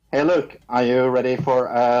Hey, look, are you ready for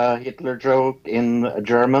a Hitler joke in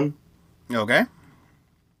German? Okay.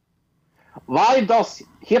 Why does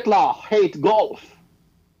Hitler hate golf?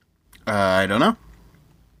 I don't know.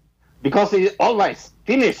 Because he always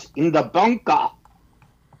finish in the bunker.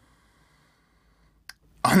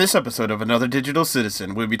 On this episode of Another Digital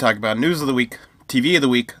Citizen, we'll be talking about news of the week, TV of the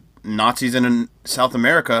week, Nazis in South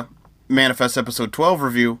America, Manifest Episode 12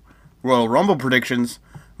 review, Royal Rumble predictions,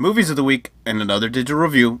 movies of the week, and another digital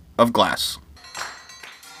review of Glass.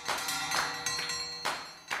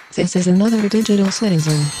 This is Another Digital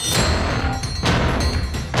Citizen.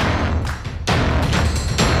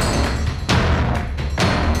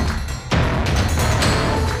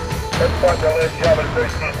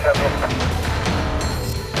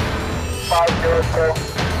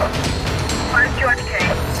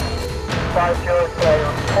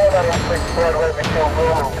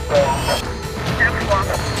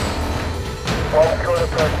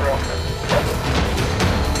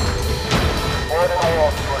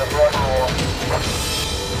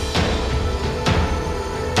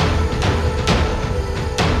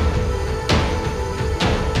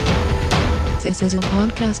 This is a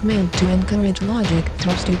podcast meant to encourage logic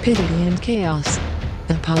through stupidity and chaos.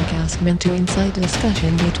 A podcast meant to incite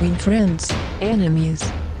discussion between friends, enemies,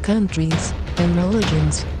 countries, and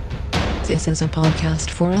religions. This is a podcast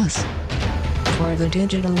for us. For the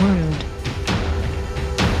digital world.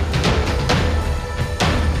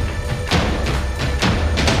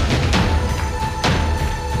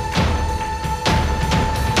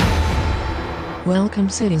 Welcome,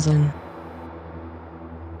 citizen.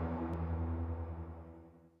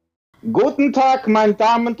 Guten Tag, meine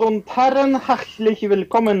Damen und Herren, herzlich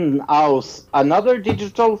willkommen aus Another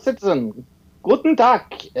Digital Citizen. Guten Tag,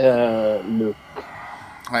 Luke.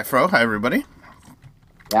 Hi, Fro. Hi, everybody.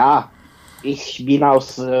 Ja, ich bin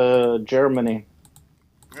aus Germany.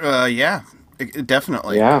 Yeah,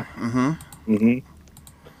 definitely. Yeah. Mm-hmm.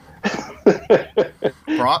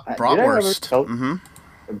 Bratwurst. Mm-hmm.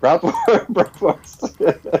 Bratwurst.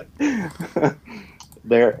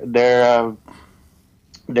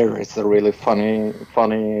 There is a really funny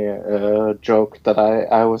joke that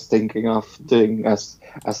I was thinking of doing as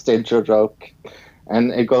the intro joke,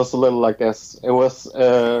 and it goes a little like this. It was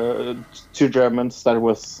two Germans that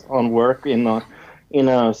was on work in a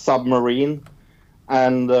submarine,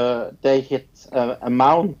 and they hit a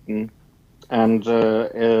mountain, and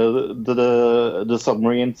the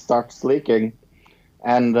submarine starts leaking,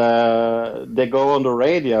 and they go on the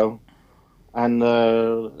radio, and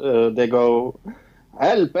they go,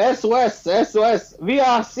 "Help! SOS! SOS! We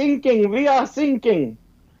are sinking! We are sinking!"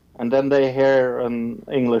 And then they hear an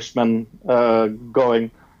Englishman going,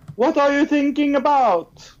 "What are you thinking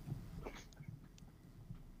about?"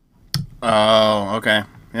 Oh, okay.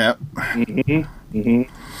 Yep.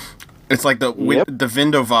 It's like the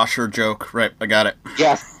Windowwasher joke, right? I got it.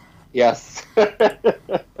 Yes.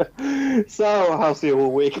 So, how's your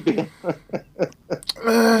week been?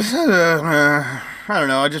 I don't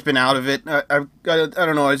know. I've just been out of it. I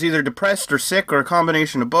don't know. I was either depressed or sick or a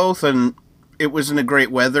combination of both, and it wasn't a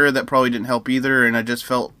great weather. That probably didn't help either, and I just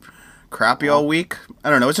felt crappy all week. I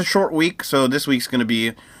don't know. It's a short week, so this week's going to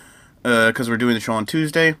be, because we're doing the show on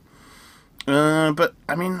Tuesday. But,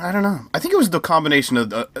 I mean, I don't know. I think it was the combination of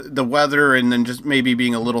the weather and then just maybe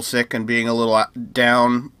being a little sick and being a little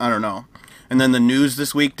down. I don't know. And then the news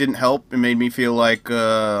this week didn't help. It made me feel like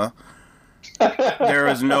there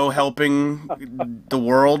is no helping the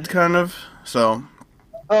world, kind of. So.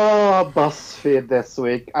 Oh, BuzzFeed this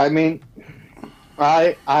week. I mean,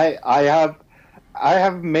 I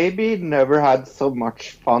have maybe never had so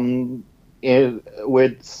much fun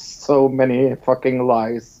with so many fucking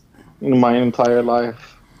lies in my entire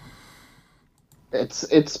life.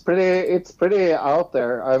 It's pretty out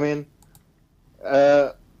there. I mean,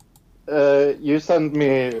 you sent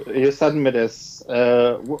me this.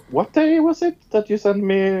 What day was it that you sent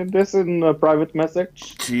me this in a private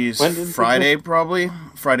message? Jeez, Friday probably.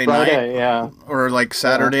 Friday night. Yeah. Or like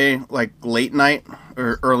Saturday, like late night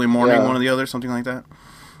or early morning, one or the other, something like that.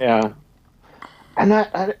 Yeah. And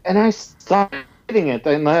I started reading it,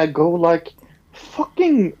 and I go like,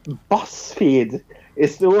 fucking BuzzFeed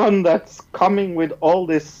is the one that's coming with all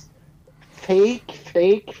this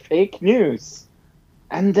fake news.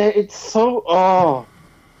 And it's so,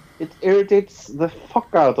 it irritates the fuck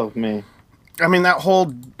out of me. I mean, that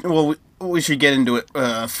whole, well, we should get into it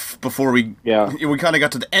before we kind of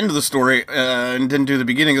got to the end of the story and didn't do the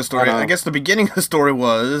beginning of the story. I guess the beginning of the story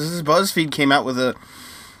was BuzzFeed came out with a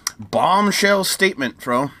bombshell statement,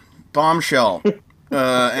 Bombshell.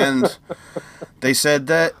 And they said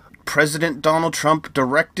that President Donald Trump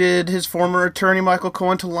directed his former attorney Michael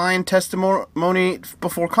Cohen to lie in testimony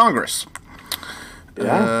before Congress.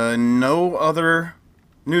 Yeah. No other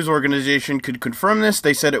news organization could confirm this.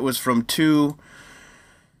 They said it was from two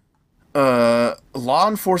unnamed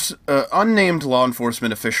law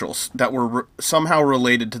enforcement officials that were somehow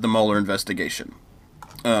related to the Mueller investigation.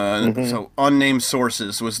 So unnamed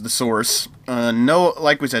sources was the source.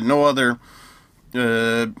 Like we said, no other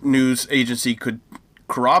news agency could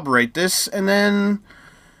corroborate this. And then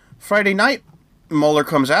Friday night, Mueller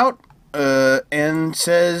comes out and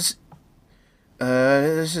says,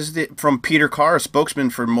 this is from Peter Carr, a spokesman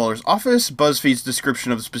for Mueller's office, BuzzFeed's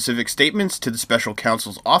description of specific statements to the special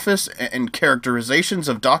counsel's office and characterizations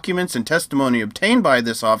of documents and testimony obtained by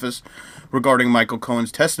this office regarding Michael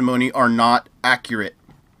Cohen's testimony are not accurate.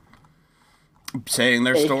 Saying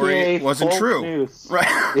their story AKA wasn't false true. News.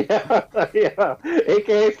 Right. Yeah.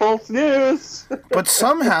 AKA false news. But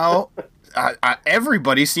somehow,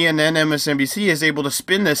 everybody, CNN, MSNBC, is able to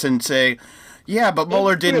spin this and say, yeah, but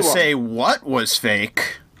Mueller didn't say what was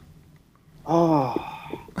fake. Oh.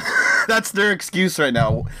 That's their excuse right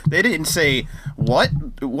now. They didn't say what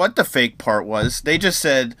the fake part was. They just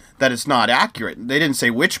said that it's not accurate. They didn't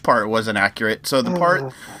say which part wasn't accurate. So the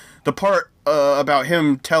part about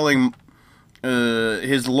him telling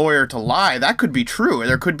his lawyer to lie, that could be true.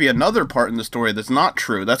 There could be another part in the story that's not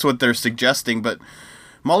true. That's what they're suggesting. But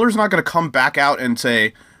Mueller's not going to come back out and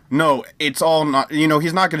say, no, it's all not.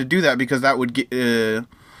 He's not going to do that because that would be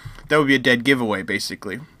a dead giveaway,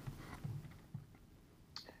 basically.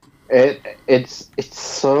 It's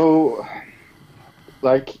so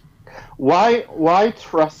like, why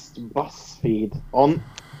trust BuzzFeed on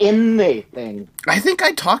anything? I think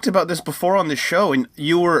I talked about this before on the show, and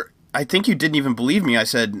I think you didn't even believe me. I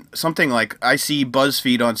said something like, I see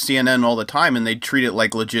BuzzFeed on CNN all the time, and they treat it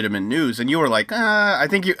like legitimate news. And you were like, I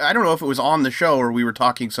don't know if it was on the show or we were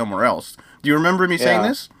talking somewhere else. Do you remember me saying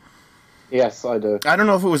this? Yes, I do. I don't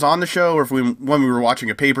know if it was on the show or when we were watching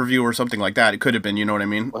a pay-per-view or something like that. It could have been, you know what I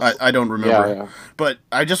mean? I don't remember. Yeah. But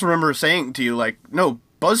I just remember saying to you, like, no,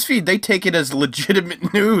 BuzzFeed, they take it as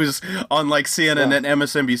legitimate news on, like, CNN and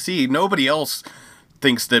MSNBC. Nobody else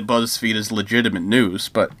thinks that BuzzFeed is legitimate news,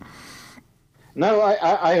 but... No,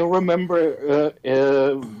 I remember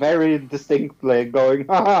very distinctly going,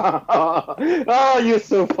 oh, you're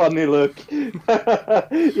so funny, look. Yeah,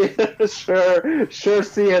 sure,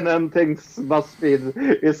 CNN thinks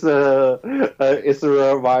BuzzFeed is a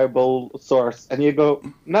reliable source. And you go,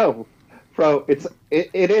 no, bro,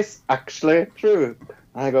 it is actually true.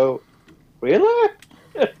 And I go, really?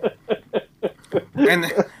 And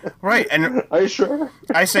right, and are you sure?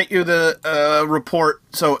 I sent you the report,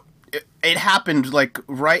 so... It happened, like,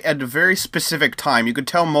 right at a very specific time. You could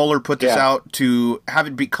tell Mueller put this out to have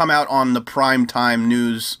it come out on the primetime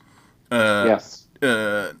news...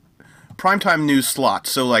 primetime news slot.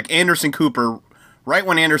 So, like, Anderson Cooper... Right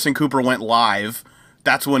when Anderson Cooper went live,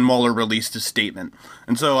 that's when Mueller released his statement.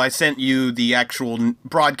 And so I sent you the actual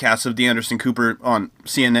broadcast of the Anderson Cooper on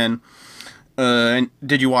CNN. And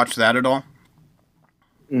did you watch that at all?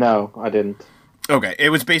 No, I didn't. Okay, it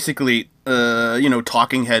was basically,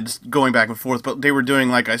 talking heads going back and forth, but they were doing,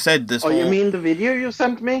 like I said, this whole... you mean the video you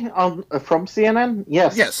sent me from CNN?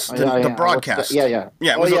 Yes. Yes, the broadcast. Yeah.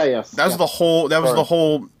 Yeah, that was the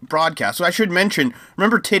whole broadcast. So I should mention,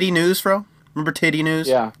 remember Titty News, bro? Remember Titty News?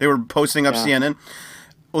 Yeah. They were posting up CNN.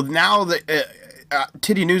 Well, now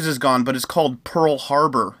Titty News is gone, but it's called Pearl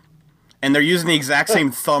Harbor. And they're using the exact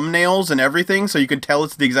same thumbnails and everything, so you can tell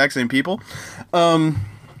it's the exact same people.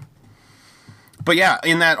 But yeah,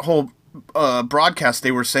 in that whole broadcast, they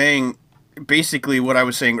were saying basically what I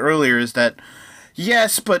was saying earlier is that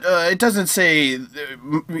yes, but it doesn't say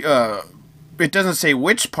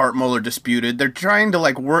which part Mueller disputed. They're trying to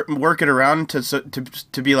like work it around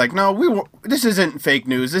to be like, no, this isn't fake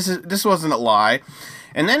news. This wasn't a lie.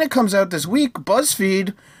 And then it comes out this week.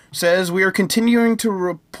 BuzzFeed says we are continuing to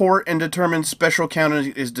report and determine special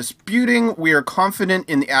counsel is disputing. We are confident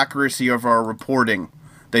in the accuracy of our reporting.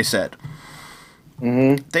 They said.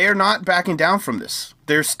 Mm-hmm. They are not backing down from this.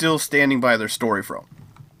 They're still standing by their story, bro.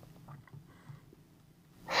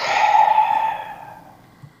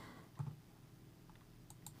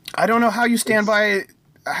 I don't know how you stand by,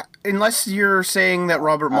 unless you're saying that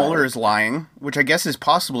Robert Mueller is lying, which I guess is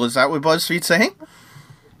possible. Is that what BuzzFeed's saying?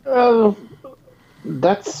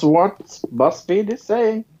 That's what BuzzFeed is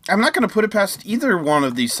saying. I'm not going to put it past either one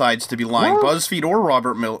of these sides to be lying, BuzzFeed or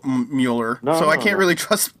Robert Mueller. So I can't really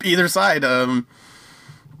trust either side.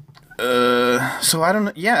 So I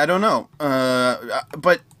don't. Yeah, I don't know.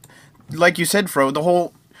 But like you said, Fro, the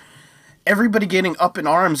whole everybody getting up in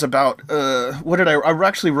arms about what did I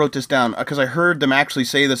actually wrote this down because I heard them actually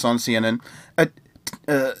say this on CNN.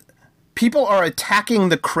 People are attacking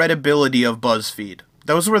the credibility of BuzzFeed.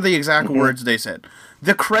 Those were the exact words they said.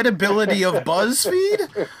 The credibility of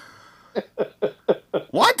BuzzFeed?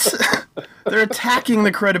 What? They're attacking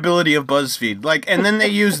the credibility of BuzzFeed. Like, and then they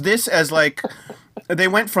use this as like, they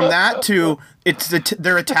went from that to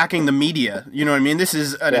they're attacking the media. You know what I mean? This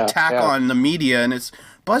is an attack on the media, and it's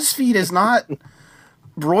BuzzFeed is not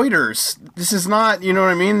Reuters. This is not, you know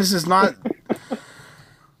what I mean? This is not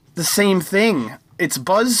the same thing. It's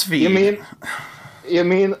BuzzFeed. You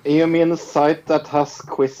mean a site that has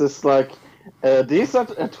quizzes like these are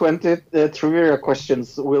 20 trivia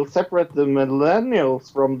questions will separate the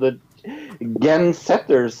millennials from the Gen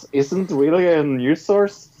Setters isn't really a news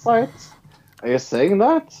source site? Are you saying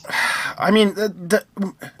that? I mean,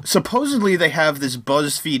 supposedly they have this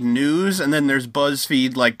BuzzFeed News, and then there's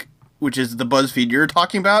BuzzFeed, like, which is the BuzzFeed you're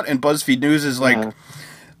talking about, and BuzzFeed News is like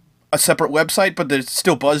a separate website, but it's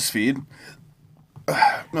still BuzzFeed.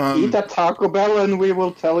 Eat a Taco Bell and we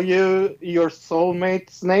will tell you your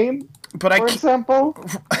soulmate's name, for example?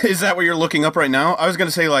 Is that what you're looking up right now? I was going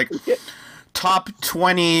to say, like, top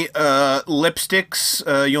 20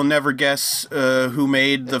 lipsticks, you'll never guess who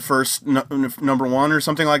made the first number one or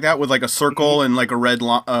something like that, with, like, a circle and, like, a red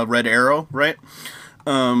arrow, right?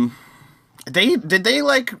 Did they,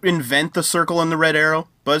 like, invent the circle and the red arrow,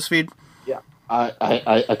 BuzzFeed?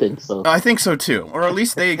 I think so. I think so too, or at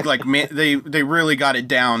least they like they really got it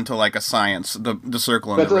down to like a science. The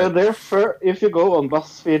circle and the red. If you go on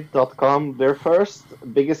BuzzFeed.com, their first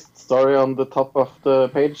biggest story on the top of the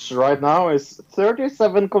page right now is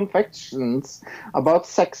 37 confessions about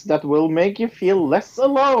sex that will make you feel less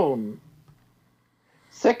alone.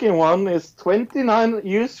 Second one is 29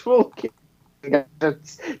 useful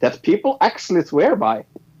gadgets that people actually swear by.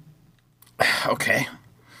 Okay.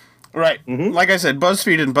 Right. Mm-hmm. Like I said,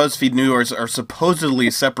 BuzzFeed and BuzzFeed News are supposedly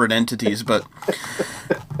separate entities, but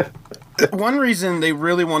one reason they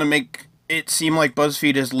really want to make it seem like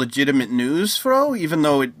BuzzFeed is legitimate news, Fro, even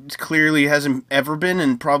though it clearly hasn't ever been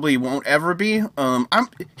and probably won't ever be.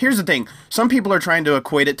 Here's the thing. Some people are trying to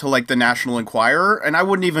equate it to, like, the National Enquirer, and I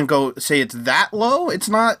wouldn't even go say it's that low. It's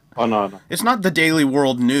not... Oh, no. It's not the Daily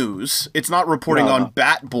World News. It's not reporting on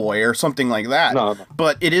Bat Boy or something like that. No.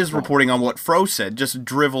 But it is reporting on what Fro said, just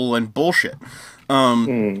drivel and bullshit.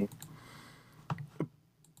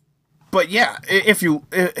 But yeah,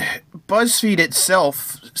 BuzzFeed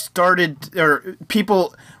itself started, or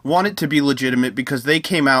people want it to be legitimate because they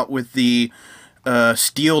came out with the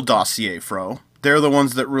Steele dossier, Fro. They're the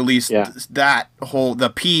ones that released the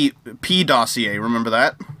P dossier. Remember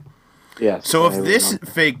that? Yes. So if this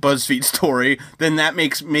fake BuzzFeed story, then that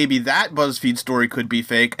makes maybe that BuzzFeed story could be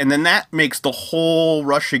fake, and then that makes the whole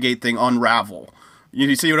Russiagate thing unravel.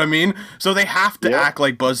 You see what I mean? So they have to act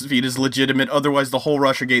like BuzzFeed is legitimate, otherwise the whole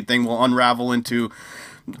Russiagate thing will unravel into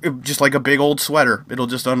just like a big old sweater. It'll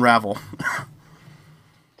just unravel.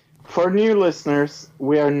 For new listeners,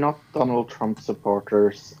 we are not Donald Trump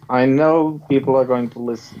supporters. I know people are going to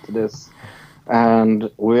listen to this, and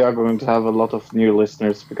we are going to have a lot of new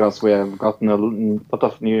listeners because we have gotten a lot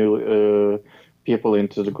of new people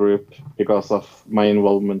into the group because of my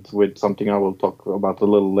involvement with something I will talk about a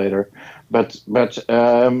little later. But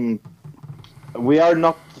we are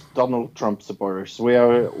not Donald Trump supporters. We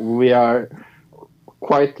are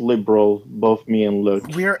quite liberal, both me and Luke.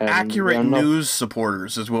 We are accurate news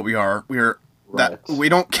supporters, is what we are. We are that we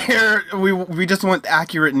don't care. We just want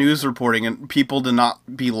accurate news reporting and people to not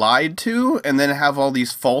be lied to, and then have all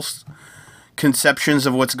these false conceptions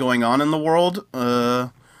of what's going on in the world.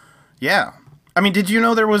 Yeah. I mean, did you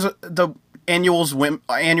know there was the annual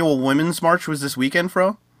women's march was this weekend,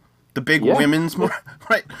 Fro? The big women's march,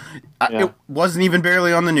 right? It wasn't even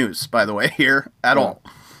barely on the news, by the way, here at all.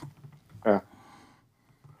 Yeah.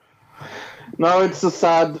 No, it's a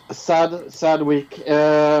sad week.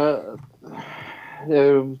 To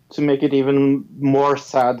make it even more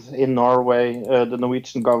sad, in Norway, the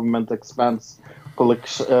Norwegian government expands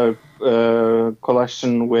coalition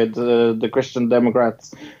with the Christian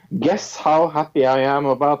Democrats. Guess how happy I am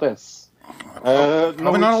about this?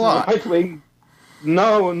 Probably not a lot. Right-wing.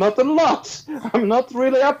 No, not a lot. I'm not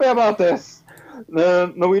really happy about this.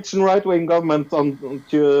 The Norwegian right-wing government on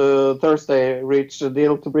Thursday reached a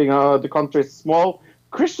deal to bring the country's small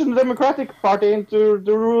Christian Democratic Party into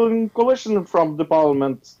the ruling coalition from the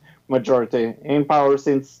parliament majority. In power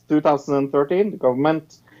since 2013, the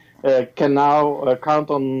government can now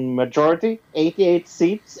count on majority, 88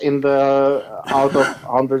 seats out of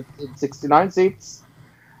 169 seats.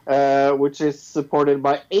 which is supported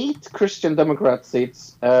by 8 Christian Democrat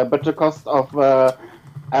seats, but the cost of a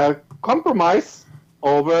compromise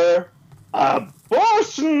over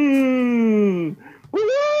abortion.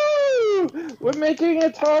 Woo! We're making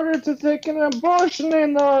it harder to take an abortion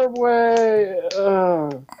in Norway.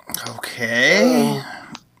 Okay.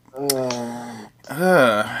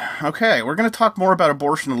 Okay, we're going to talk more about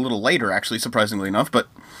abortion a little later, actually, surprisingly enough, but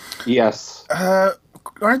Yes.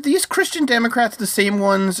 aren't these Christian Democrats the same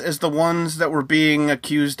ones as the ones that were being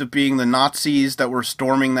accused of being the Nazis that were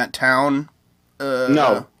storming that town?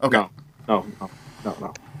 No. Okay. No.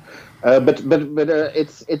 But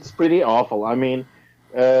it's pretty awful. I mean,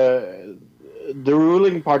 the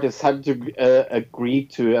ruling parties had to agree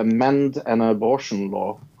to amend an abortion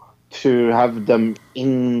law to have them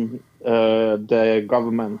in the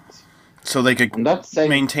government. So they could And that's saying,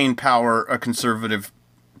 maintain power, a conservative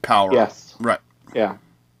power. yes, Right. yeah.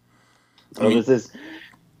 So I mean- this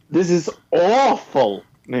is awful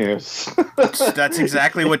news. That's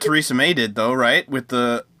exactly what Theresa May did, though, right? With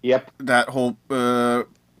Yep. that whole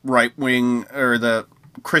right wing or the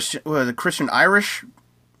Christian Irish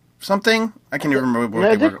something. I can't even remember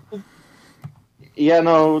what they were. Yeah,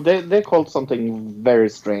 no, they called something very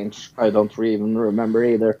strange. I don't even remember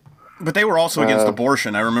either. But they were also against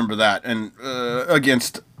abortion. I remember that, and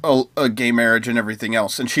against a gay marriage and everything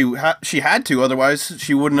else. And she had to, otherwise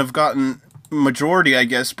she wouldn't have gotten majority, I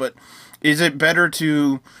guess. But is it better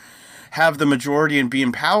to have the majority and be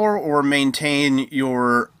in power, or maintain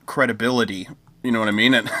your credibility? You know what I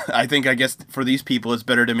mean? And I guess for these people, it's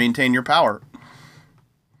better to maintain your power.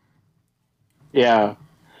 Yeah.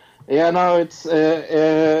 Yeah, no, it's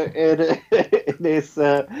it is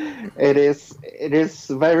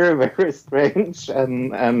very, very strange,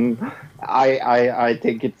 and I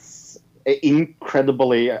think it's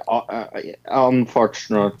incredibly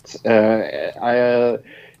unfortunate.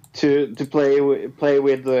 To play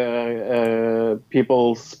with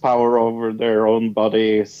people's power over their own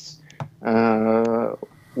bodies.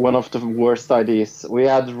 One of the worst ideas. We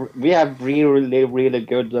have really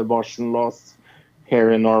good abortion laws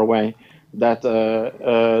here in Norway that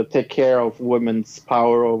take care of women's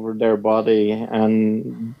power over their body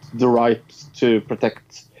and the right to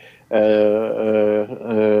protect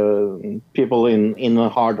people in a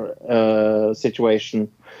hard situation.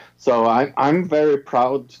 So I'm very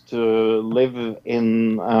proud to live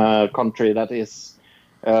in a country that is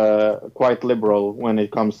quite liberal when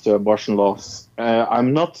it comes to abortion laws.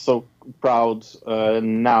 I'm not so proud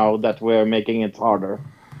now that we're making it harder.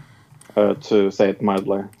 To say it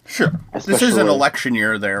mildly. Sure. This is an election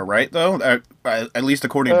year there, right, though? At least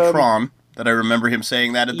according to Trump, that I remember him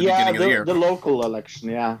saying that at the beginning of the year. The local election,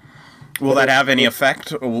 yeah. Will that have any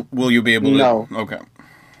effect, or will you be able to... No. Okay.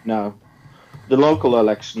 No. The local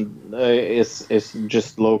election is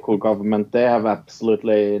just local government. They have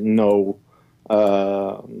absolutely no...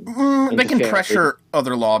 they can pressure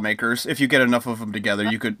other lawmakers. If you get enough of them together,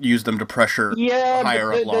 you could use them to pressure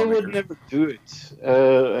higher up lawmakers. They would never do it.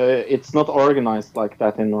 It's not organized like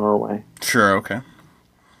that in Norway. Sure, okay.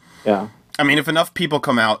 Yeah. I mean, if enough people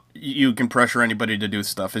come out, you can pressure anybody to do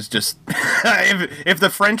stuff. It's just... if the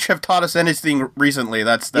French have taught us anything recently,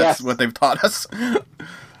 that's yes. what they've taught us.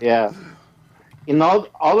 Yeah. In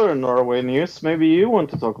other Norway news, maybe you want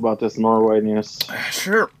to talk about this Norway news.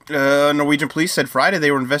 Sure. Norwegian police said Friday they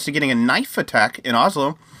were investigating a knife attack in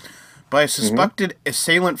Oslo by a suspected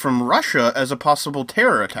assailant from Russia as a possible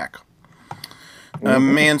terror attack. A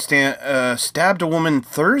man stabbed a woman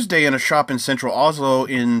Thursday in a shop in central Oslo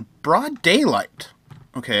in broad daylight.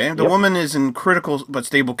 Okay, the woman is in critical but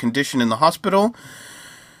stable condition in the hospital.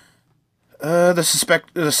 The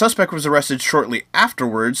suspect was arrested shortly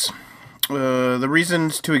afterwards. The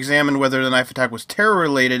reasons to examine whether the knife attack was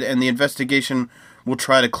terror-related, and the investigation will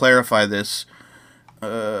try to clarify this.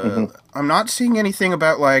 I'm not seeing anything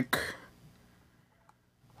about, like,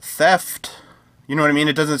 theft. You know what I mean?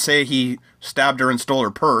 It doesn't say he stabbed her and stole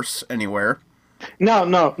her purse anywhere. No.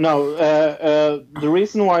 The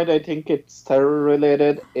reason why they think it's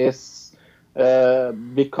terror-related is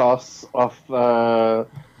because of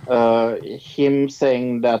him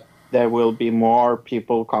saying that there will be more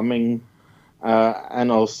people coming,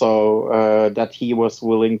 and also that he was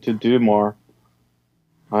willing to do more.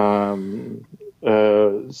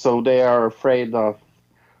 So they are afraid of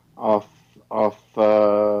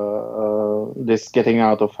this getting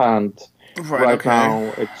out of hand. Right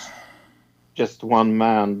now, it's just one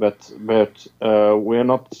man, but we're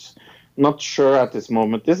not sure at this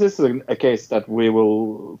moment. This is a case that we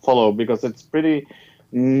will follow because it's pretty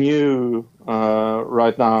new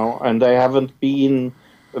right now, and they haven't been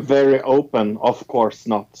very open, of course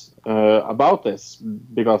not, about this,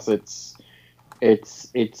 because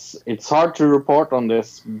it's hard to report on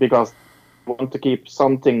this because we want to keep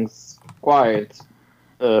some things quiet,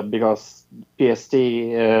 because PST,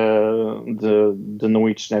 the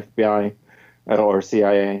Norwegian FBI or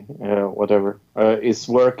CIA, whatever, is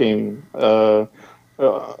working on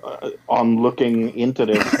looking into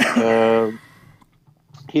this.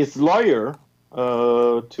 His lawyer,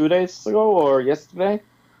 2 days ago or yesterday,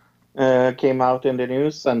 came out in the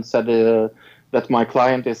news and said that my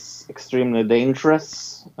client is extremely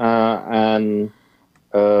dangerous, and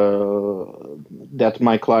that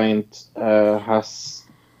my client has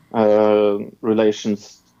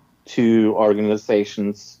relations to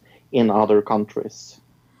organizations in other countries.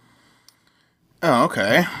 Oh,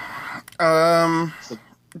 okay.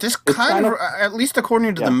 This kind of, at least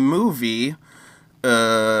according to the movie,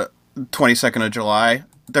 22nd of July,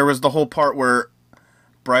 there was the whole part where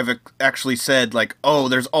Breivik actually said, like, oh,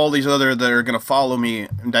 there's all these other that are going to follow me,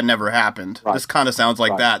 and that never happened. Right. This kind of sounds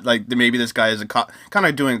like that. Like, maybe this guy is kind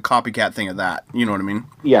of doing a copycat thing of that. You know what I mean?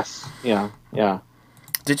 Yes. Yeah.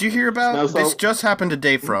 Did you hear about, this just happened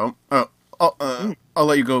today, Fro. I'll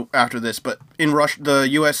let you go after this, but in Russia, the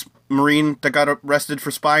U.S. Marine that got arrested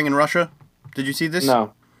for spying in Russia, did you see this?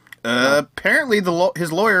 No. Apparently,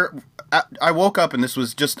 his lawyer, I woke up and this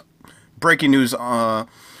was just breaking news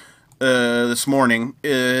this morning.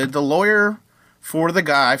 The lawyer for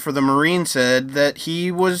the Marine said that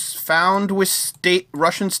he was found with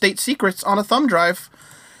Russian state secrets on a thumb drive,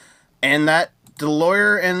 and that the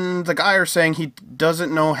lawyer and the guy are saying he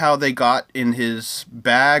doesn't know how they got in his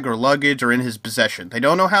bag or luggage or in his possession. They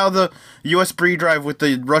don't know how the USB drive with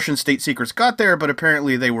the Russian state secrets got there, but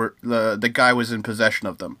apparently the guy was in possession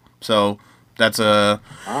of them. So that's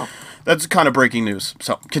that's kind of breaking news.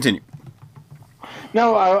 So continue.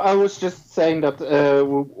 No, I was just saying that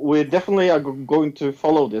we definitely are going to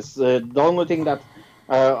follow this. The only thing that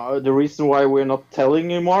the reason why we're not telling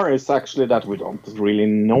you more is actually that we don't really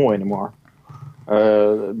know anymore.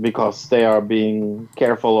 Because they are being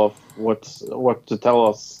careful of what to tell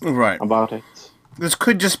us about it. This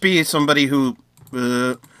could just be somebody who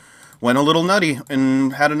went a little nutty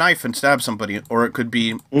and had a knife and stabbed somebody, or it could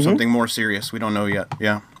be something more serious. We don't know yet.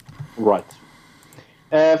 Yeah. Right.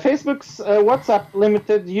 Facebook's WhatsApp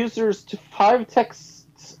limited users to 5 text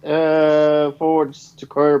forwards to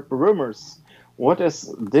curb rumors. What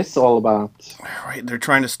is this all about? Right, they're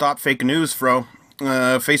trying to stop fake news, Fro.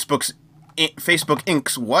 Facebook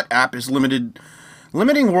Inc.'s WhatsApp is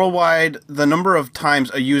limiting worldwide the number of times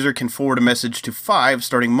a user can forward a message to 5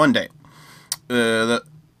 starting Monday. The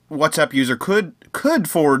WhatsApp user could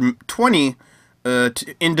forward 20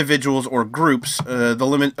 to individuals or groups. The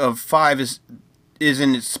limit of 5 is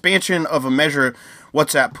an expansion of a measure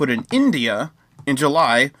WhatsApp put in India in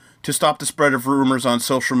July to stop the spread of rumors on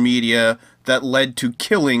social media that led to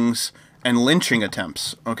killings and lynching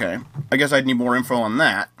attempts. Okay, I guess I'd need more info on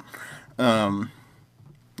that.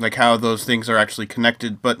 Like how those things are actually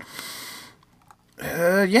connected, but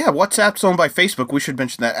yeah, WhatsApp's owned by Facebook. We should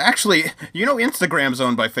mention that. Actually, Instagram's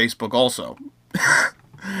owned by Facebook also.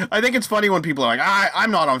 I think it's funny when people are like,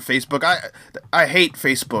 I'm not on Facebook. I hate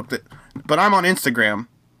Facebook, but I'm on Instagram.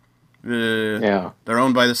 Yeah, they're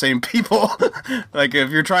owned by the same people. Like,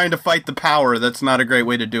 if you're trying to fight the power, that's not a great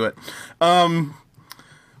way to do it.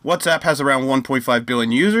 WhatsApp has around 1.5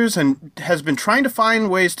 billion users and has been trying to find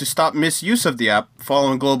ways to stop misuse of the app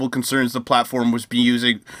following global concerns the platform was being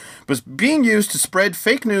used to spread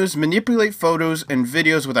fake news, manipulate photos and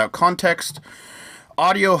videos without context,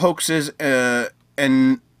 audio hoaxes,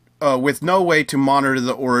 and with no way to monitor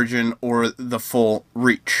the origin or the full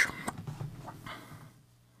reach.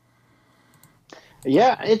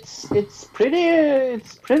 Yeah, it's pretty.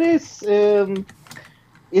 Is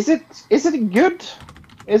it good?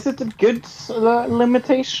 Is it a good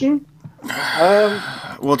limitation?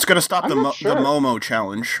 Well, it's going to stop the Momo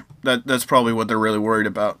challenge. That's probably what they're really worried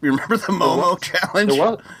about. You remember the Momo challenge? The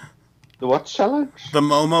what? The what challenge? The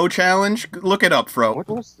Momo challenge. Look it up, Fro. What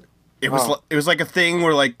was it? It was like a thing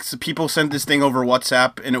where like people sent this thing over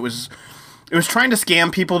WhatsApp, and it was trying to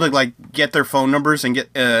scam people to like get their phone numbers and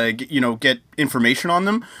get information on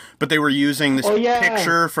them, but they were using this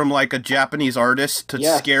picture from like a Japanese artist to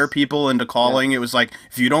scare people into calling. It was like,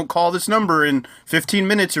 if you don't call this number in 15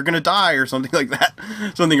 minutes, you're gonna die or something like that.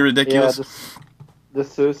 Something ridiculous. Yeah, the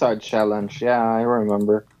suicide challenge. Yeah, I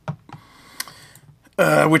remember.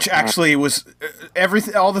 Which actually was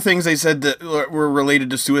all the things they said that were related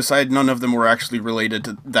to suicide. None of them were actually related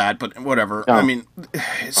to that, but whatever. I mean,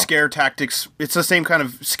 scare tactics. It's the same kind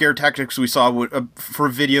of scare tactics we saw for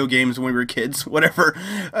video games when we were kids. Whatever.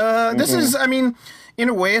 This is, I mean, in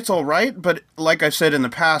a way, it's all right, but like I've said in the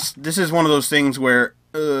past, this is one of those things where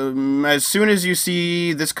as soon as you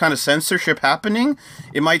see this kind of censorship happening,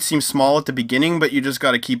 it might seem small at the beginning, but you just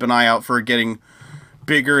got to keep an eye out for it getting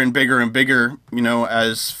bigger and bigger and bigger,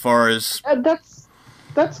 as far as... And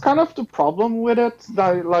that's kind of the problem with it.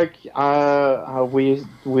 Like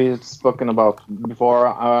we've spoken about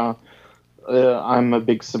before. I'm a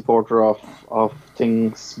big supporter of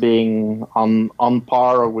things being on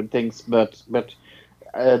par with things, but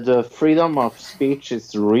the freedom of speech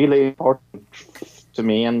is really important to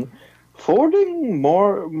me. And forwarding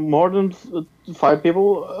more than 5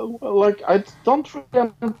 people, I don't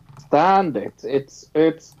really understand it.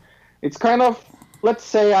 It's kind of, let's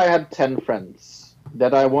say I had 10 friends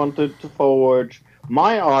that I wanted to forward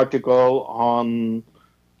my article on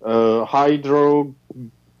hydro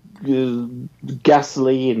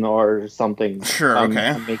gasoline or something. Sure, okay.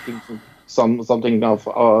 I'm making something off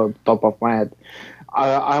top of my head.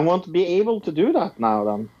 I want to be able to do that now.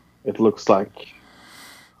 Then it looks like.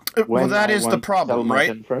 Well, that is the problem,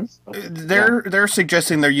 right? They're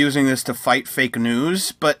suggesting they're using this to fight fake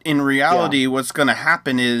news, but in reality, what's going to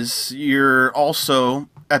happen is you're also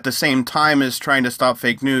at the same time as trying to stop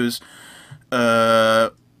fake news,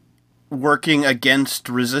 working against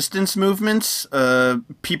resistance movements,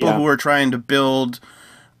 people who are trying to build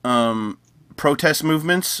protest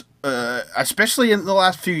movements, especially in the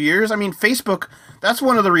last few years. I mean, Facebook, that's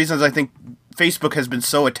one of the reasons I think Facebook has been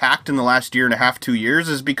so attacked in the last year and a half, 2 years,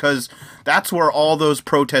 is because that's where all those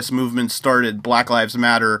protest movements started. Black Lives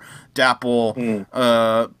Matter, DAPL,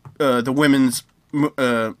 the women's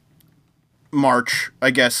march,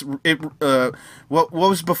 I guess. What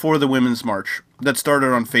was before the women's march that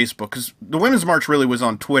started on Facebook? Because the women's march really was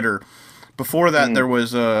on Twitter. Before that, there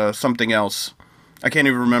was something else. I can't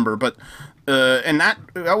even remember, but and that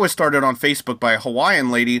was started on Facebook by a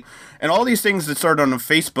Hawaiian lady, and all these things that started on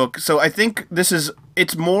Facebook. So I think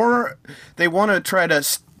it's more, they want to try to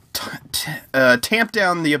tamp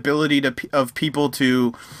down the ability of people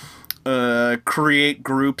to create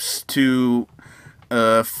groups to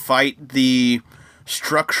fight the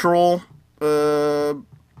structural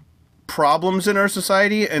problems in our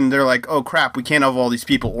society, and they're like, oh crap, we can't have all these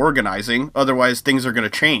people organizing, otherwise things are going to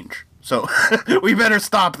change. So we better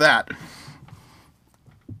stop that.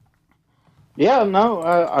 Yeah, no,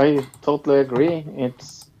 I totally agree.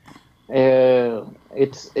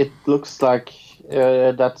 It looks like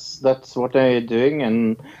that's what they're doing,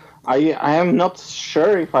 and I am not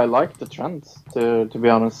sure if I like the trend, to be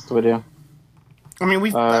honest with you. I mean,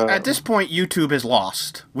 we've at this point, YouTube has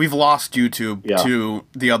lost. We've lost YouTube to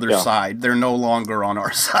the other side. They're no longer on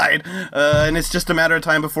our side, and it's just a matter of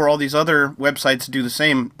time before all these other websites do the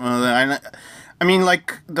same. I mean,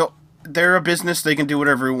 like they're a business; they can do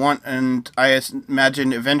whatever they want, and I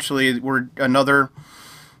imagine eventually another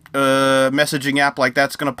messaging app like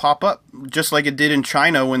that's going to pop up, just like it did in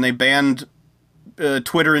China when they banned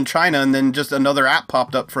Twitter in China, and then just another app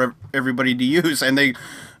popped up for everybody to use, and they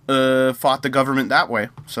fought the government that way.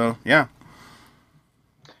 So, yeah.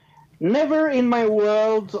 Never in my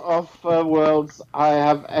world of worlds I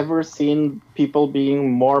have ever seen people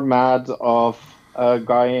being more mad of a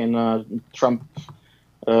guy in a Trump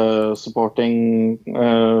supporting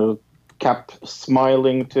cap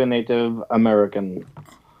smiling to a Native American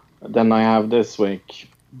than I have this week.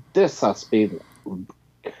 This has been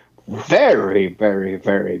very, very,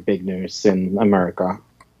 very big news in America.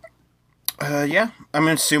 Yeah, I'm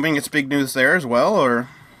assuming it's big news there as well, or?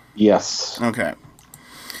 Yes. Okay.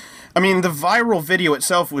 I mean, the viral video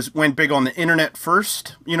itself went big on the internet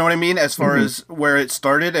first, you know what I mean, as far as where it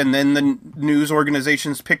started, and then the news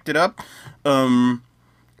organizations picked it up.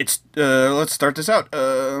 Let's start this out.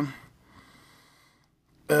 The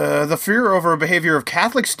fear over behavior of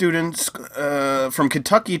Catholic students from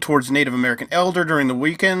Kentucky towards Native American elder during the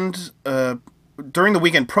weekend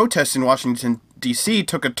protests in Washington, D.C.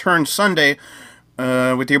 took a turn Sunday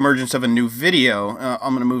with the emergence of a new video.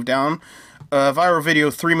 I'm going to move down. Viral video,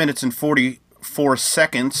 3 minutes and 44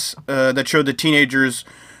 seconds, that showed the teenagers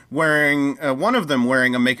wearing, one of them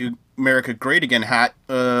wearing a Make America Great Again hat,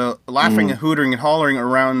 laughing and hooting and hollering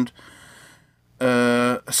around,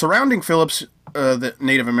 surrounding Phillips, the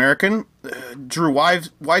Native American, drew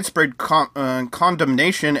widespread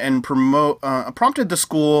condemnation and prompted the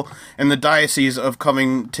school and the Diocese of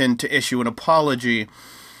Covington to issue an apology.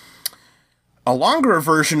 A longer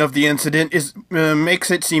version of the incident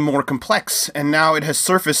makes it seem more complex, and now it has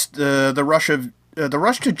surfaced. The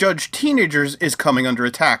rush to judge teenagers is coming under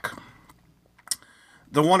attack.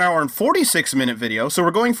 The 1 hour and 46-minute video. So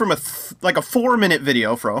we're going from a 4-minute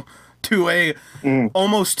video, to a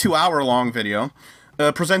almost 2 hour long video.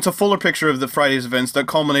 presents a fuller picture of the Friday's events that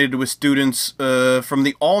culminated with students from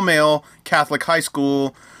the all-male Catholic high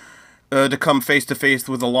school to come face-to-face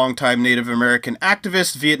with a longtime Native American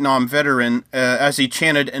activist, Vietnam veteran, as he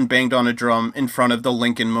chanted and banged on a drum in front of the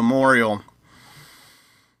Lincoln Memorial.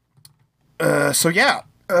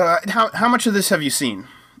 How much of this have you seen,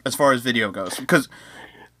 as far as video goes? Because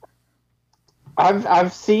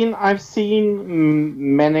I've seen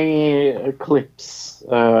many clips.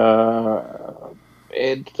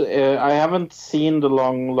 I haven't seen the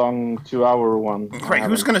long 2-hour one. Right,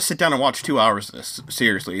 who's going to sit down and watch 2 hours of this,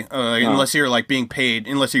 seriously? Unless you're, like, being paid,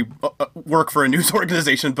 unless you work for a news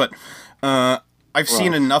organization, but I've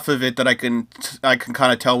seen enough of it that I can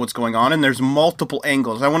kind of tell what's going on, and there's multiple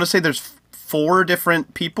angles. I want to say there's 4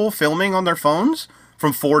 different people filming on their phones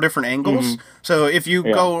from 4 different angles. Mm-hmm. So if you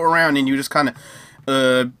go around and you just kind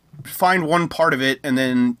of find one part of it and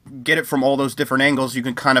then get it from all those different angles, you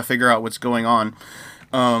can kind of figure out what's going on.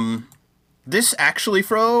 This actually,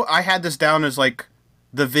 Fro, I had this down as like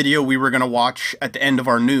the video we were going to watch at the end of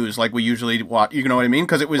our news, like we usually watch, you know what I mean?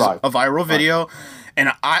 Because it was a viral video.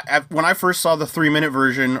 And I when I first saw the 3-minute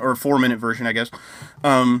version, or 4-minute version, I guess,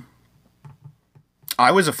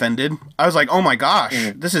 I was offended. I was like, oh my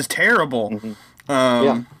gosh, this is terrible.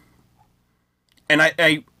 Mm-hmm. And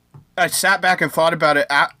I sat back and thought about it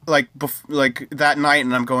like that night,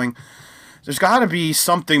 and I'm going, there's got to be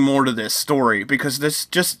something more to this story, because this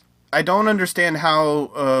just, I don't understand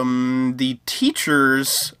how the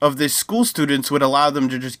teachers of these school students would allow them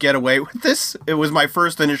to just get away with this. It was my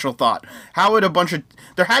first initial thought. How would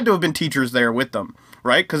there had to have been teachers there with them,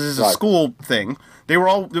 right? Because it's a school thing. They were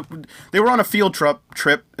on a field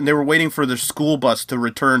trip, and they were waiting for the school bus to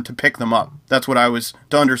return to pick them up. That's what I was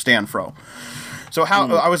to understand, Fro. So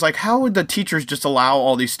I was like, how would the teachers just allow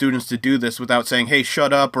all these students to do this without saying, hey,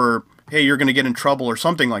 shut up, or hey, you're going to get in trouble, or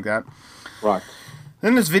something like that? Right.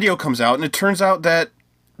 Then this video comes out, and it turns out that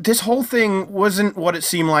this whole thing wasn't what it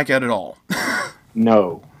seemed like at all.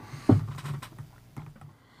 No.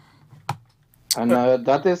 And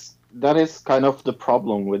that is kind of the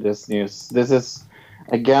problem with this news. This is,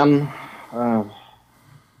 again...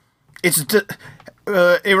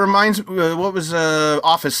 it reminds... what was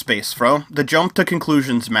Office Space, Fro? The jump to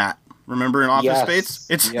conclusions mat. Remember in Office Space?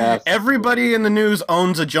 It's everybody in the news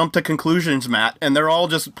owns a jump to conclusions mat, and they're all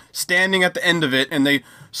just standing at the end of it, and they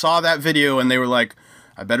saw that video, and they were like,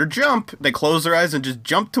 I better jump. They closed their eyes and just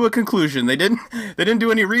jumped to a conclusion. They didn't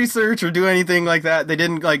do any research or do anything like that. They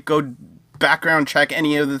didn't like go background check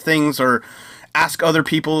any of the things or ask other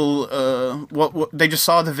people what they just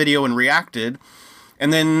saw the video and reacted.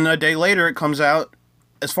 And then a day later it comes out,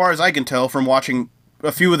 as far as I can tell from watching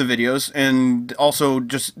a few of the videos and also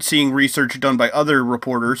just seeing research done by other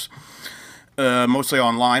reporters, mostly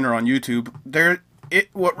online or on YouTube.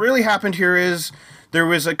 What really happened here is there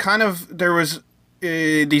was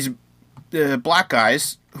these black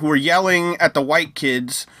guys who were yelling at the white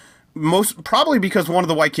kids, probably because one of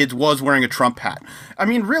the white kids was wearing a Trump hat. I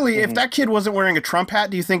mean, really, if that kid wasn't wearing a Trump hat,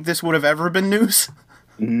 do you think this would have ever been news?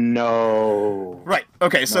 No. Right.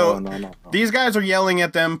 Okay. So no. These guys are yelling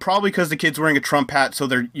at them probably because the kid's wearing a Trump hat. So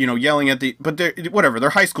they're yelling at but they're whatever.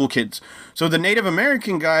 They're high school kids. So the Native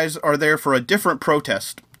American guys are there for a different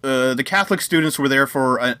protest. The Catholic students were there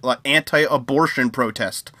for an anti-abortion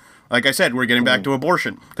protest. Like I said, we're getting back to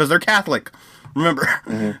abortion because they're Catholic.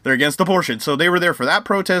 Remember, they're against abortion. So they were there for that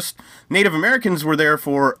protest. Native Americans were there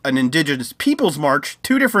for an Indigenous Peoples March.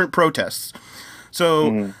 2 different protests.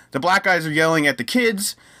 So the black guys are yelling at the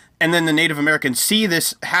kids, and then the Native Americans see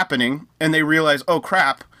this happening, and they realize, oh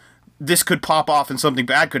crap, this could pop off and something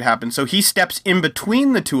bad could happen. So he steps in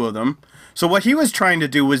between the 2 of them. So what he was trying to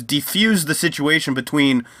do was defuse the situation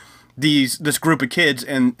between this group of kids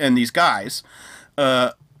and these guys.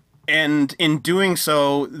 And in doing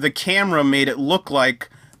so, the camera made it look like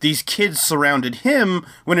these kids surrounded him,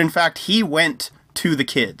 when in fact he went to the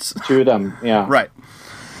kids. To them, yeah. Right.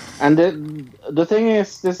 And the thing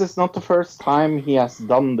is, this is not the first time he has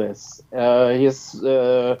done this. He has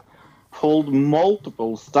pulled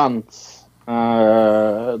multiple stunts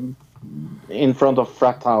in front of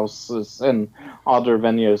frat houses and other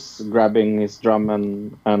venues, grabbing his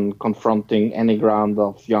drum and confronting any ground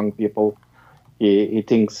of young people he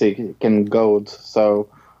thinks he can goad. So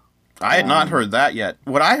I had not heard that yet.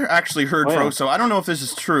 What I actually heard, so I don't know if this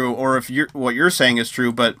is true or if what you're saying is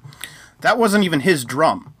true, but that wasn't even his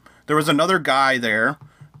drum. There was another guy there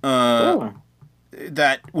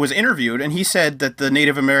that was interviewed, and he said that the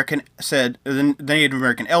Native American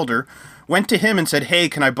elder went to him and said, hey,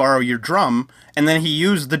 can I borrow your drum? And then he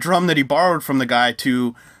used the drum that he borrowed from the guy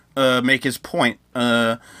to make his point.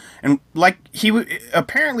 And like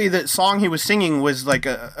apparently the song he was singing was like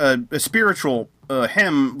a spiritual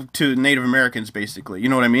hymn to Native Americans, basically. You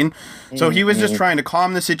know what I mean? So he was just trying to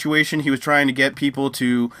calm the situation. He was trying to get people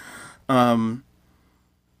to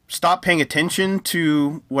stop paying attention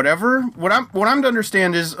to whatever. What I'm to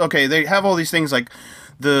understand is, okay, they have all these things like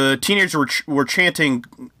the teenagers were chanting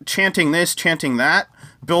this, chanting that.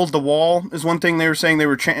 Build the wall is one thing they were saying they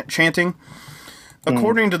were chanting.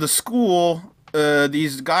 According to the school,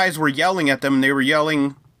 these guys were yelling at them. They were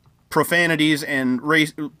yelling profanities and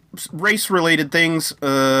race-related things,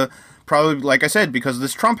 probably, like I said, because of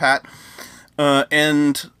this Trump hat.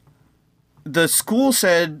 And the school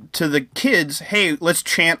said to the kids, hey, let's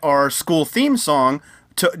chant our school theme song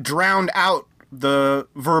to drown out the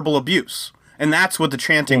verbal abuse. And that's what the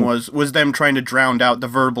chanting was them trying to drown out the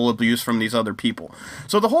verbal abuse from these other people.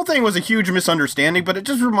 So the whole thing was a huge misunderstanding, but it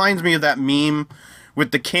just reminds me of that meme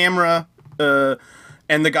with the camera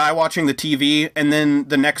and the guy watching the TV, and then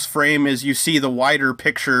the next frame is you see the wider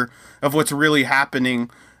picture of what's really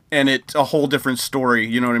happening, and it's a whole different story,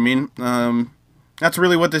 you know what I mean? That's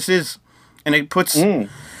really what this is. And it puts...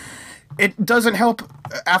 It doesn't help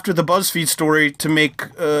after the BuzzFeed story to make...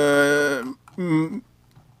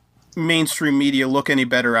 mainstream media look any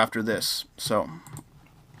better after this, so.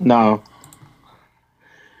 No.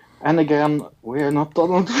 And again, we are not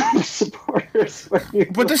Donald Trump supporters.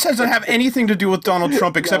 But this doesn't have anything to do with Donald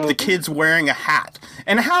Trump except the kid's wearing a hat.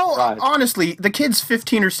 And how, honestly, the kid's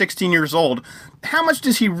 15 or 16 years old, how much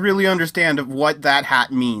does he really understand of what that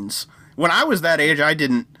hat means? When I was that age, I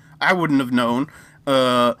wouldn't have known.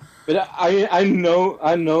 But I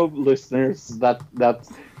know listeners that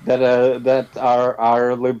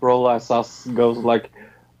are liberal as us goes like,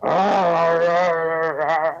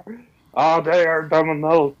 oh, they are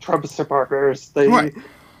Donald Trump supporters. They right.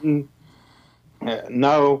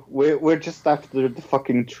 No, we're just after the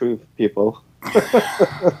fucking truth, people.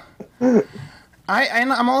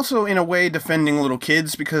 I'm also in a way defending little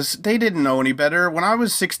kids because they didn't know any better. When I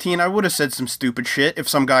was 16, I would have said some stupid shit if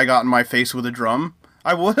some guy got in my face with a drum.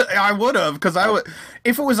 I would have, because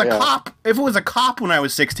if it was a cop when I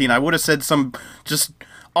was 16, I would have said some just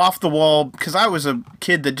off the wall, because I was a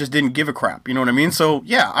kid that just didn't give a crap, you know what I mean? So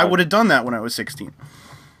yeah, I would have done that when I was 16.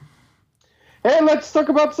 Hey, let's talk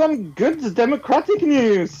about some good Democratic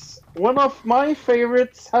news. One of my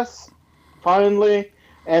favorites has finally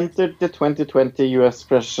entered the 2020 U.S.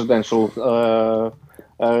 presidential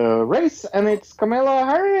race, and it's Kamala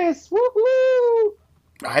Harris. Woohoo!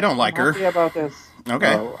 I don't like her. Happy about this.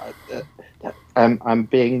 Okay. I'm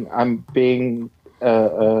being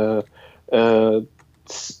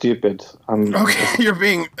stupid. Okay, you're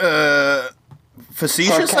being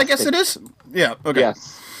facetious, sarcastic. I guess it is. Yeah. Okay.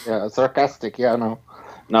 Yes. Yeah. Sarcastic. Yeah.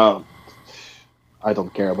 No. I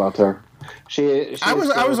don't care about her. I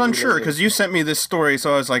was unsure because you sent me this story,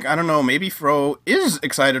 so I was like, I don't know. Maybe Fro is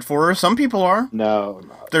excited for her. Some people are. No.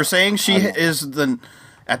 They're saying she is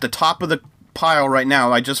at the top of the pile right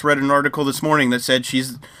now. I just read an article this morning that said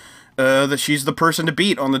she's the person to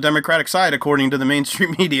beat on the Democratic side, according to the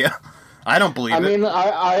mainstream media. I don't believe it. I mean,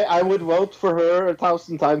 I would vote for her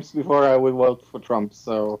 1,000 times before I would vote for Trump,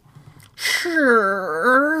 so...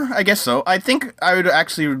 Sure, I guess so. I think I would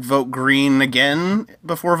actually vote Green again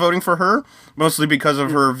before voting for her, mostly because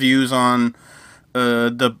of her views on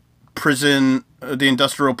the prison, the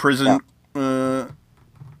industrial prison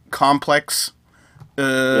complex.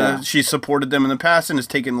 She supported them in the past and has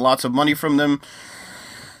taken lots of money from them.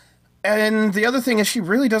 And the other thing is she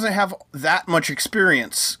really doesn't have that much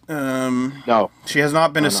experience. No. She has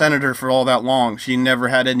not been a senator for all that long. She never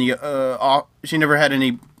had any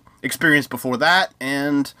experience before that,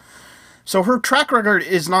 and so her track record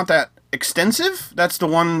is not that extensive. That's the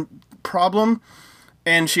one problem.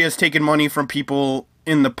 And she has taken money from people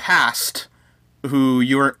in the past who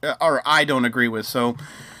I don't agree with. So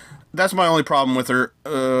that's my only problem with her.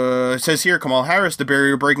 It says here, Kamala Harris, the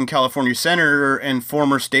barrier-breaking California senator and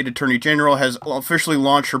former state attorney general, has officially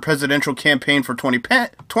launched her presidential campaign for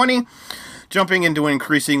 2020, jumping into an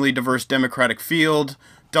increasingly diverse Democratic field,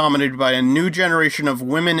 dominated by a new generation of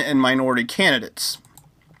women and minority candidates.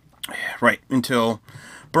 Right, until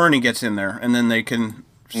Bernie gets in there, and then they can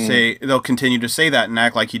they'll continue to say that and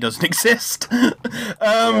act like he doesn't exist.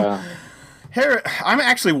 I'm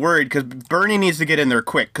actually worried because Bernie needs to get in there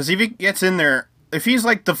quick, because if he gets in there, if he's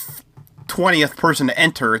like the 20th person to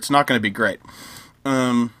enter, it's not going to be great.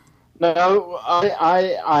 No,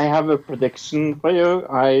 I have a prediction for you.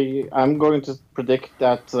 I'm going to predict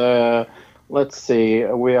that, let's see,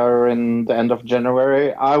 we are in the end of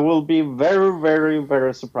January. I will be very, very,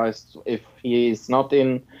 very surprised if he is not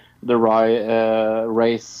in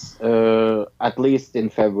race at least in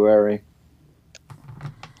February.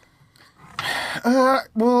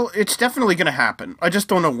 Well, it's definitely going to happen. I just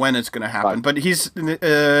don't know when it's going to happen. Right. But he's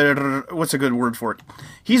what's a good word for it?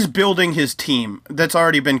 He's building his team. That's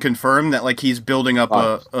already been confirmed. That like he's building up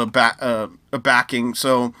Right. a backing.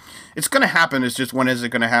 So it's going to happen. It's just when is it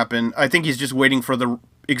going to happen? I think he's just waiting for the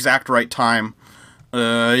exact right time.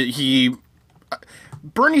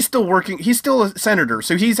 Bernie's still working. He's still a senator,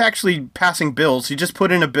 so he's actually passing bills. He just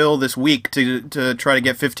put in a bill this week to try to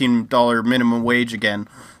get $15 minimum wage again.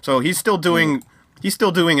 So he's still doing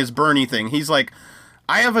his Bernie thing. He's like,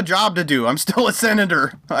 I have a job to do. I'm still a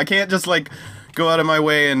senator. I can't just like go out of my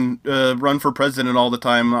way and run for president all the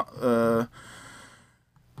time.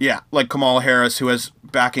 Yeah, like Kamala Harris, who has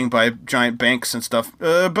backing by giant banks and stuff.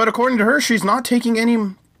 But according to her, she's not taking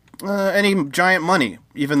any giant money,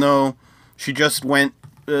 even though she just went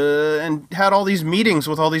and had all these meetings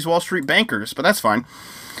with all these Wall Street bankers. But that's fine.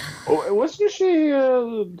 Wasn't she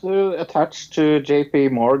attached to J.P.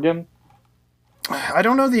 Morgan? I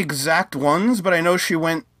don't know the exact ones, but I know she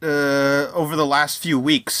went over the last few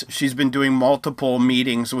weeks. She's been doing multiple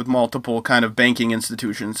meetings with multiple kind of banking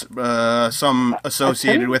institutions, some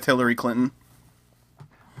associated with Hillary Clinton.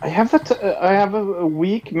 I have a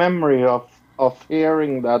weak memory of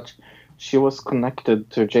hearing that she was connected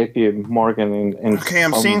to J.P. Morgan in Okay,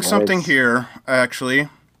 I'm some seeing ways. something here, actually.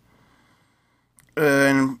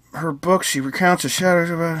 In her book, she recounts the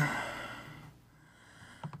shadows about...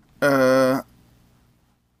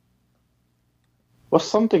 Was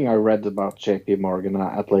something I read about J.P. Morgan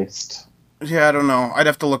at least. Yeah, I don't know. I'd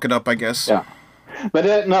have to look it up, I guess. Yeah,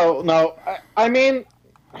 but no. I mean,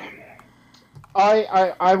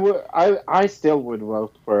 I still would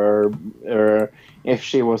vote for her if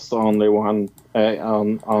she was the only one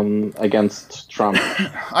on against Trump.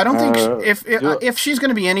 I don't think do- if she's going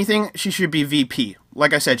to be anything, she should be VP.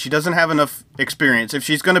 Like I said, she doesn't have enough experience. If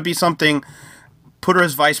she's going to be something, put her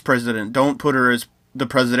as vice president. Don't put her as the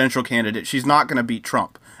presidential candidate. She's not going to beat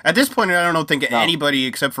Trump. At this point, I don't think anybody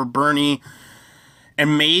except for Bernie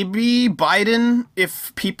and maybe Biden.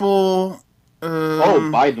 If people,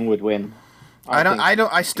 Biden would win. I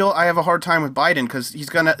have a hard time with Biden because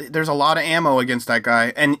there's a lot of ammo against that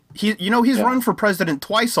guy, and he's run for president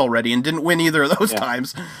twice already and didn't win either of those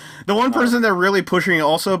times. The one person they're really pushing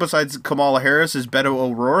also besides Kamala Harris is Beto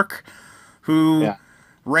O'Rourke, who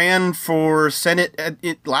ran for Senate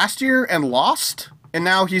last year and lost, and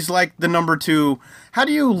now he's like the number 2. How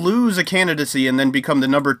do you lose a candidacy and then become the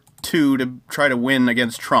number 2 to try to win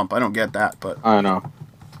against Trump? I don't get that, but I know.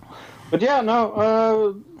 But yeah,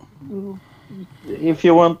 no. If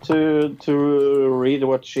you want to read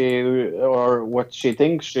what she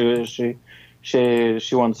thinks she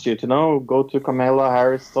wants you to know, go to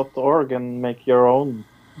KamalaHarris.org and make your own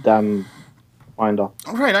damn mind up.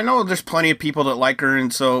 Right, I know there's plenty of people that like her,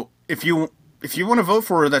 and so if you want to vote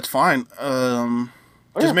for her, that's fine.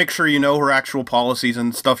 Just make sure you know her actual policies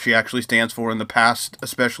and stuff she actually stands for in the past,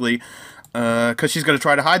 especially because she's going to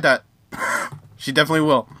try to hide that. She definitely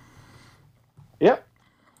will. Yep.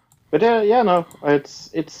 But it's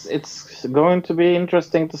going to be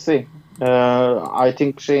interesting to see. I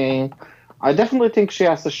definitely think she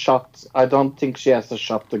has a shot. I don't think she has a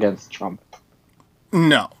shot against Trump.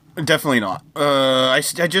 No, definitely not. I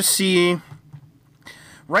just see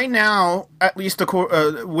right now, at least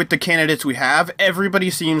with the candidates we have, everybody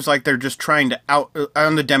seems like they're just trying to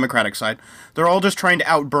on the Democratic side, they're all just trying to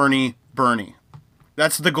out Bernie.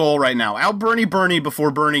 That's the goal right now. Out Bernie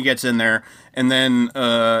before Bernie gets in there. And then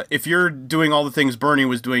if you're doing all the things Bernie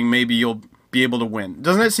was doing, maybe you'll be able to win.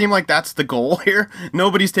 Doesn't it seem like that's the goal here?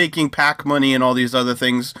 Nobody's taking PAC money and all these other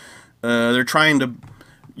things. They're trying to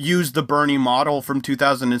use the Bernie model from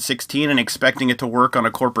 2016 and expecting it to work on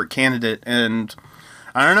a corporate candidate. And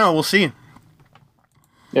I don't know. We'll see.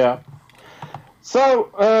 Yeah. So,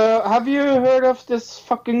 have you heard of this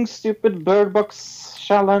fucking stupid Bird Box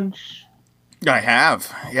challenge? I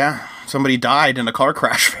have, yeah. Somebody died in a car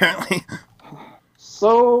crash, apparently.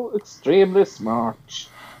 So extremely smart.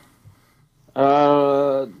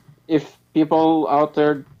 If people out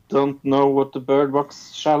there don't know what the Bird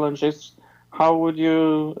Box challenge is, how would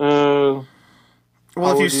you... well,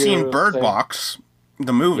 if you've seen Bird Box,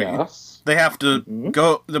 the movie, they have to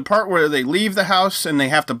go... The part where they leave the house and they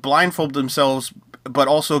have to blindfold themselves, but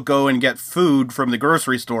also go and get food from the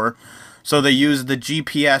grocery store. So they use the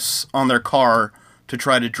GPS on their car to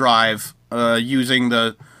try to drive, using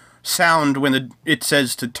the sound when it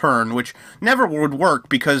says to turn, which never would work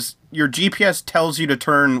because your GPS tells you to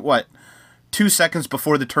turn, 2 seconds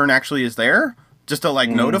before the turn actually is there? just to like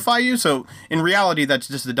notify you. So in reality, that's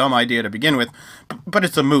just a dumb idea to begin with. But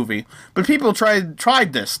it's a movie. But people tried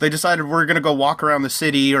this. They decided we're gonna go walk around the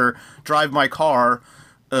city or drive my car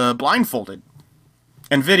blindfolded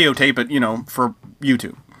and videotape it, for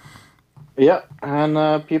YouTube. Yeah,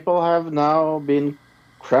 and people have now been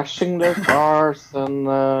crashing their cars, and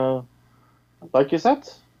like you said,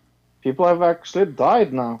 people have actually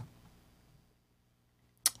died now.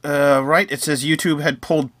 Right, it says YouTube had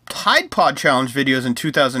pulled Tide Pod Challenge videos in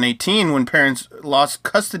 2018 when parents lost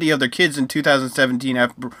custody of their kids in 2017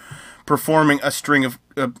 after performing a string of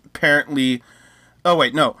apparently... Oh,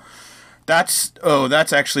 wait, no. That's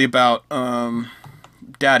actually about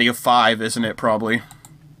Daddy of 5, isn't it, probably?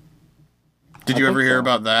 Did you ever hear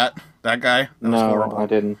about that? That guy? That was horrible. I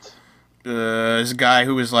didn't. This guy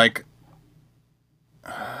who was like...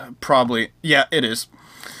 probably... Yeah, it is.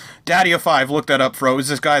 Daddy of 5, look that up, bro. It was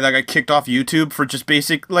this guy that got kicked off YouTube for just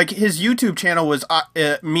basic... Like, his YouTube channel was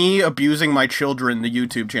me abusing my children, the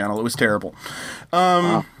YouTube channel. It was terrible.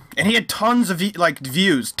 Wow. And he had tons of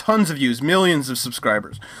views, millions of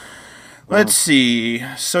subscribers. Wow. Let's see.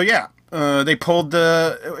 So, yeah. They pulled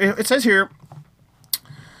the... It says here...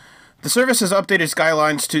 The service has updated its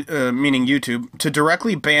guidelines to, meaning YouTube, to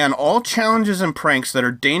directly ban all challenges and pranks that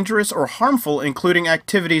are dangerous or harmful, including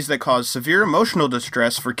activities that cause severe emotional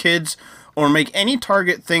distress for kids or make any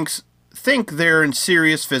target think they're in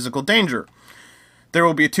serious physical danger. There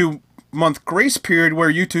will be a 2-month grace period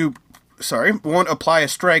where YouTube, won't apply a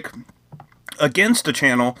strike against a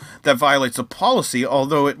channel that violates a policy,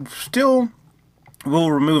 although it still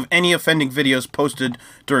will remove any offending videos posted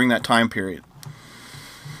during that time period.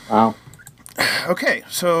 Wow. Okay,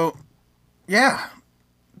 so, yeah,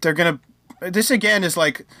 they're gonna... This, again, is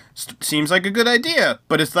like... Seems like a good idea,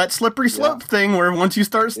 but it's that slippery slope thing where once you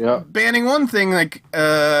start banning one thing, like,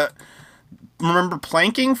 remember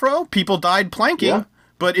planking, Fro? People died planking,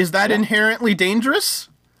 but is that inherently dangerous?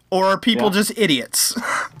 Or are people just idiots?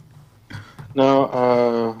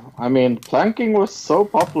 No, I mean, planking was so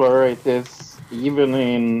popular, it is even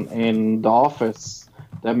in The Office...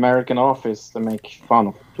 The American Office, they make fun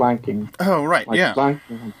of planking. Oh, right, yeah.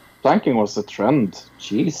 Planking was a trend.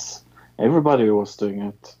 Jeez. Everybody was doing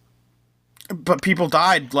it. But people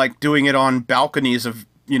died, like, doing it on balconies of,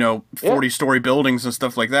 40-story buildings and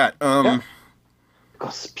stuff like that.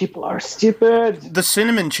 Because people are stupid. The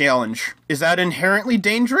cinnamon challenge. Is that inherently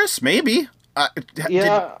dangerous? Maybe. Did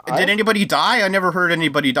anybody die? I never heard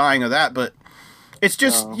anybody dying of that, but... It's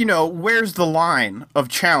just, where's the line of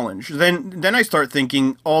challenge? Then I start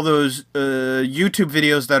thinking all those YouTube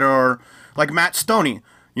videos that are like Matt Stoney.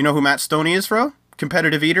 You know who Matt Stoney is, Fro?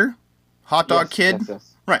 Competitive eater? Hot dog kid?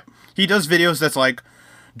 Yes. Right. He does videos that's like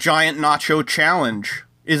giant nacho challenge.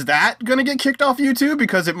 Is that going to get kicked off YouTube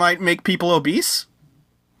because it might make people obese?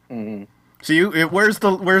 Mm-hmm. So where's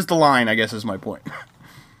the line, I guess is my point.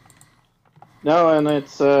 No, and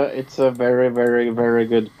it's a very, very, very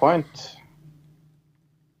good point.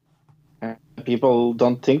 People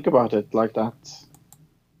don't think about it like that.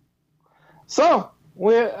 So,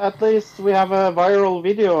 at least we have a viral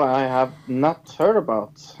video I have not heard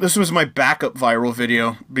about. This was my backup viral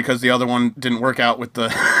video because the other one didn't work out with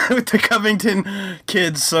the with the Covington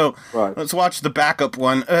kids. So Let's watch the backup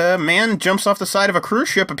one. A man jumps off the side of a cruise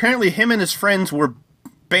ship. Apparently him and his friends were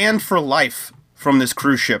banned for life from this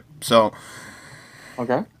cruise ship. So,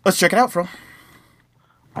 okay, let's check it out, Fro.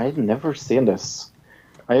 I've never seen this.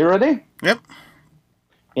 Are you ready? Yep.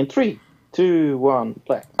 In 3, 2, 1,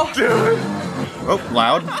 play. Do it! Oh,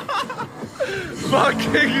 loud.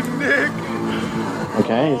 Fucking Nick!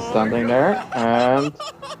 Okay, he's standing there, and...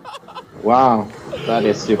 Wow, that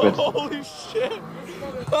is stupid. Holy shit!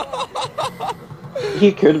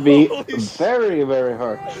 He could be very, very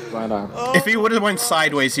hurt by that. If he would have went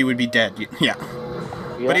sideways, he would be dead. Yeah.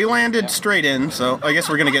 But he landed straight in, so I guess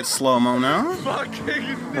we're gonna get slow-mo now. Fucking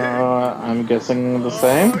Nick! I'm guessing the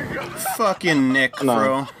same. Fucking Nick,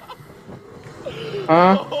 bro.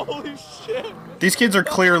 Huh? Holy shit! These kids are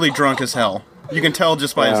clearly drunk as hell. You can tell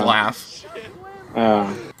just by his laugh.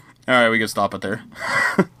 Alright, we can stop it there.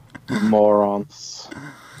 Morons.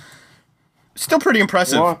 Still pretty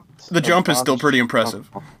impressive. What? The jump is still pretty impressive.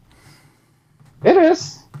 It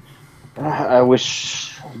is. I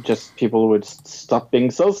wish just people would stop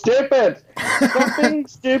being so stupid. Stop being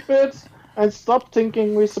stupid and stop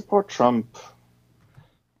thinking we support Trump.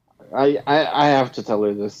 I have to tell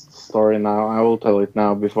you this story now. I will tell it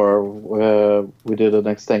now before we do the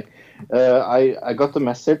next thing. I got the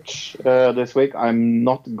message this week. I'm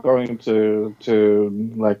not going to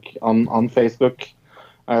like on Facebook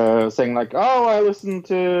saying like, oh, I listened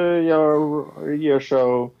to your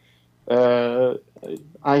show.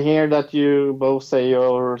 I hear that you both say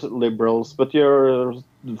you're liberals, but you're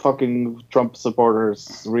fucking Trump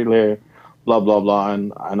supporters, really, blah blah blah.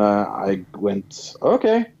 And I went,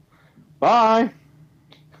 okay, bye.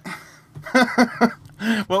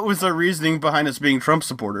 What was the reasoning behind us being Trump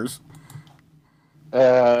supporters?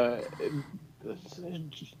 Uh,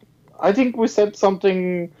 I think we said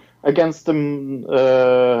something against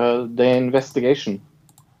the investigation,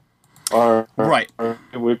 Right. or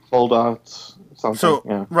we called out something. So,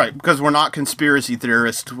 yeah. right, because we're not conspiracy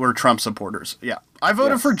theorists, we're Trump supporters. Yeah. I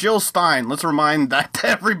voted Yes. for Jill Stein. Let's remind that to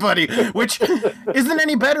everybody, which isn't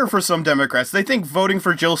any better for some Democrats. They think voting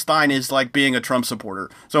for Jill Stein is like being a Trump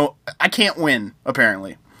supporter. So, I can't win,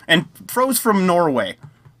 apparently. And Fro's from Norway,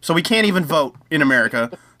 so we can't even vote in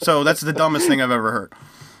America. So, that's the dumbest thing I've ever heard.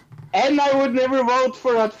 And I would never vote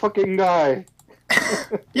for that fucking guy.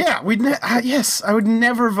 Yeah, yes, I would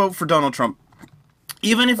never vote for Donald Trump.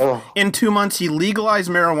 Even if Oh. in 2 months he legalized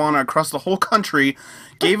marijuana across the whole country,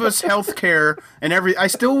 gave us health care and I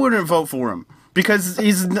still wouldn't vote for him because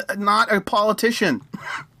he's not a politician.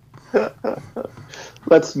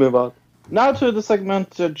 Let's move on. Now to the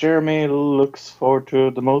segment Jeremy looks forward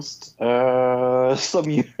to the most. Some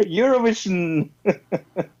Eurovision.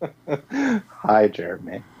 Hi,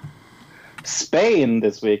 Jeremy. Spain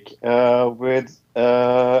this week with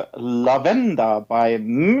Lavenda by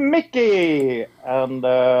Mickey. And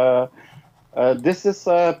this is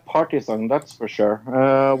a party song, that's for sure.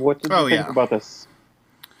 What did you think about this?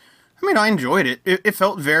 I mean, I enjoyed it. It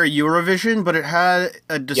felt very Eurovision, but it had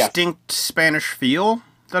a distinct Spanish feel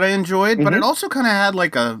that I enjoyed. But it also kind of had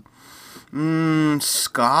like a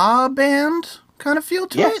ska band kind of feel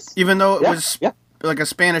to it, even though it was like a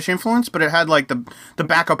Spanish influence. But it had like the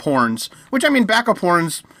backup horns, which I mean, backup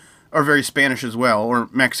horns are very Spanish as well, or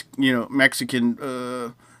Mexican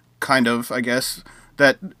kind of, I guess.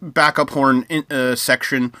 That backup horn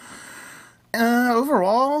section.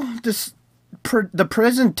 Overall, the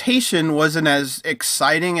presentation wasn't as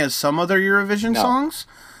exciting as some other Eurovision songs.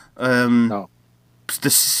 No. The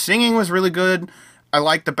singing was really good. I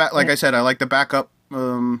like like I said, I like the backup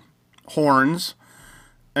horns.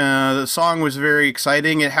 The song was very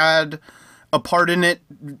exciting. It had a part in it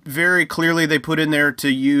very clearly they put in there to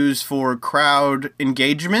use for crowd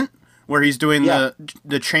engagement, where he's doing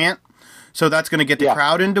the chant. So that's going to get the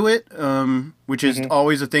crowd into it, which is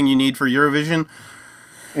always a thing you need for Eurovision.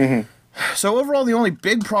 So overall, the only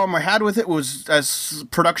big problem I had with it was as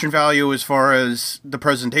production value as far as the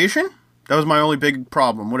presentation. That was my only big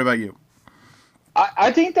problem. What about you?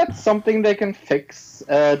 I think that's something they can fix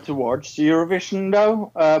towards Eurovision,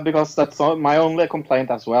 though, because that's my only complaint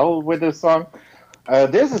as well with this song.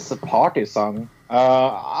 This is a party song.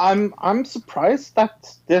 I'm surprised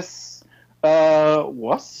that this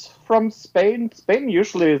was from Spain. Spain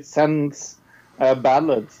usually sends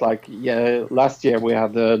ballads. Like last year we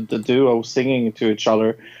had the duo singing to each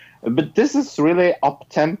other. But this is really up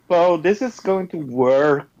tempo. This is going to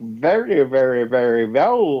work very, very, very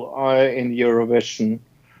well in Eurovision.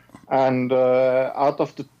 And out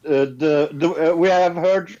of the we have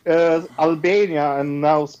heard Albania and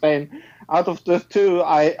now Spain. Out of the two,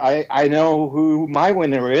 I know who my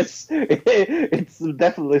winner is. It's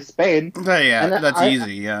definitely Spain. Yeah, that's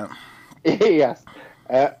easy. Yeah. Yes,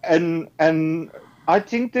 and I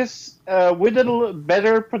think this with a little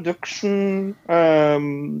better production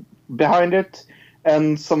behind it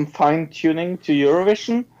and some fine tuning to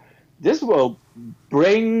Eurovision, this will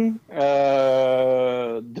bring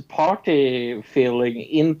the party feeling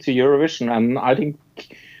into Eurovision, and I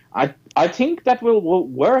think that will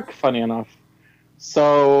work. Funny enough,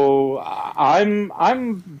 so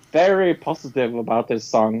I'm very positive about this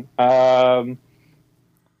song.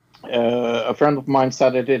 A friend of mine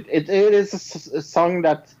said it is a song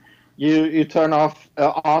that you turn off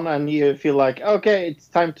on and you feel like, okay, it's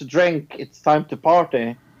time to drink, it's time to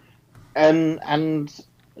party, and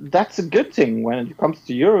that's a good thing when it comes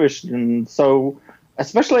to Eurovision. So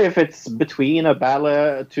especially if it's between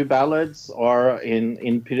two ballads or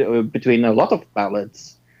in between a lot of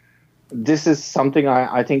ballads, this is something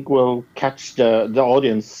I think will catch the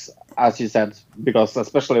audience, as you said, because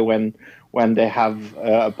especially when they have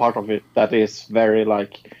a part of it that is very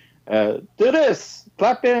like, do this,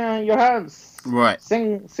 clap in your hands, right,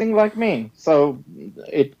 sing like me. So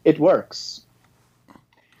it works.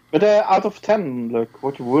 But out of 10, look,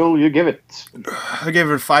 what will you give it? I gave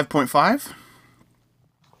it a 5.5.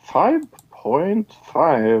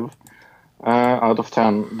 5.5 out of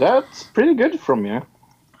 10. That's pretty good from you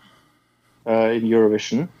in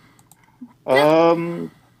Eurovision.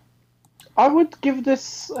 I would give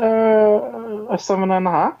this a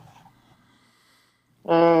 7.5.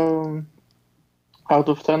 out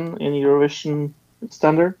of 10 in Eurovision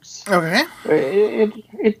standards. Okay.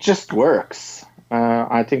 It just works.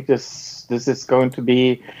 I think this is going to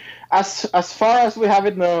be, as far as we have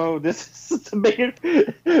it now, this is the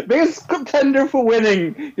biggest contender for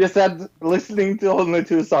winning. You said listening to only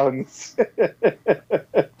 2 songs.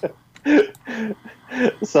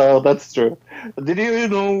 So that's true. Did you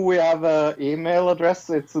know we have an email address?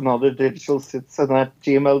 It's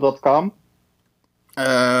anotherdigitalcitizen@gmail.com.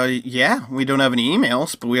 Yeah, we don't have any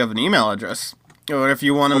emails, but we have an email address. Or if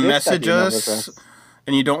you want to What is that message email us address?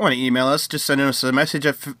 and you don't want to email us, just send us a message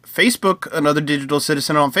at Facebook, Another Digital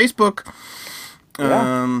Citizen on Facebook.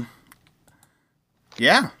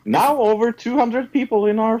 Yeah. Now over 200 people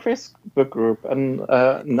in our Facebook group, and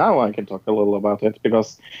now I can talk a little about it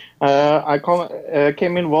because I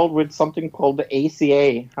came involved with something called the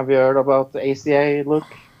ACA. Have you heard about the ACA, Luke?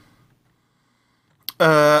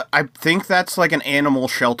 I think that's like an animal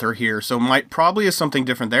shelter here, so probably is something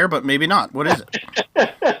different there, but maybe not. What is it?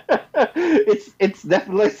 It's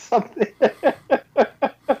definitely something.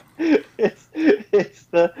 It's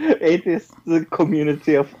the atheist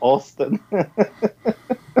community of Austin.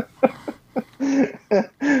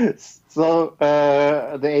 So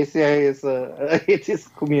the ACA is a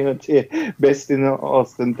atheist community based in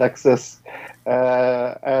Austin, Texas,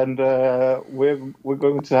 and we're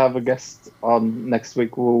going to have a guest on next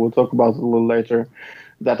week. We'll talk about it a little later.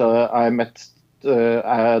 That I met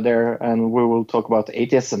there, and we will talk about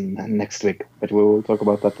atheism next week. But we will talk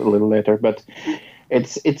about that a little later. But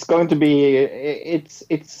it's going to be it's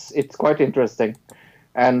quite interesting.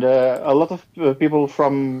 And a lot of people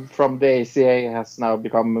from the ACA has now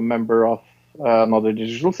become a member of Another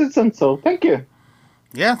Digital Citizen, so thank you.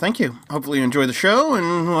 Yeah, thank you. Hopefully you enjoy the show,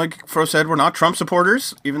 and like Fro said, we're not Trump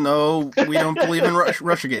supporters, even though we don't believe in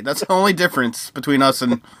Russiagate. That's the only difference between us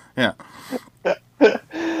and, yeah.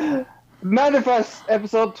 Manifest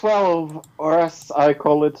episode 12, or as I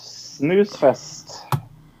call it, Snoozefest.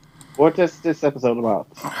 What is this episode about?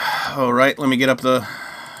 All right, let me get up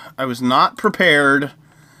I was not prepared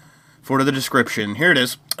for the description. Here it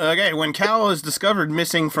is. Okay, when Cal is discovered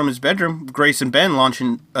missing from his bedroom, Grace and Ben launch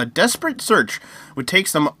a desperate search, which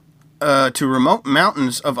takes them to remote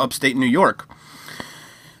mountains of upstate New York.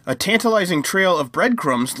 A tantalizing trail of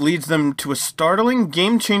breadcrumbs leads them to a startling,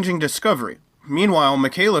 game-changing discovery. Meanwhile,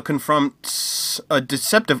 Michaela confronts a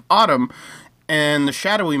deceptive Autumn, and the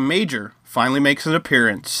shadowy Major finally makes an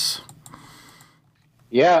appearance.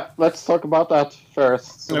 Yeah, let's talk about that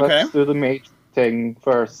first. So Okay. Let's do the Major thing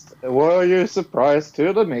first. Were you surprised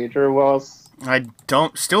who the Major was? I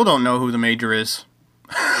still don't know who the Major is.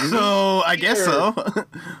 So, I guess so.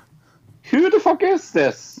 Who the fuck is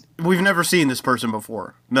this? We've never seen this person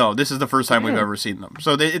before. No, this is the first time we've ever seen them.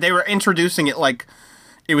 So they were introducing it like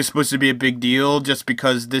it was supposed to be a big deal just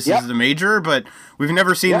because this is the Major, but we've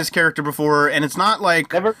never seen this character before, and it's not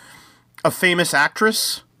like Never. a famous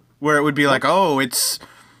actress where it would be like, oh, it's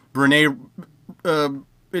Renee...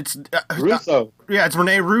 Russo. Yeah, it's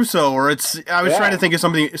Renee Russo, or it's... I was trying to think of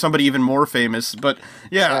somebody even more famous, but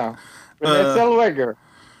yeah. Renee Zellweger.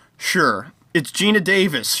 Sure. It's Gina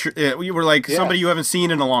Davis. We were like somebody you haven't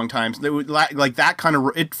seen in a long time. It would like that kind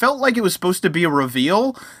of... It felt like it was supposed to be a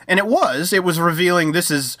reveal, and it was. It was revealing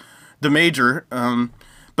this is the Major,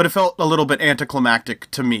 but it felt a little bit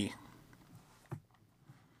anticlimactic to me.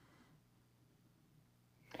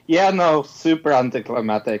 Yeah, no, super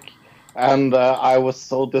anticlimactic. And I was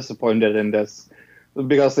so disappointed in this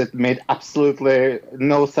because it made absolutely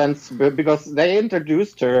no sense because they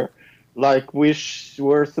introduced her like we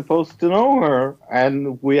were supposed to know her,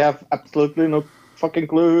 and we have absolutely no fucking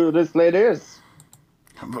clue who this lady is.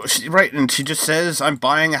 Right, and she just says, "I'm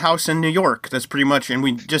buying a house in New York." That's pretty much, and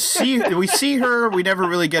we see her. We never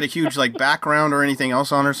really get a huge like background or anything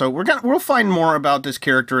else on her. So we'll find more about this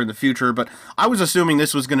character in the future. But I was assuming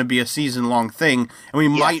this was going to be a season-long thing, and we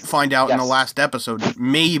might find out in the last episode,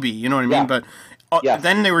 maybe. You know what I mean? But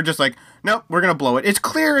then they were just like, "Nope, we're going to blow it." It's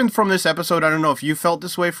clear from this episode. I don't know if you felt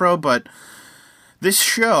this way, Fro, but this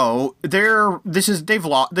show, they've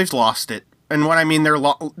lost it. And what I mean, they're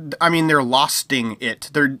losting it.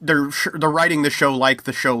 They're writing the show like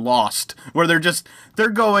the show Lost, where they're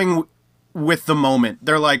going with the moment.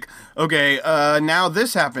 They're like, okay, now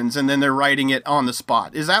this happens, and then they're writing it on the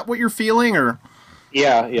spot. Is that what you're feeling, or?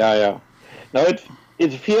 Yeah. No, it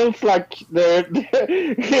feels like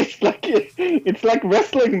it's like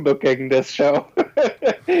wrestling booking this show.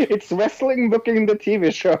 It's wrestling booking the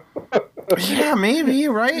TV show. Yeah, maybe,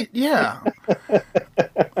 right? Yeah.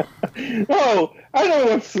 Oh, I know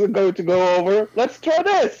what's going to go over. Let's try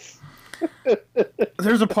this.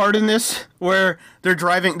 There's a part in this where they're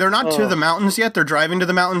driving. They're not to the mountains yet. They're driving to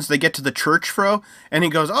the mountains. They get to the church, Fro, and he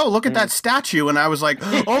goes, "Oh, look at that statue!" And I was like,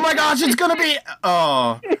 "Oh my gosh, it's gonna be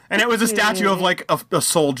oh!" And it was a statue of like a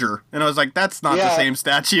soldier, and I was like, "That's not the Yeah. same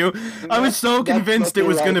statue." I was so convinced it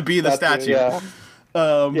was gonna be the statue. Yeah.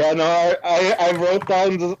 Yeah, no, I wrote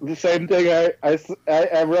down the same thing.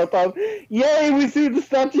 I wrote down, yay, we see the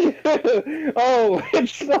statue. Oh,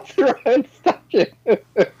 it's not the right statue.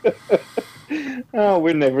 Oh,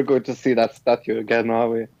 we're never going to see that statue again, are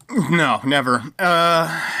we? No, never.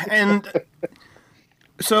 And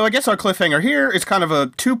so I guess our cliffhanger here is kind of a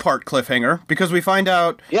two-part cliffhanger because we find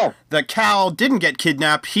out Yeah. that Cal didn't get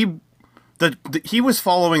kidnapped. He was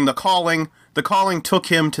following the calling. The calling took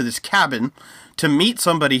him to this cabin to meet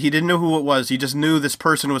somebody. He didn't know who it was. He just knew this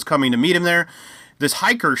person was coming to meet him there. This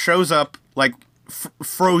hiker shows up like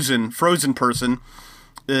frozen person.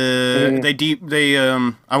 I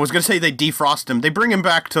was gonna say they defrost him. They bring him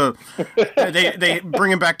back to they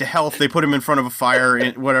bring him back to health. They put him in front of a fire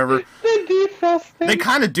and whatever. They defrost him. They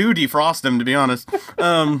kind of do defrost him, to be honest.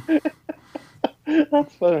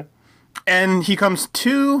 That's funny. And he comes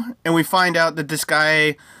to, and we find out that this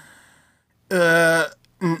guy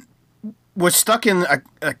was stuck in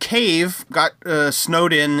a cave, got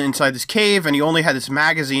snowed inside this cave, and he only had this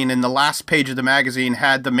magazine, and the last page of the magazine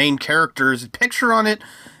had the main character's picture on it,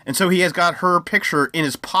 and so he has got her picture in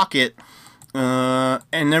his pocket,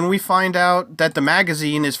 and then we find out that the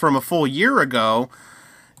magazine is from a full year ago,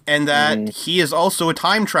 and that he is also a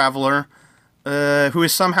time traveler who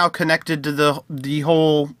is somehow connected to the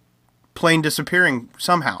whole plane disappearing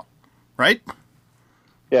somehow, right?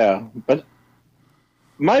 Yeah, but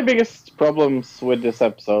my biggest problems with this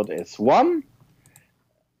episode is one,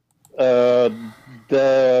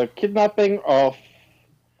 the kidnapping of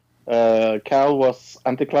Cal was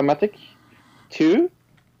anticlimactic. Two,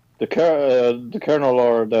 the colonel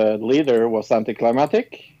or the leader was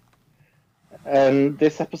anticlimactic. And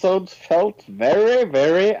this episode felt very,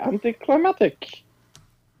 very anticlimactic.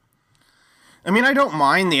 I mean, I don't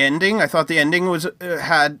mind the ending. I thought the ending was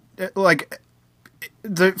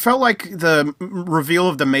felt like the reveal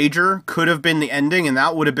of the Major could have been the ending, and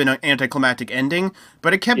that would have been an anticlimactic ending.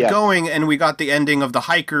 But it kept going, and we got the ending of the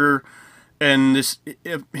hiker, and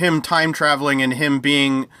him time traveling, and him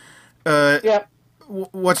being,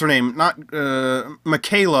 what's her name? Not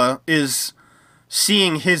Michaela is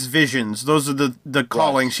seeing his visions. Those are the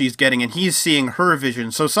calling she's getting, and he's seeing her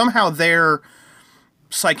visions. So somehow they're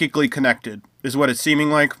psychically connected, is what it's seeming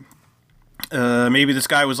like. Maybe this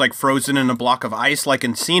guy was like frozen in a block of ice, like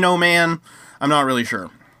Encino Man. I'm not really sure.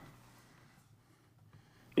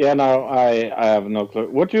 Yeah, no, I have no clue.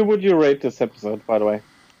 What would you rate this episode, by the way?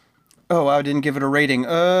 Oh, I didn't give it a rating.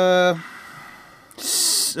 5.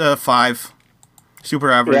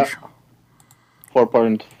 Super average. Yeah.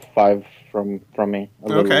 4.5 from me. A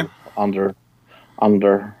little under.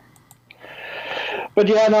 But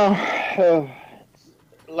yeah, no,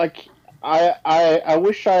 like. I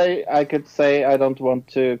wish I could say I don't want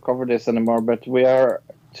to cover this anymore, but we are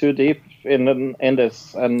too deep in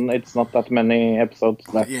this, and it's not that many episodes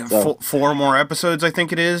left. Yeah, so. 4 more episodes, I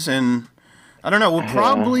think it is, and I don't know. We'll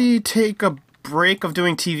probably take a break of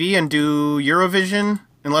doing TV and do Eurovision,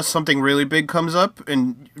 unless something really big comes up,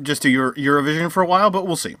 and just do Eurovision for a while. But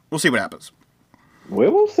we'll see. We'll see what happens. We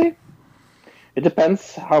will see. It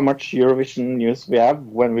depends how much Eurovision news we have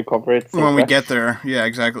when we cover it. When we get there. Yeah,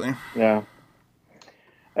 exactly. Yeah.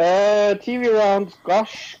 TV round.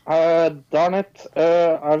 Gosh, darn it.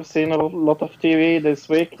 I've seen a lot of TV this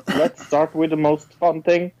week. Let's start with the most fun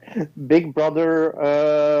thing. Big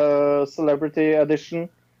Brother Celebrity Edition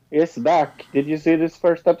is back. Did you see this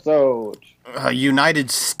first episode? United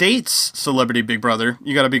States Celebrity Big Brother.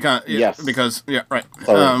 You got to be kind of... Yes. Because, yeah, right.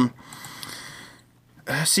 Sorry.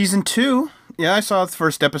 Season 2... Yeah, I saw the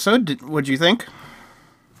first episode. What'd you think?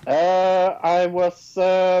 I was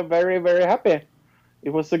very, very happy. It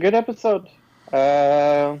was a good episode.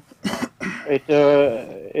 It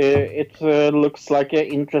looks like an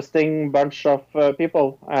interesting bunch of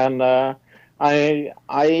people, and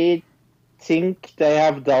I think they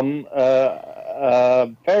have done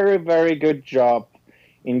a very, very good job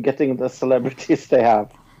in getting the celebrities they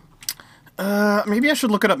have. Maybe I should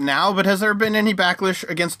look it up now, but has there been any backlash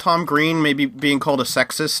against Tom Green maybe being called a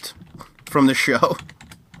sexist from the show?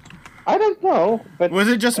 I don't know, but... Was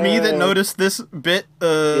it just me that noticed this bit?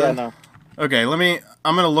 Yeah, no. Okay,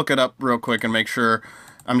 I'm gonna look it up real quick and make sure.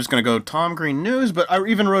 I'm just gonna go Tom Green news, but I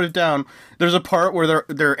even wrote it down. There's a part where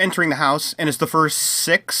they're entering the house, and it's the first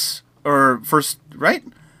 6, or first, right?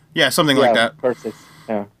 Yeah, something like that. First 6,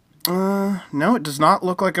 yeah. No, it does not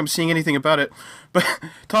look like I'm seeing anything about it. But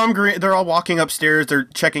Tom Green, they're all walking upstairs. They're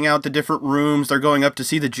checking out the different rooms. They're going up to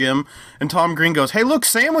see the gym. And Tom Green goes, "Hey, look,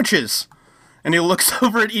 sandwiches!" And he looks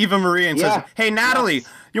over at Eva Marie and says, "Hey, Natalie,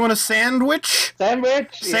 you want a sandwich?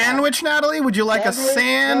 Sandwich? Sandwich, Natalie? Would you like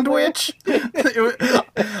Sandwich? a sandwich?"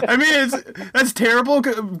 I mean, that's terrible,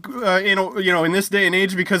 in this day and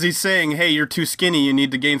age, because he's saying, "Hey, you're too skinny. You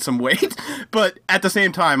need to gain some weight." But at the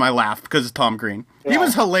same time, I laughed because it's Tom Green. He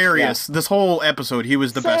was hilarious. This whole episode, he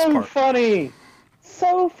was the best part.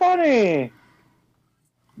 So funny.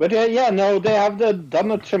 But they have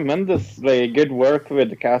done a tremendously good work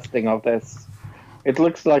with the casting of this. It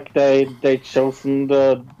looks like they chosen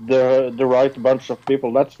the right bunch of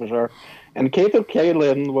people, that's for sure. And Kato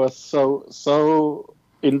Kaelin was so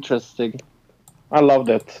interesting. I loved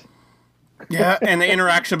it. Yeah, and the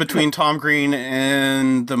interaction between Tom Green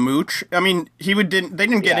and the Mooch. I mean, they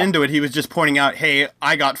didn't get into it. He was just pointing out, "Hey,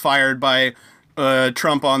 I got fired by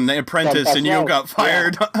Trump on The Apprentice, and you got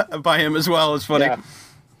fired by him as well." It's funny. Yeah.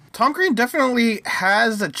 Tom Green definitely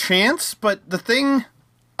has a chance, but the thing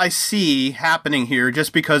I see happening here,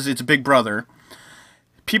 just because it's Big Brother,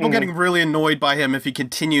 people getting really annoyed by him if he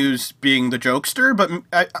continues being the jokester, but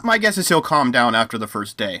my guess is he'll calm down after the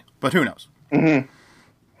first day, but who knows? Mm-hmm.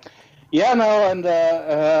 Yeah, no, and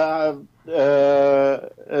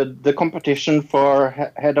the competition for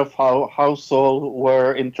head of household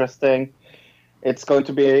were interesting. It's going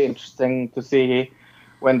to be interesting to see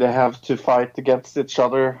when they have to fight against each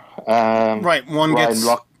other. Right, one gets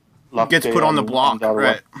put on the block,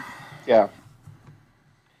 right? Yeah.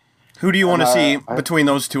 Who do you want to see between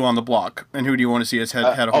those two on the block, and who do you want to see as head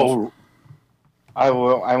of household? I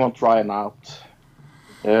want Ryan out.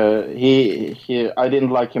 I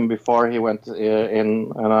didn't like him before he went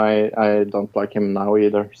in, and I don't like him now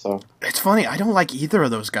either. So it's funny. I don't like either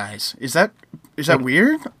of those guys. Is that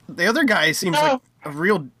weird? The other guy seems like a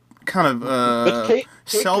real kind of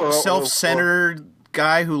self-centered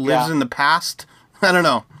guy who lives in the past. I don't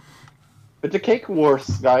know. But the Cake Wars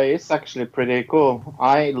guy is actually pretty cool.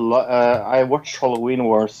 I watch Halloween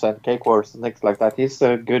Wars and Cake Wars and things like that. He's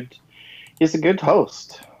a good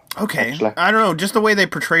host. Okay, actually. I don't know, just the way they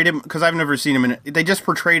portrayed him, because I've never seen him they just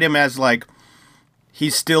portrayed him as like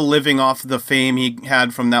he's still living off the fame he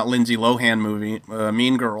had from that Lindsay Lohan movie,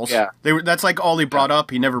 Mean Girls. Yeah, that's like all he brought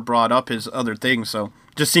up. He never brought up his other things, so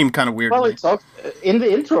just seemed kind of weird. Well, he talked in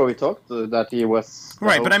the intro. He talked that he was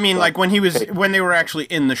right, but I mean, like when they were actually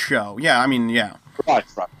in the show. Yeah, I mean, yeah. Right.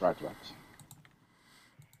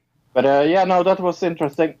 But that was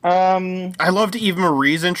interesting. I loved Eva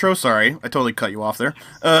Marie's intro. Sorry, I totally cut you off there.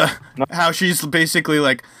 No. How she's basically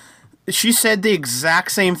like, she said the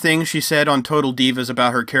exact same thing she said on Total Divas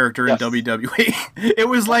about her character in WWE. It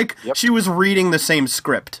was like she was reading the same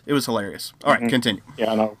script. It was hilarious. All right, continue.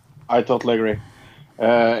 Yeah, no, I totally agree.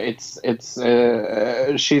 It's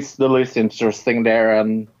she's the least interesting there,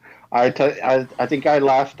 and I think I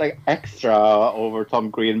laughed extra over Tom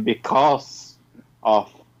Green because of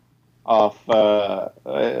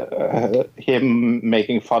him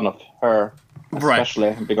making fun of her,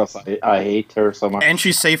 especially because I hate her so much. And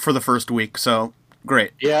she's safe for the first week, so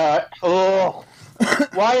great. Yeah. Oh,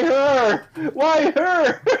 why her? Why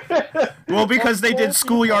her? Well, because they did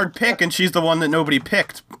Schoolyard Pick, and she's the one that nobody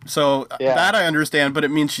picked. So that I understand, but it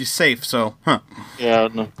means she's safe. So, Yeah.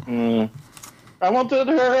 No. I wanted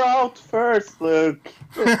her out first, Luke.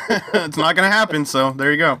 It's not gonna happen. So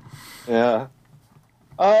there you go. Yeah.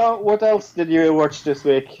 What else did you watch this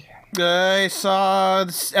week? I saw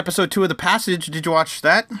episode 2 of The Passage. Did you watch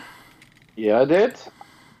that? Yeah, I did.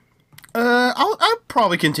 I'll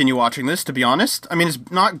probably continue watching this, to be honest. I mean, it's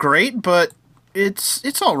not great, but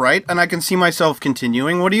it's all right, and I can see myself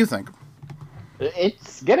continuing. What do you think?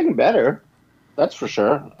 It's getting better, that's for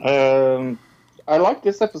sure. I like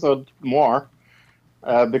this episode more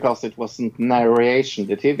because it wasn't narration,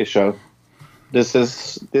 the TV show. This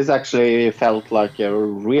actually felt like a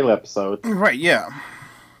real episode. Right, yeah.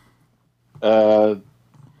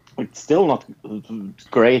 It's still not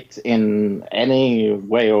great in any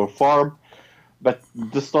way or form, but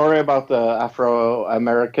the story about the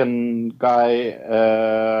Afro-American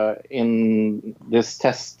guy in this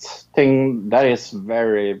test thing, that is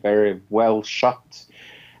very, very well shot.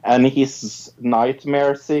 And his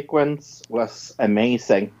nightmare sequence was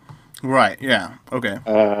amazing. Right, yeah, okay.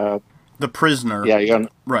 The prisoner. Yeah,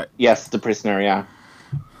 right. Yes, the prisoner, yeah.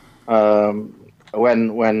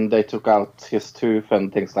 When they took out his tooth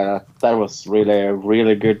and things like that, that was really,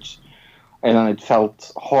 really good. And it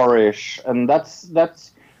felt horrorish. And that's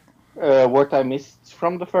what I missed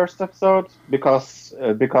from the first episode, because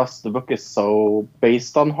the book is so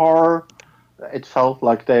based on horror. it felt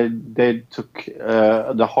like they took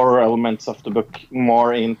the horror elements of the book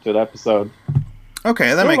more into the episode. Okay,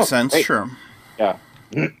 that Still makes not sense. great. Sure. Yeah.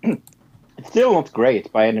 It's still not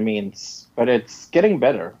great by any means, but it's getting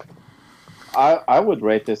better. I would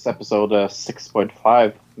rate this episode a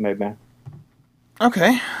 6.5, maybe.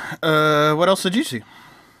 Okay. What else did you see?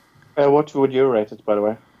 What would you rate it, by the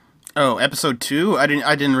way? Oh, episode 2. I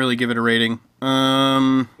didn't really give it a rating.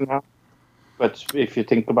 No. But if you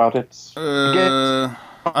think about it, I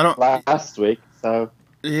don't. last week, so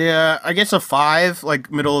Yeah, I guess a 5,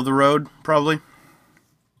 like middle of the road, probably.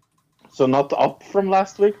 not up from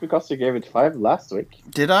last week because you gave it 5 last week.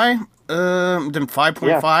 Did I? Then 5.5.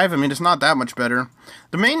 Yeah. I mean, it's not that much better.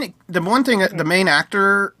 The main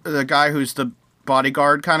actor, the guy who's the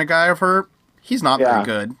bodyguard kind of guy of her, he's not very Yeah.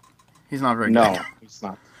 good. He's not very No, good. it's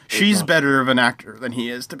not. It's She's not. better of an actor than he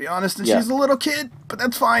is, to be honest, and Yeah. she's a little kid, but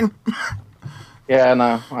that's fine. Yeah,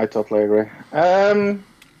 no, I totally agree.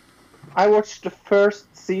 I watched the first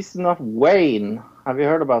season of Wayne. Have you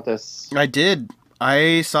heard about this? I did.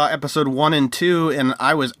 I saw episode 1 and 2, and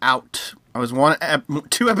I was out. I was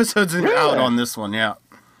 2 episodes in Really? out on this one, yeah.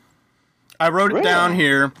 I wrote it down Really?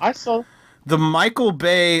 here. I saw. The Michael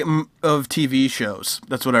Bay of TV shows.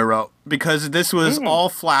 That's what I wrote. Because this was all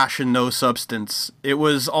flash and no substance. It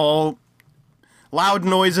was all loud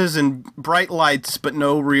noises and bright lights, but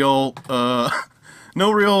no real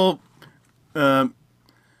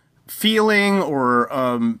feeling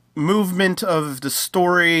or movement of the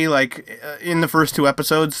story, like in the first 2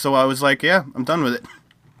 episodes. So I was like, yeah, I'm done with it.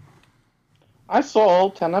 I saw all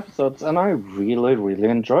 10 episodes, and I really, really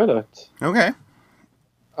enjoyed it. Okay.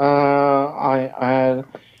 I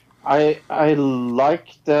like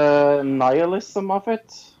the nihilism of it.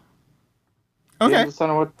 Do you Okay.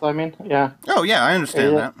 understand what I mean? Yeah. Oh yeah, I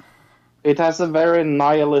understand that. It has a very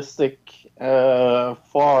nihilistic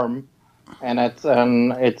form, and it's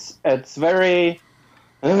very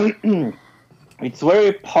it's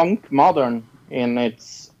very punk modern in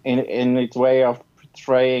its way of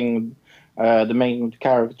portraying the main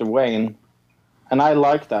character Wayne, and I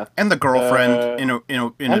like that. And the girlfriend And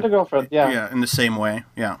the girlfriend, yeah. in the same way.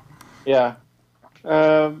 Yeah. Yeah.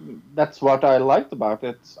 That's what I liked about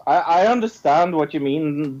it. I understand what you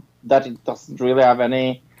mean, that it doesn't really have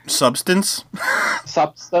any Substance?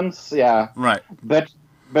 substance, yeah. Right. But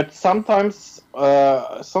sometimes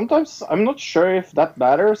I'm not sure if that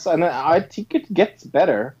matters, and I think it gets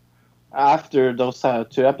better after those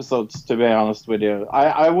 2 episodes, to be honest with you.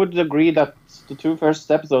 I would agree that the 2 first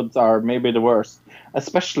episodes are maybe the worst,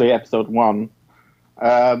 especially episode 1.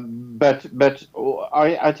 But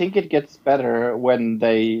I think it gets better when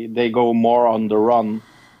they go more on the run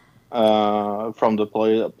from the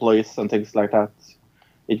police and things like that.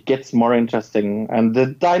 It gets more interesting, and the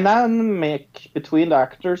dynamic between the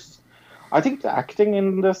actors, I think the acting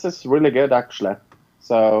in this is really good, actually.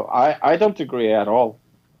 So I don't agree at all.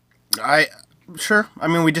 Sure. I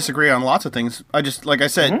mean, we disagree on lots of things. I just, like I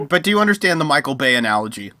said, but do you understand the Michael Bay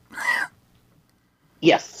analogy?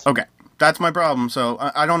 Yes. Okay. That's my problem. So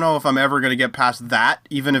I don't know if I'm ever going to get past that,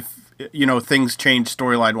 even if, things change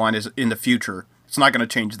storyline-wise in the future. It's not going to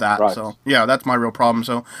change that. Right. So, yeah, that's my real problem.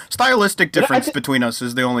 So, stylistic But I difference thi- between us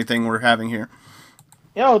is the only thing we're having here.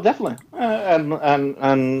 Yeah, oh, definitely. And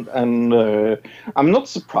I'm not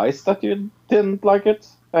surprised that you didn't like it.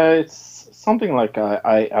 It's something like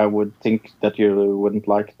I would think that you wouldn't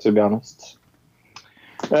like, to be honest.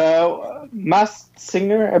 Masked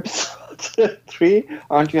Singer episode 3.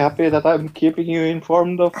 Aren't you happy that I'm keeping you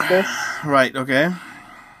informed of this? Right, okay.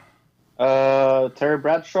 Terry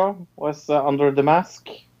Bradshaw was under the mask.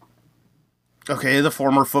 Okay, the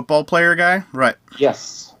former football player guy? Right.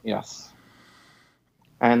 Yes.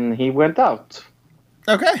 And he went out.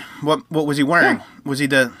 Okay. What was he wearing? Yeah. Was he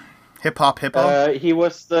the hip-hop hippo? He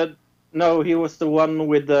was the one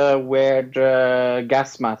with the weird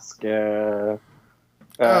gas mask. And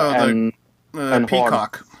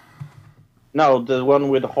peacock. horns. No, the one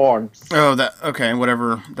with horns. Oh, okay,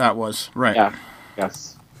 whatever that was. Right. Yeah,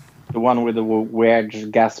 yes. The one with the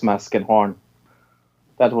weird gas mask and horn.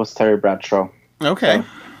 That was Terry Bradshaw. Okay.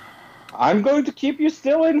 I'm going to keep you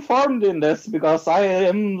still informed in this because I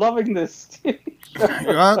am loving this.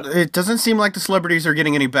 Well, it doesn't seem like the celebrities are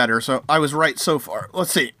getting any better, so I was right so far.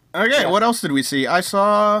 Let's see. Okay, what else did we see? I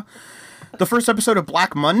saw the first episode of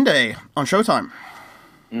Black Monday on Showtime.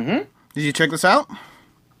 Mm-hmm. Did you check this out?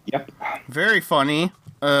 Yep. Very funny.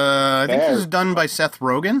 I think this is done by Seth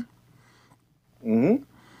Rogen. Mm-hmm.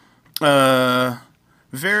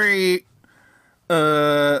 Very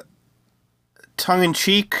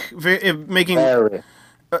tongue-in-cheek, making Very.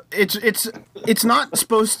 it's not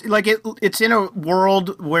supposed like it's in a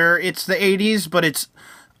world where it's the 80s, but it's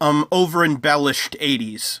over embellished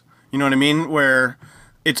 80s. You know what I mean? Where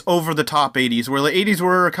it's over the top 80s, where the 80s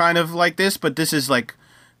were kind of like this, but this is like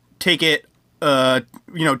take it turn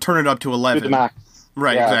it up to 11. To the max.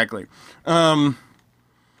 Right, Yeah. exactly.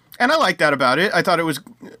 And I like that about it. I thought it was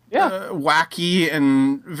wacky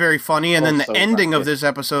and very funny. And then the Also ending of wacky. this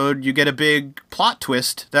episode, you get a big plot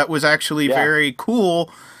twist that was actually Yeah. very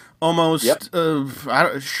cool, almost Yep.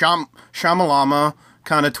 Shyamalama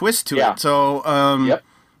kind of twist to Yeah. it. So Yep.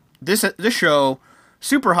 this show,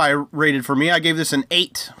 super high rated for me. I gave this an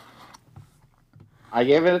 8. I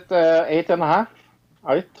gave it 8.5.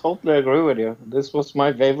 I totally agree with you. This was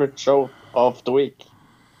my favorite show of the week.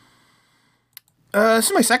 This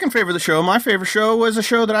is my second favorite of the show. My favorite show was a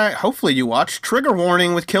show that hopefully you watched, Trigger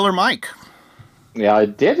Warning with Killer Mike. Yeah, I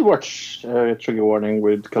did watch Trigger Warning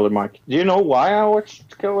with Killer Mike. Do you know why I watched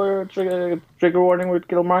Trigger Warning with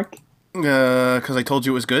Killer Mike? Because I told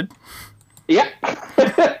you it was good. Yeah.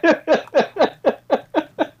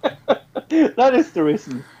 That is the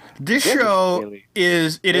reason. This This is show really-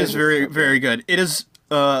 is this is very so good. very good. It is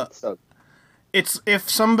So, it's if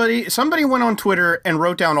somebody went on Twitter and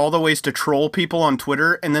wrote down all the ways to troll people on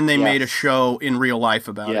Twitter, and then they Yes. made a show in real life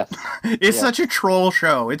about yes. it. It's Yes. such a troll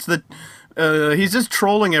show. It's he's just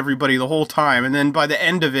trolling everybody the whole time, and then by the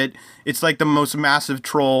end of it, it's like the most massive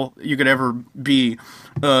troll you could ever be.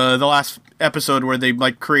 The last episode where they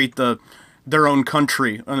like create their own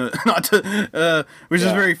country, which is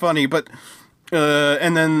Yeah. very funny, but.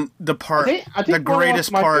 And then the part, I think the one of greatest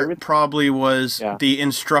my part favorite- probably was Yeah. the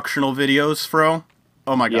instructional videos, Fro.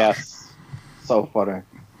 Oh my gosh. Yes. So funny.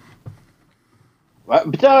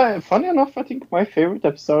 But funny enough, I think my favorite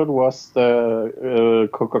episode was the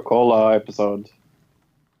Coca-Cola episode.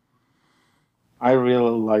 I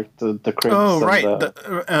really liked the Crips. Oh and right, the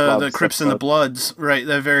the Bloods Crips and the episode. Bloods, right?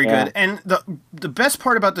 They're very Yeah. good. And the best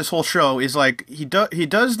part about this whole show is like he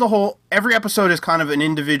does the whole every episode is kind of an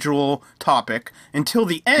individual topic until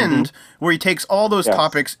the end where he takes all those Yes.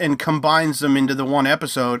 topics and combines them into the one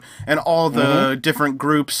episode, and all the different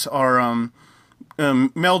groups are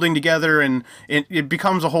melding together, and it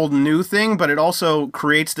becomes a whole new thing. But it also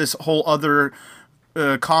creates this whole other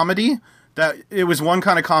comedy. That it was one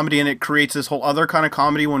kind of comedy, and it creates this whole other kind of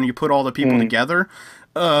comedy when you put all the people together.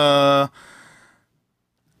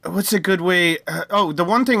 What's a good way? The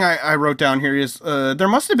one thing I wrote down here is there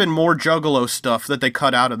must have been more Juggalo stuff that they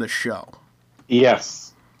cut out of the show.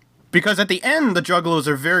 Yes. Because at the end, the Juggalos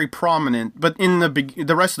are very prominent, but in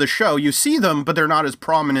the rest of the show, you see them, but they're not as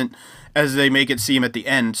prominent as they make it seem at the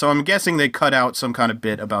end. So I'm guessing they cut out some kind of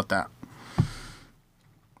bit about that.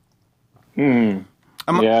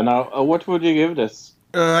 Yeah. Now, what would you give this?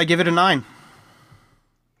 I give it a 9.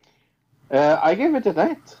 I gave it an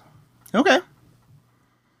 8. Okay.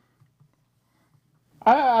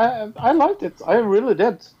 I liked it. I really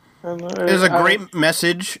did. And, It's a great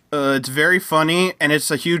message. It's very funny, and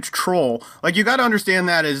it's a huge troll. Like, you got to understand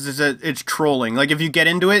that is that it's trolling. Like, if you get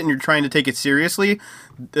into it and you're trying to take it seriously,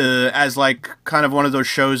 as like kind of one of those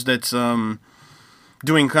shows that's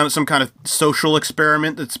doing kind of some kind of social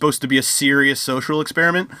experiment that's supposed to be a serious social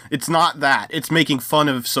experiment, it's not that. It's making fun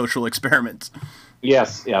of social experiments.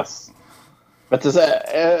 Yes, yes. But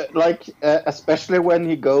especially when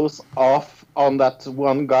he goes off on that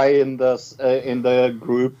one guy in the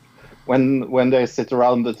group when they sit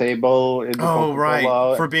around the table in the Oh, right.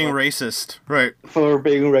 Coca-Cola For being racist. Right. for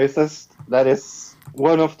being racist. That is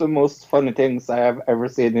one of the most funny things I have ever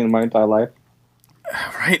seen in my entire life.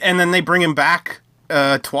 Right. And then they bring him back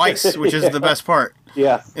twice, which is the best part.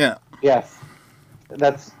 Yes. Yeah. Yes.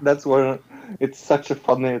 That's one. It's such a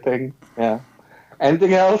funny thing. Yeah.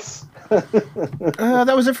 Anything else?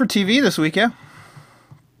 That was it for TV this week, yeah?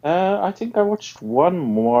 I think I watched one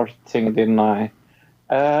more thing, didn't I?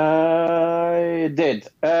 I did.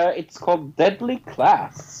 It's called Deadly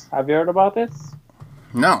Class. Have you heard about this?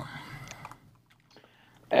 No.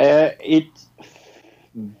 It's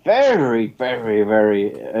very, very,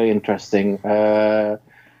 very interesting. I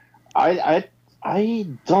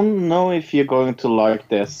don't know if you're going to like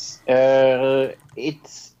this.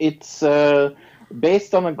 It's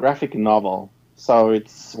based on a graphic novel, so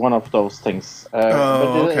it's one of those things.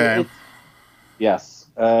 Okay. Yes,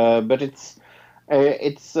 but it's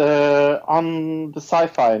on the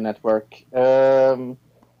Sci-Fi Network.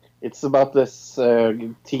 It's about this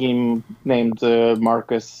team named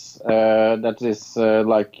Marcus that is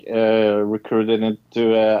recruited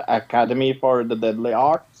into an academy for the deadly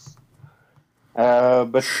arts.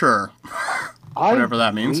 But Sure. I Whatever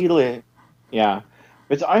that means. Really, yeah.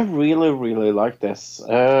 But I really, really like this.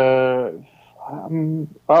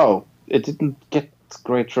 Oh, it didn't get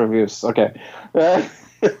great reviews. Okay. Maybe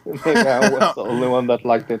I was the only one that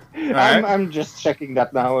liked it. right. I'm just checking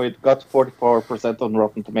that now. It got 44% on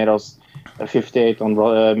Rotten Tomatoes, 58 on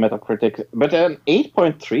Metacritic, but an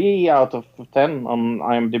 8.3 out of 10 on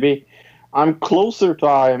IMDb. I'm closer to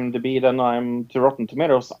IMDb than I'm to Rotten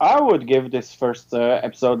Tomatoes. I would give this first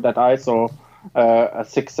episode that I saw a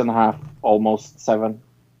 6.5, almost 7.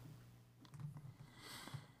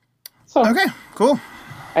 So, Okay, cool.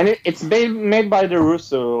 and it's made by the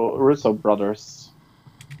Russo brothers.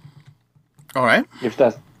 All right. If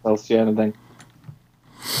that tells you anything.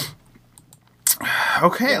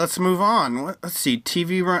 Okay, let's move on. Let's see.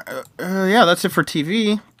 TV. Yeah, that's it for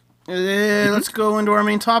TV. Let's go into our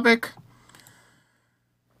main topic.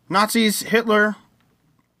 Nazis, Hitler,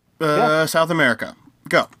 South America.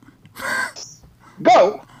 Go.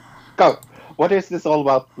 Go! What is this all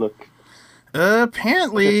about, Luke?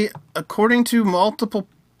 Apparently, according to multiple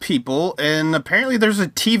people, and apparently there's a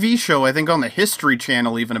TV show, I think, on the History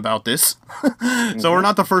Channel even about this. So we're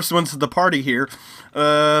not the first ones to the party here.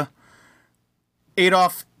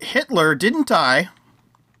 Adolf Hitler didn't die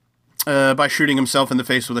by shooting himself in the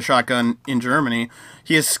face with a shotgun in Germany.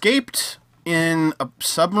 He escaped in a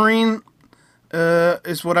submarine,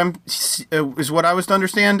 is what I was to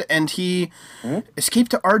understand, and he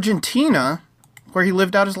escaped to Argentina, where he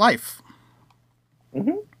lived out his life.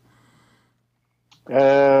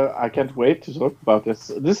 I can't wait to talk about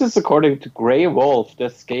this. This is according to Grey Wolf, The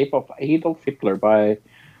Escape of Adolf Hitler, by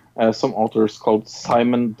some authors called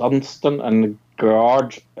Simon Dunstan and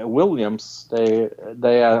George Williams. They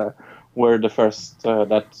were the first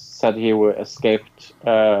that said he escaped.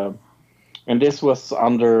 And this was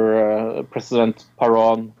under President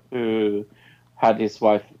Perón, who had his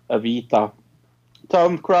wife Evita.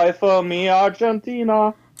 Don't cry for me,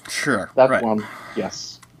 Argentina. Sure. That right. one,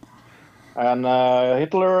 yes. And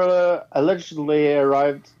Hitler allegedly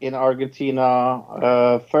arrived in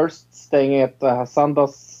Argentina, first staying at Hacienda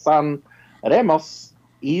San Remos,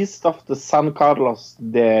 east of the San Carlos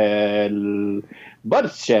del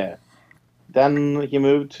Burche. Then he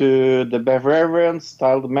moved to the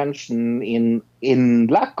Bavarian-styled mansion in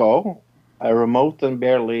Laco, a remote and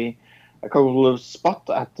barely accessible spot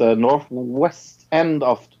at the northwest end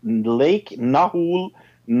of Lake Nahul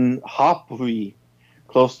Hapuy,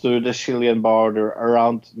 close to the Chilean border,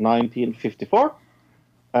 around 1954.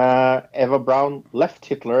 Eva Braun left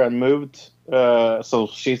Hitler and moved, so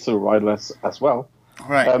she survived as well.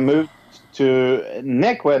 Right. Moved to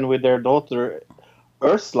Neuquén with their daughter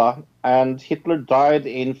Ursula, and Hitler died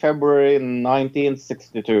in February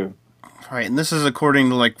 1962. Right, and this is according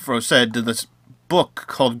to, like Fro said, to this book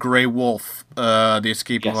called Grey Wolf, The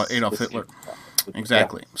Escape of Adolf Hitler.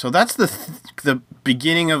 Exactly. Yeah. So that's the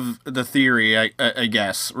beginning of the theory, I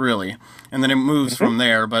guess, really. And then it moves from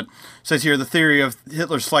there. But it says here, the theory of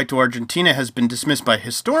Hitler's flight to Argentina has been dismissed by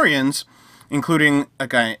historians, including a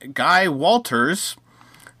Guy Walters,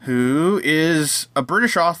 who is a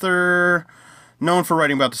British author known for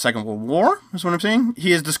writing about the Second World War, is what I'm saying. He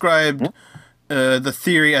has described the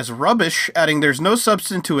theory as rubbish, adding there's no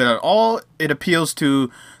substance to it at all. It appeals to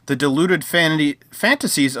the deluded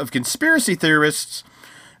fantasies of conspiracy theorists.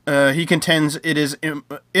 He contends it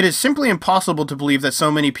is simply impossible to believe that so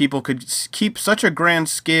many people could keep such a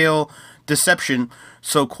grand-scale deception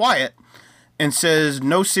so quiet, and says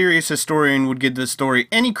no serious historian would give this story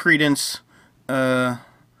any credence. And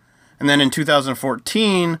then in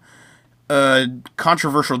 2014, a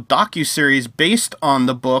controversial docuseries based on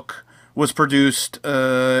the book was produced.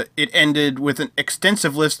 It ended with an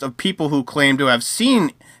extensive list of people who claim to have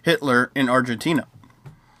seen Hitler in Argentina.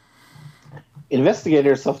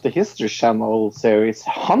 Investigators of the History Channel series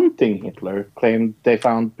Hunting Hitler claimed they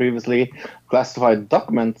found previously classified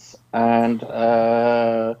documents and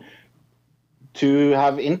to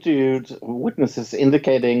have interviewed witnesses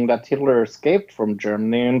indicating that Hitler escaped from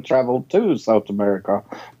Germany and traveled to South America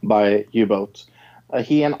by U-boat.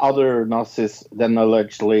 He and other Nazis then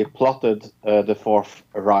allegedly plotted the Fourth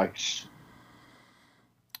Reich.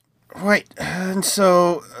 Right, and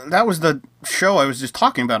so that was the show I was just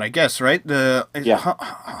talking about, I guess, right?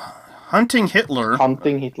 Hunting Hitler.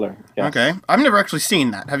 Hunting Hitler, yes. Okay, I've never actually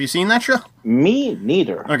seen that. Have you seen that show? Me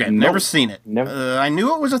neither. Okay, no. Never seen it. Never. I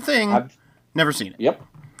knew it was a thing. Never seen it. Yep.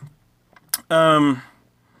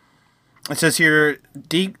 It says here,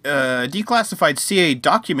 declassified CIA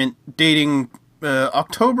document dating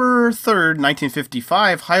October 3rd,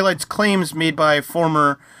 1955, highlights claims made by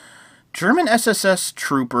former German SSS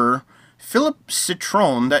trooper Philip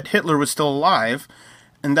Citroen that Hitler was still alive,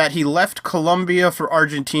 and that he left Colombia for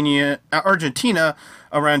Argentina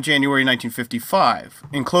around January 1955.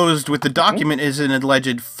 Enclosed with the document is an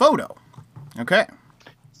alleged photo. Okay.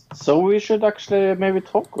 So we should actually maybe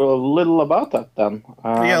talk a little about that then.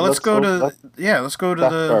 Let's go to that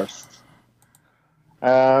first.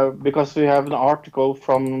 Because we have an article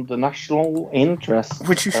from the National Interest.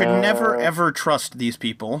 Which you should never, ever trust these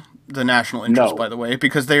people, the National Interest, by the way,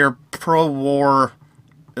 because they are pro-war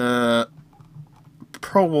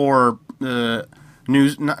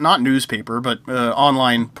news, not newspaper, but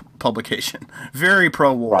online publication. Very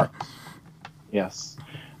pro-war. Right. Yes.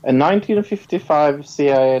 In 1955,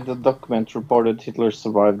 CIA document reported Hitler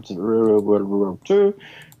survived World War II.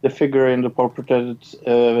 The figure in the portraited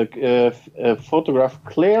photograph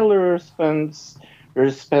clearly resembles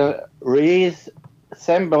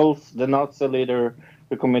the Nazi leader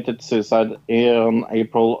who committed suicide on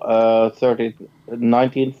April 30,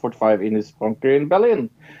 1945 in his bunker in Berlin.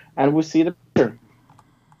 And we see the picture.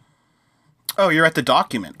 Oh, you're at the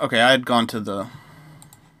document. Okay, I had gone to the...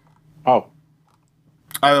 Oh.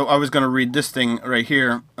 I was going to read this thing right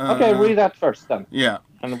here. Okay, read that first then. Yeah.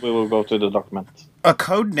 And we will go to the document. A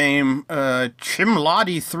code name,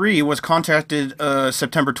 Chimladi 3, was contacted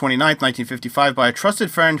September 29th, 1955 by a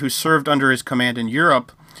trusted friend who served under his command in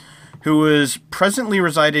Europe, who was presently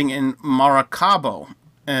residing in Maracaibo.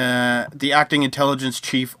 The acting intelligence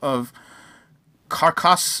chief of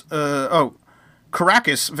Caracas,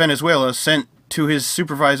 Venezuela, sent to his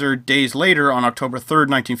supervisor days later on October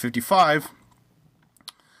 3rd, 1955.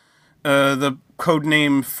 The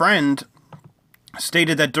codename friend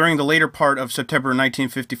stated that during the later part of September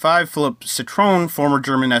 1955, Philip Citroen, former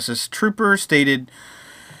German SS trooper, stated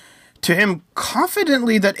to him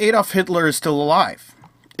confidently that Adolf Hitler is still alive.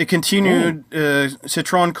 It continued,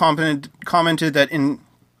 Citroen commented that in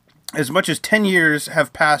as much as 10 years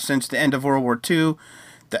have passed since the end of World War II,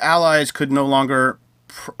 the Allies could no longer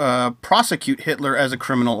prosecute Hitler as a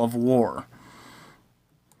criminal of war.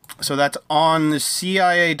 So that's on the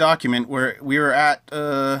CIA document where we were at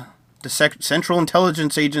the Central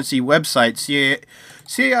Intelligence Agency website,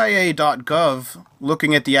 CIA.gov,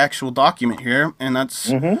 looking at the actual document here, and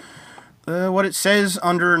that's what it says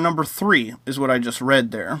under number 3 is what I just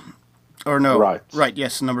read there. Or no. Right,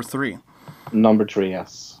 yes, number 3. Number 3,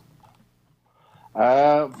 yes.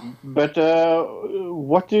 But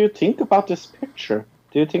what do you think about this picture?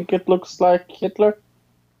 Do you think it looks like Hitler?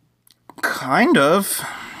 Kind of,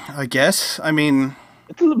 I guess. I mean...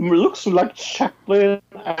 It looks like Chaplin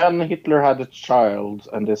and Hitler had a child,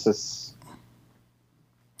 and this is...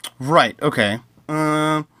 Right, okay.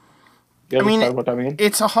 You understand what I mean?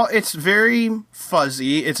 It's very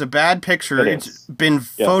fuzzy. It's a bad picture. It's been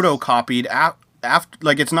photocopied after,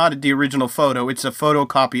 like it's not the original photo. It's a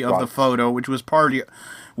photocopy of the photo, which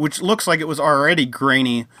looks like it was already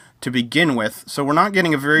grainy to begin with. So we're not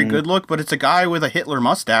getting a very good look, but it's a guy with a Hitler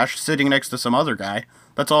mustache sitting next to some other guy.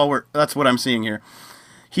 That's what I'm seeing here.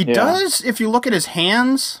 He does, if you look at his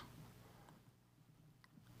hands,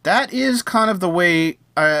 that is kind of the way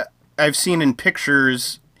I've seen in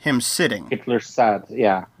pictures him sitting. Hitler's sad,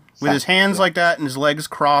 yeah. With his hands like that and his legs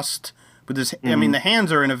crossed. With his, I mean, the hands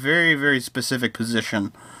are in a very, very specific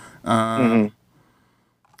position. But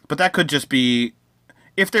that could just be,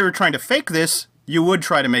 if they were trying to fake this, you would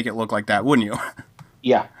try to make it look like that, wouldn't you?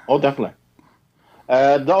 Yeah, oh, definitely.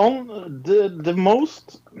 The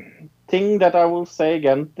most thing that I will say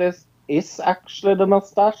against this is actually the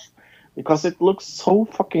mustache, because it looks so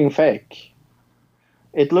fucking fake.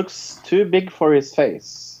 It looks too big for his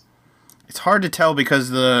face. It's hard to tell because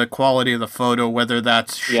the quality of the photo, whether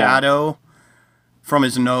that's shadow from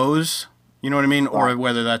his nose, you know what I mean, or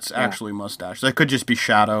whether that's actually mustache. That could just be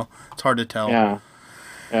shadow. It's hard to tell. Yeah.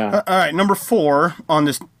 All right, number 4 on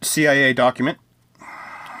this CIA document.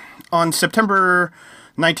 On September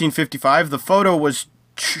 1955, the photo was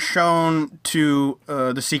shown to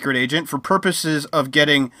the secret agent for purposes of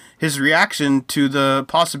getting his reaction to the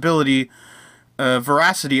possibility,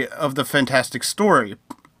 veracity of the fantastic story.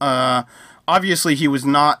 Obviously, he was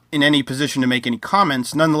not in any position to make any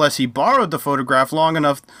comments. Nonetheless, he borrowed the photograph long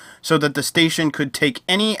enough so that the station could take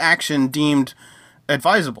any action deemed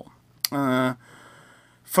advisable.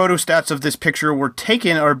 Photostats of this picture were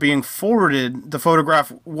taken or being forwarded. The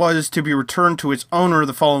photograph was to be returned to its owner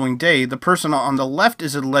the following day. The person on the left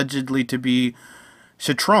is allegedly to be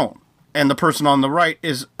Citroen, and the person on the right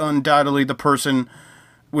is undoubtedly the person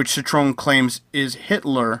which Citroen claims is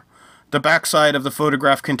Hitler. The backside of the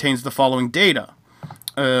photograph contains the following data.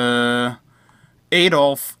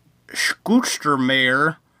 Adolf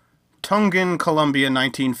Schustermayer, Tungen, Colombia,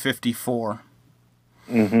 1954.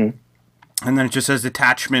 And then it just says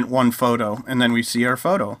attachment 1 photo, and then we see our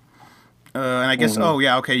photo. And I guess, oh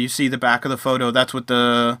yeah, okay, you see the back of the photo. That's what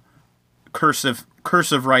the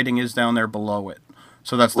cursive writing is down there below it.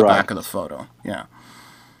 So that's the back of the photo. Yeah.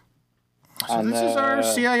 So And, this is our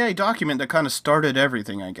CIA document that kind of started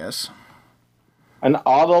everything, I guess. And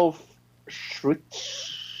Adolf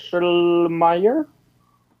Schritzmelmeyer,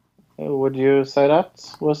 would you say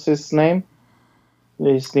that was his name?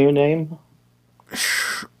 His new name?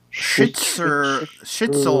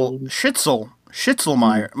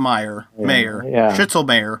 Schitzelmeyer, Mayer,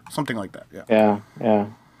 Schitzelmeyer, something like that. Yeah.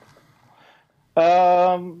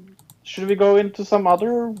 Should we go into some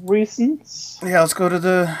other reasons? Yeah, let's go to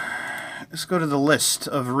the list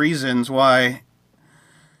of reasons why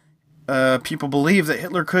people believe that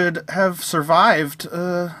Hitler could have survived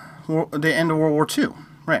the end of World War II.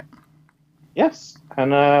 Right. Yes,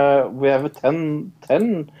 and we have 10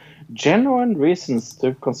 genuine reasons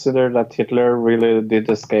to consider that Hitler really did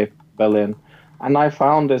escape Berlin. And I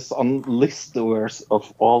found this on Listverse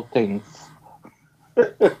of all things.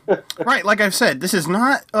 Right, like I've said, this is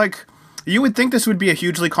not, like, you would think this would be a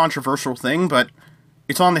hugely controversial thing, but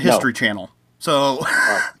it's on the History Channel. So,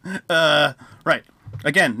 right.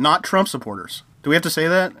 Again, not Trump supporters. Do we have to say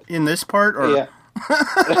that in this part? Or? Yeah.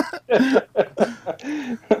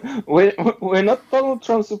 We're not Donald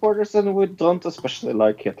Trump supporters, and we don't especially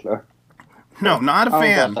like Hitler. No, not a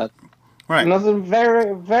fan. That? Right. Not a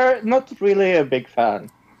not really a big fan.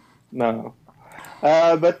 No.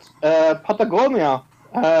 But Patagonia,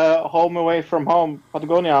 home away from home,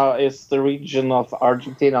 Patagonia is the region of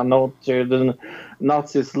Argentina known to the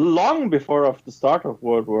Nazis long before of the start of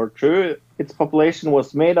World War II. Its population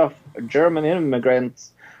was made of German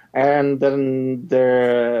immigrants and then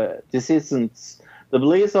their descendants. The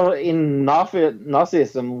beliefs in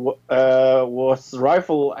Nazism was rife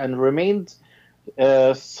and remained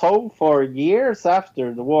so for years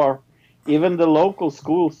after the war. Even the local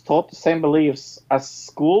schools taught the same beliefs as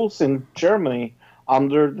schools in Germany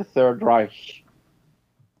under the Third Reich.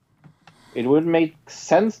 It would make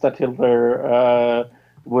sense that Hitler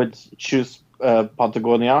would choose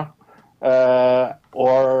Patagonia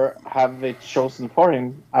or have it chosen for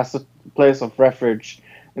him as a place of refuge.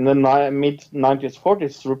 In the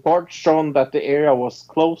mid-1940s, reports shown that the area was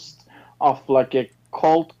closed off like a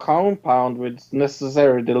cold compound with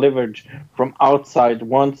necessary delivered from outside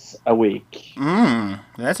once a week.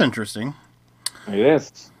 That's interesting. It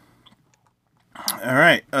is. All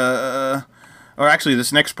right. Or actually,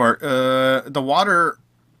 this next part. The water...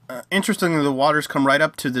 interestingly, the waters come right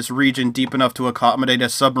up to this region deep enough to accommodate a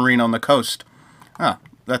submarine on the coast.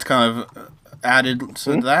 That's kind of added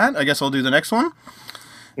to that. I guess I'll do the next one.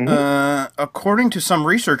 According to some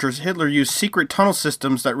researchers, Hitler used secret tunnel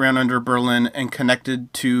systems that ran under Berlin and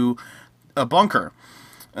connected to a bunker.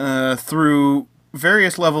 Through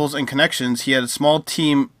various levels and connections, he had a small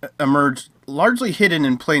team emerge largely hidden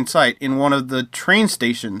in plain sight in one of the train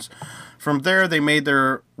stations. From there, they made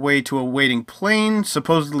their way to a waiting plane.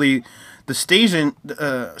 Supposedly, the station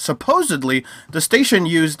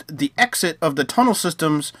used the exit of the tunnel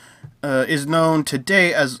systems is known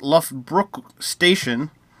today as Luftbrücke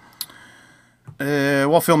Station.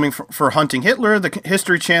 While filming for Hunting Hitler, the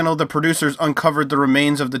History Channel, the producers uncovered the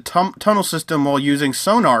remains of the tunnel system while using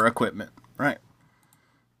sonar equipment. Right.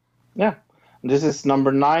 Yeah. This is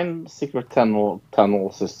number 9 secret tunnel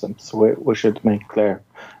systems. We should make clear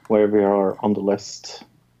where we are on the list.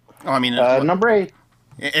 Oh, I mean, number 8.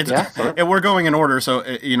 We're going in order, so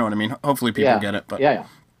you know what I mean. Hopefully people get it. But. Yeah.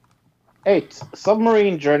 8.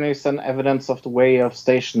 Submarine journeys and evidence of the way of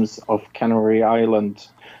stations of Canary Island.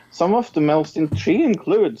 Some of the most intriguing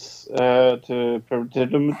clues to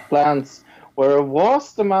plans were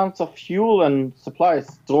vast amounts of fuel and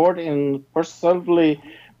supplies stored in presumably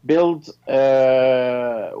built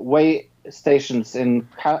way stations in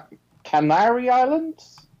Canary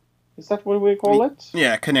Islands. Is that what we call it?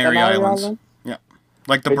 Yeah, Canary Islands. Yeah,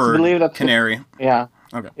 like the bird, canary. Yeah.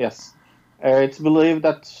 Okay. Yes. It's believed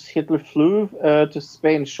that Hitler flew to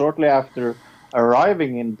Spain shortly after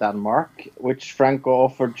arriving in Denmark, which Franco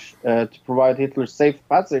offered to provide Hitler safe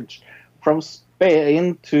passage from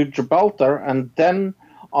Spain to Gibraltar and then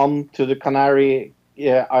on to the Canary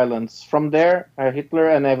Islands. From there, Hitler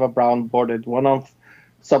and Eva Braun boarded one of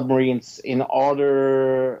submarines and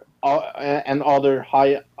other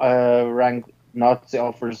high-ranked Nazi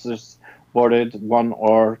officers boarded one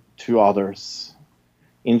or two others.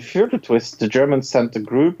 In further twist, the Germans sent a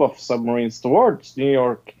group of submarines towards New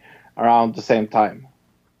York around the same time.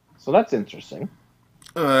 So that's interesting.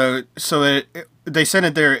 They sent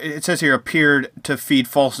it there. It says here appeared to feed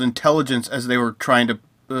false intelligence as they were trying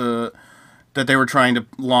to that they were trying to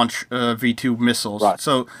launch V2 missiles. Right.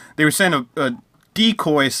 So they were sending a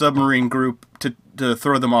decoy submarine group to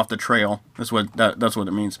throw them off the trail. That's what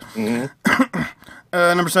it means.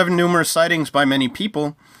 Number 7, numerous sightings by many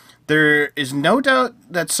people. There is no doubt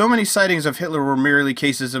that so many sightings of Hitler were merely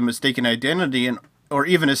cases of mistaken identity or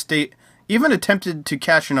even attempted to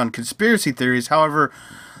cash in on conspiracy theories. However,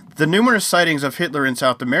 the numerous sightings of Hitler in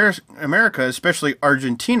South America, especially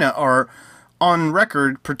Argentina, are on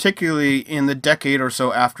record, particularly in the decade or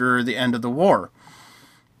so after the end of the war.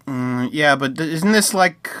 Yeah, but isn't this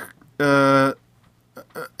like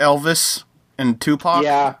Elvis and Tupac?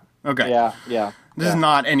 Yeah. Okay. Yeah. This is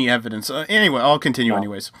not any evidence. Anyway, I'll continue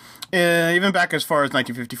anyways. Even back as far as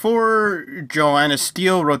 1954, Joanna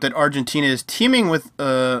Steele wrote that Argentina is teeming with,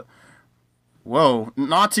 Nazi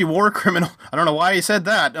war criminal. I don't know why he said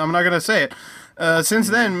that. I'm not going to say it. Since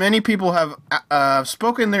then, many people have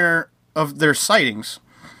spoken of their sightings.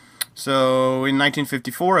 So, in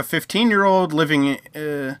 1954, a 15-year-old living,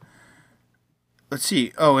 I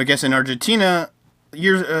guess in Argentina,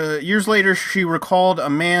 years later, she recalled a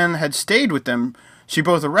man had stayed with them. She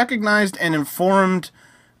both recognized and informed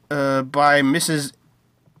by Mrs.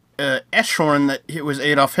 Eschhorn that it was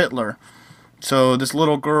Adolf Hitler. So this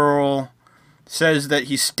little girl says that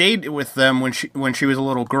he stayed with them when she was a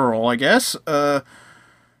little girl, I guess.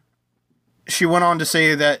 She went on to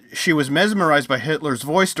say that she was mesmerized by Hitler's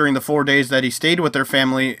voice during the 4 days that he stayed with their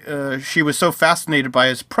family. She was so fascinated by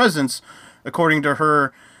his presence. According to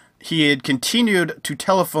her, he had continued to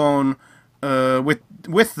telephone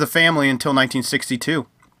with the family until 1962.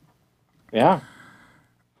 Yeah.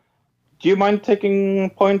 Do you mind taking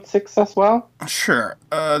point 6 as well? Sure.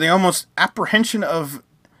 The almost apprehension of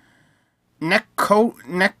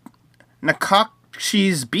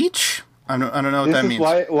Nakakshi's beach? I don't know what that means.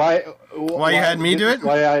 Why you had me do it?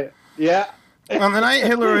 Yeah. On the night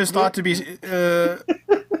Hitler is thought to be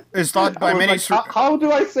is thought by many. How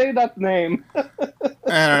do I say that name? I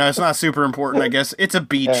don't know. It's not super important, I guess. It's a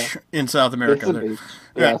beach in South America. It's a beach.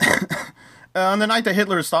 Yeah. On the night that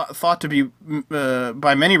Hitler is thought to be,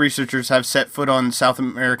 by many researchers, have set foot on South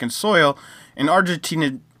American soil, an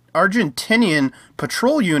Argentinian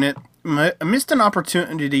patrol unit missed an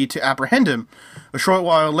opportunity to apprehend him. A short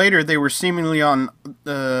while later, they were seemingly hot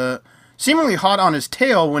on his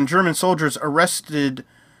tail when German soldiers arrested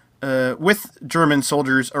to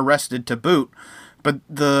boot. But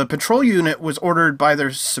the patrol unit was ordered by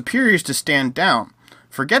their superiors to stand down,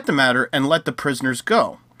 forget the matter, and let the prisoners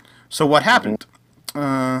go. So what happened?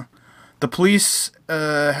 The police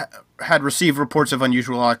had received reports of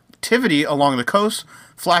unusual activity along the coast.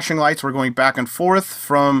 Flashing lights were going back and forth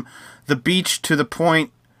from the beach to the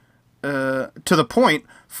point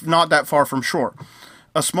not that far from shore.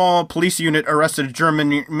 A small police unit arrested a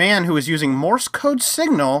German man who was using Morse code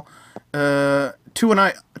signal to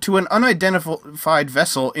an unidentified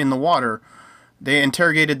vessel in the water. They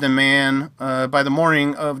interrogated the man. By the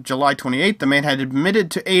morning of July 28th, the man had admitted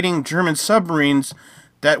to aiding German submarines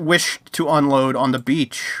that wished to unload on the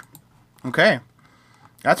beach. Okay.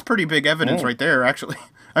 That's pretty big evidence right there, actually.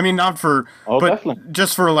 I mean, not for... but definitely.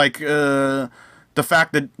 Just for, like, the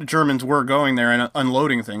fact that Germans were going there and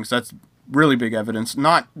unloading things. That's really big evidence.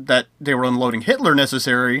 Not that they were unloading Hitler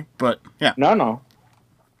necessary, but, yeah. No.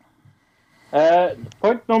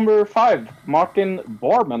 Point number 5. Martin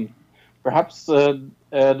Bormann. Perhaps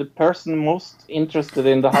the person most interested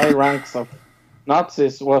in the high ranks of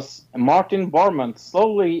Nazis was Martin Bormann.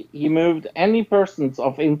 Slowly, he moved any persons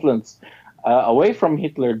of influence away from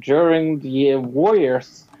Hitler during the war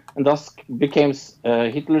years, and thus became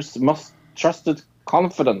Hitler's most trusted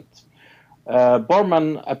confidant.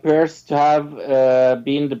 Bormann appears to have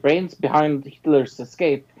been the brains behind Hitler's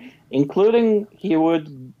escape, including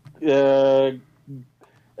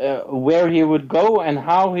where he would go and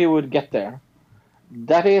how he would get there.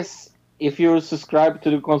 That is, if you subscribe to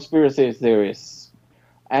the conspiracy theories.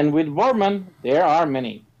 And with Bormann, there are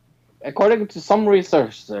many. According to some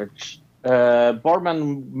research,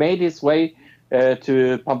 Bormann made his way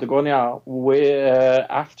to Patagonia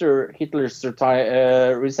after Hitler's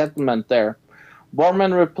resettlement there.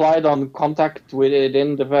 Bormann replied on contact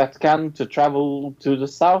within the Vatican to travel to the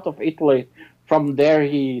south of Italy. From there,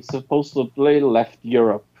 he supposedly left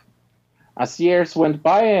Europe. As years went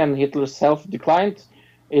by and Hitler's health declined,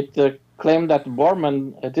 it claimed that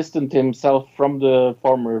Bormann distanced himself from the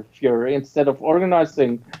former Führer. Instead of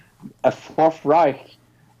organizing a Fourth Reich,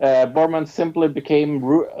 Bormann simply became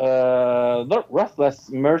the ruthless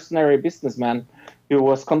mercenary businessman who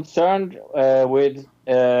was concerned with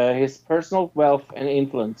his personal wealth and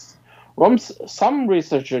influence. Some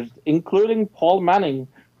researchers, including Paul Manning,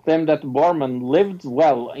 claimed that Bormann lived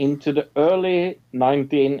well into the early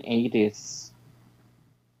 1980s.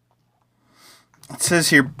 It says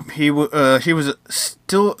here he was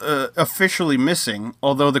still officially missing,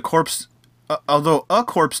 although a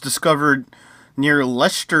corpse discovered near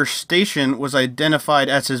Leicester Station was identified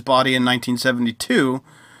as his body in 1972.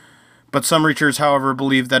 But some researchers, however,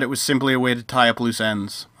 believe that it was simply a way to tie up loose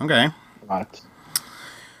ends. Okay. Right.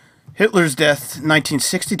 Hitler's death,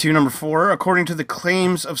 1962, number 4. According to the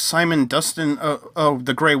claims of Simon Dustin,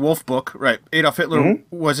 the Grey Wolf book, right, Adolf Hitler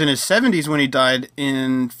was in his 70s when he died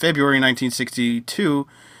in February 1962.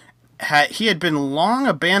 He had been long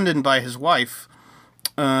abandoned by his wife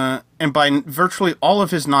and by virtually all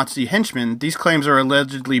of his Nazi henchmen. These claims are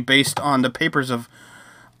allegedly based on the papers of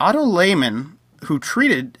Otto Lehmann, who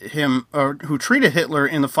treated Hitler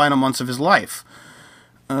in the final months of his life.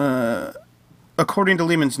 According to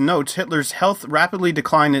Lehmann's notes, Hitler's health rapidly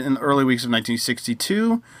declined in the early weeks of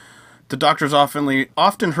 1962. The doctors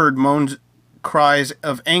often heard moans, cries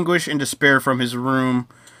of anguish and despair from his room.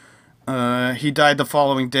 He died the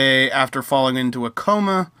following day after falling into a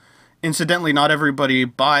coma. Incidentally, not everybody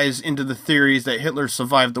buys into the theories that Hitler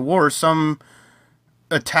survived the war. Some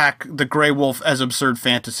attack the Grey Wolf as absurd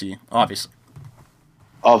fantasy, obviously.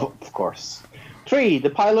 Of course. 3. The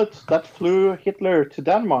pilot that flew Hitler to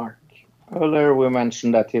Denmark. Earlier we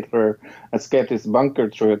mentioned that Hitler escaped his bunker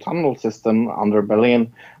through a tunnel system under Berlin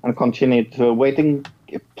and continued to a waiting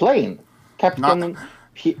plane. Captain...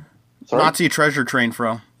 Nazi treasure train,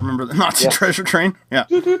 Fro. Remember the Nazi treasure train? Yeah.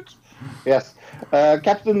 Yes.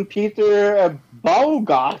 Captain Peter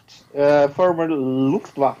Baugart, former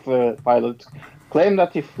Luftwaffe pilot, claimed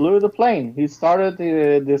that he flew the plane. He started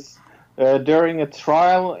this during a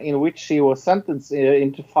trial in which he was sentenced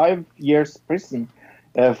into 5 years prison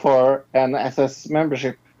for an SS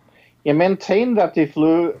membership. He maintained that he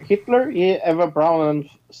flew Hitler, Eva Braun, and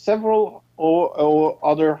several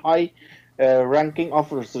other high-ranking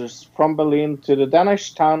officers from Berlin to the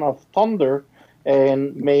Danish town of Tonder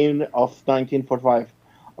in May of 1945.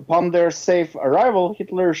 Upon their safe arrival,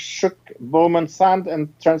 Hitler shook Bowman's hand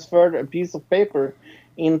and transferred a piece of paper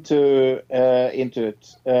into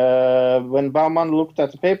it. When Baumann looked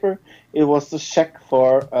at the paper, it was a check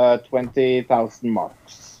for 20,000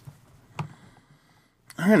 marks.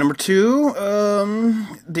 All right, number 2,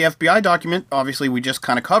 the FBI document. Obviously, we just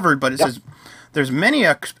kind of covered, but it says there's many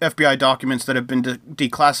FBI documents that have been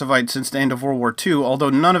declassified since the end of World War II, although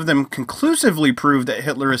none of them conclusively prove that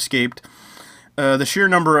Hitler escaped. The sheer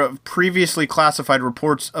number of previously classified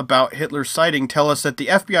reports about Hitler's sighting tell us that the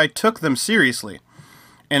FBI took them seriously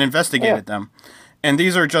and investigated them. And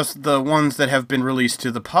these are just the ones that have been released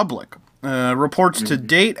to the public. Reports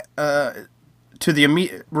date to the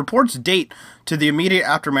immediate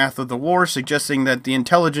aftermath of the war, suggesting that the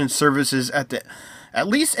intelligence services at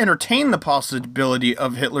least entertained the possibility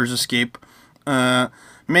of Hitler's escape.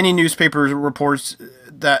 Many newspaper reports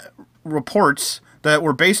that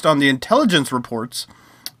were based on the intelligence reports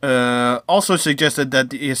also suggested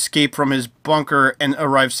that he escaped from his bunker and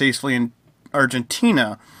arrived safely in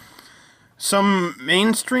Argentina. Some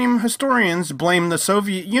mainstream historians blame the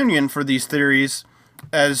Soviet Union for these theories,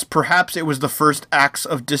 as perhaps it was the first acts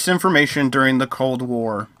of disinformation during the Cold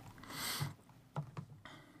War.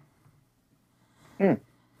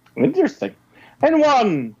 Interesting. And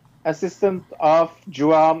 1, assistant of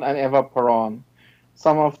Joan and Eva Peron.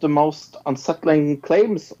 Some of the most unsettling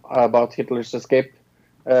claims about Hitler's escape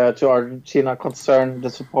to Argentina concern the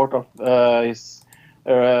support of his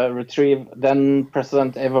retrieve then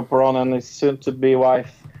President Eva Peron and his soon-to-be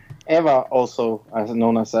wife Eva, also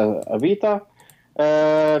known as Evita.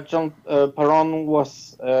 John Peron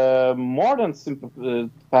was more than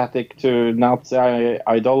sympathetic to Nazi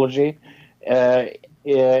ideology,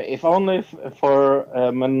 if only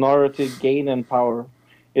for minority gain and power.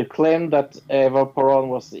 It claimed that Eva Peron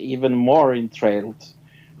was even more enthralled.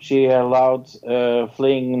 She allowed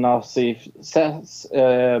fleeing Nazi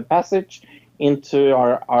passage into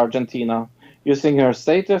Argentina, using her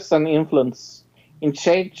status and influence. In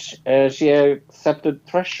exchange, she accepted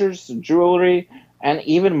treasures, jewelry, and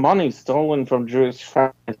even money stolen from Jewish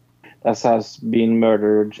families that has been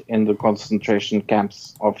murdered in the concentration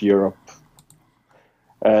camps of Europe.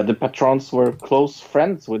 The patrons were close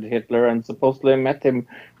friends with Hitler and supposedly met him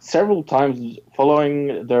several times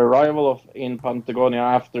following the arrival in Patagonia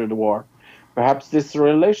after the war. Perhaps this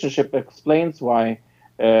relationship explains why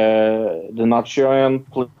the Nazi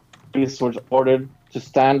police were ordered to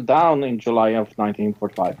stand down in July of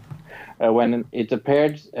 1945. When it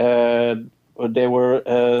appeared they were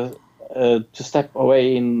to step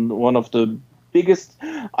away in one of the biggest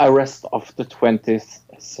arrests of the 20th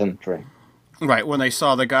century. Right, when they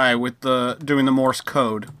saw the guy with the doing the Morse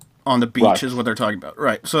code on the beach Right. is what they're talking about.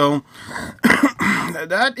 Right. So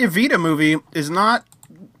that Evita movie is not.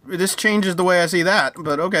 This changes the way I see that,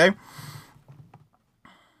 but okay.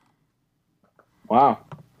 Wow.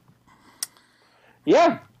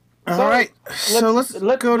 Yeah. All right. So let's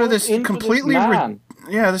go to this into completely this man.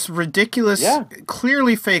 this ridiculous, Yeah.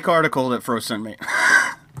 clearly fake article that Fro sent me.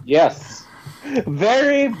 Yes.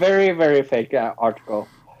 Very, very, very fake article.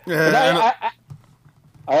 But And-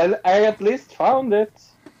 I at least found it.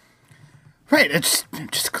 Right, it's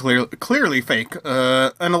just clearly fake.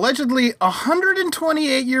 An allegedly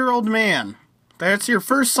 128-year-old man. That's your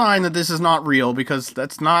first sign that this is not real, because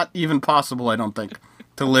that's not even possible, I don't think,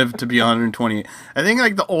 to live to be 128. I think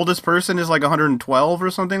like the oldest person is like 112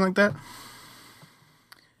 or something like that.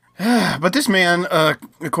 But this man,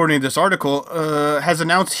 according to this article, has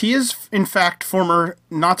announced he is in fact former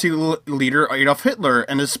Nazi leader Adolf Hitler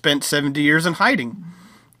and has spent 70 years in hiding.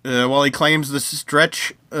 While he claims the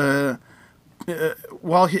stretch.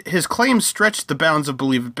 While his claims stretch the bounds of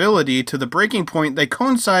believability to the breaking point, they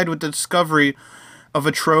coincide with the discovery of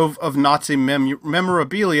a trove of Nazi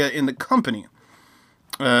memorabilia in the company.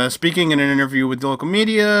 Speaking in an interview with the local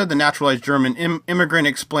media, the naturalized German immigrant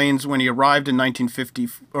explains when he arrived in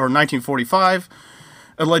 1945,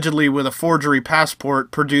 allegedly with a forgery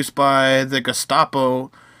passport produced by the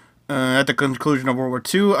Gestapo at the conclusion of World War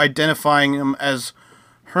II, identifying him as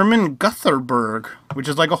Hermann Gutherberg, which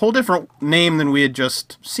is like a whole different name than we had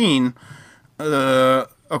just seen,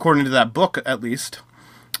 according to that book, at least.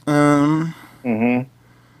 He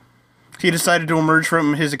decided to emerge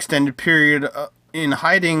from his extended period in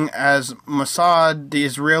hiding as Mossad, the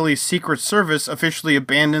Israeli Secret Service, officially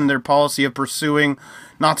abandoned their policy of pursuing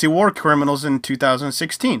Nazi war criminals in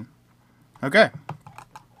 2016. Okay.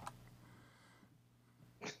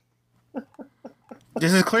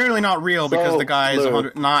 This is clearly not real because So, the guy is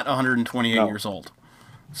Luke. not 128 No. years old.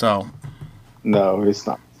 So, No, he's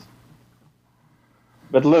not.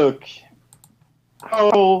 But look,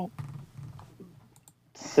 how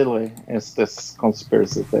silly is this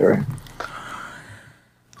conspiracy theory?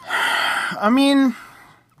 I mean,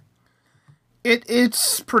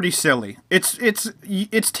 it's pretty silly. It's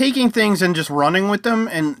taking things and just running with them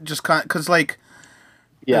and just because like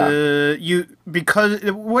Yeah. because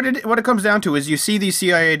what it comes down to is you see these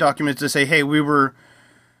CIA documents that say, hey, we were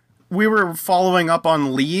following up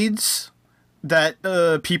on leads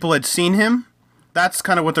that people had seen him. That's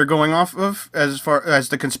kind of what they're going off of as far as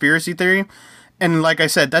the conspiracy theory. And like I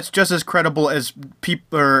said, that's just as credible as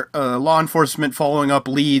people or law enforcement following up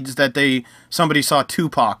leads that somebody saw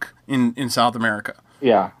Tupac in South America.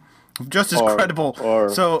 Yeah. Just as Or- credible. or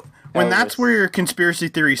So when that's Elvis. where your conspiracy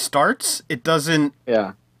theory starts, it doesn't.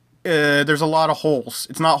 Yeah. There's a lot of holes.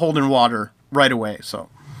 It's not holding water right away. So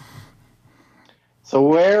So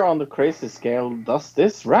where on the crazy scale does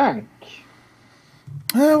this rank?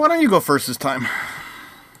 why don't you go first this time?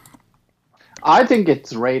 I think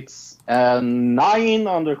it rates 9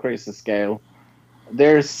 on the crazy scale.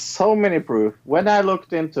 There's so many proof. When I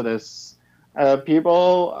looked into this,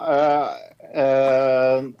 people are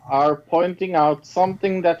pointing out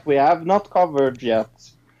something that we have not covered yet.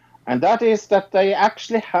 And that is that they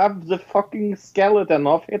actually have the fucking skeleton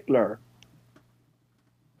of Hitler.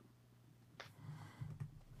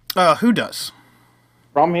 Who does?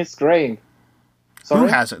 From his grave. Who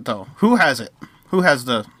Sorry? has it though? Who has it? Who has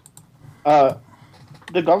the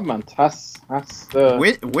The government has the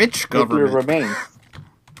which Hitler government? remains.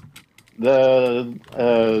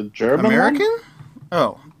 The German American? one?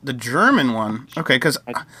 Oh, the German one. Okay, because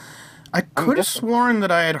I could have guessing. sworn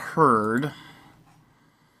that I had heard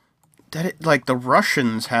that it like the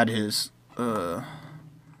Russians had his. I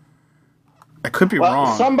could be Well,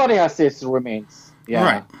 wrong. somebody has his remains. Yeah.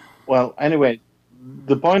 Right. Well, anyway,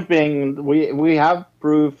 the point being, we have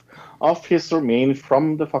proof of his remains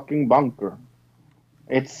from the fucking bunker.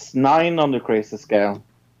 It's 9 on the crazy scale.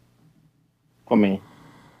 For me.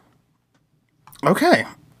 Okay.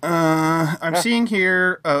 I'm seeing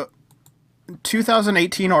here a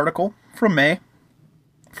 2018 article from May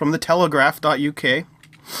from the Telegraph.uk.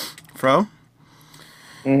 Fro.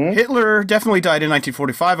 Hitler definitely died in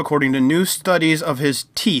 1945, according to new studies of his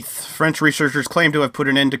teeth. French researchers claim to have put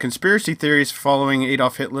an end to conspiracy theories following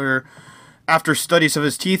Adolf Hitler after studies of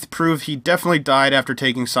his teeth prove he definitely died after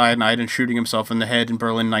taking cyanide and shooting himself in the head in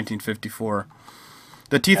Berlin in 1954.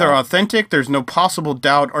 The teeth are authentic. There's no possible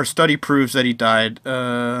doubt. Our study proves that he died.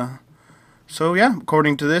 So yeah,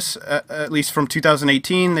 according to this, at least from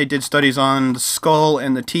 2018, they did studies on the skull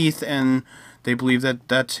and the teeth, and they believe that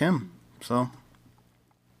that's him. So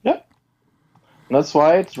Yeah. That's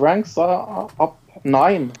why it ranks up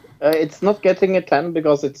 9 It's not getting a 10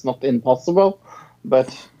 because it's not impossible,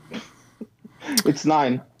 but it's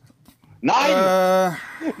 9. 9!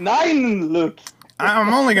 9, Luke!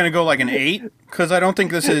 I'm only gonna go like an 8 because I don't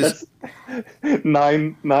think this is. That's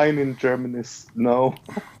 9 in German is no.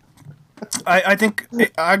 I think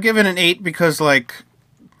I'll give it an 8 because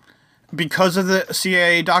because of the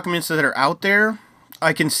CIA documents that are out there,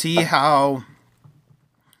 I can see how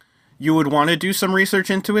you would want to do some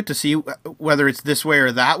research into it to see whether it's this way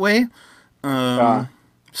or that way. So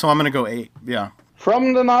I'm gonna go 8. Yeah.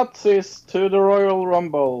 From the Nazis to the Royal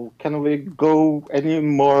Rumble, can we go any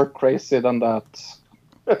more crazy than that?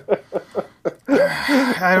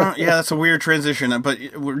 I don't. Yeah, that's a weird transition, but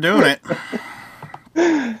we're doing it.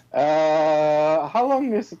 How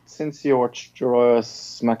long is it since you watched Raw,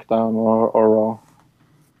 SmackDown, or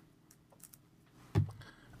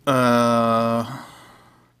Raw?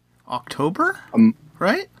 October,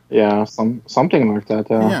 right? Yeah, something like that.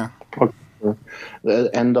 Yeah. October.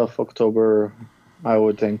 The end of October, I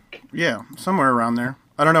would think. Yeah, somewhere around there.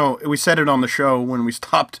 I don't know. We said it on the show when we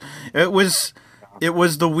stopped. It was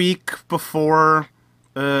the week before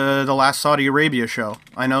the last Saudi Arabia show.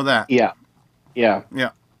 I know that. Yeah.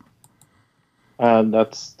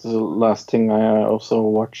 That's the last thing I also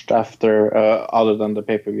watched after, other than the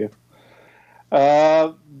pay-per-view.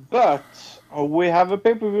 But we have a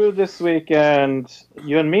pay-per-view this week, and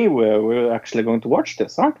you and me, we're actually going to watch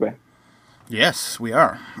this, aren't we? Yes, we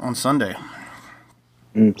are on Sunday.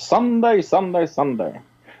 Sunday.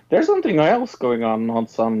 There's something else going on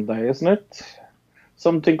Sunday, isn't it?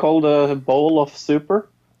 Something called a Bowl of Super.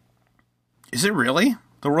 Is it really?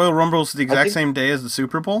 The Royal Rumble is the exact same day as the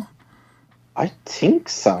Super Bowl? I think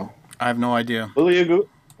so. I have no idea. Will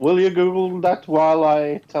you Google that while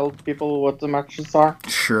I tell people what the matches are?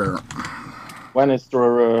 Sure. When is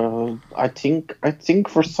the? I think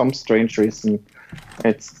for some strange reason,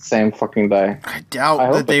 it's the same fucking day. I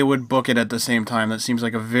doubt that they would book it at the same time. That seems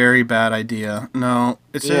like a very bad idea. No,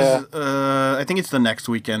 it says. I think it's the next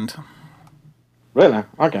weekend. Really?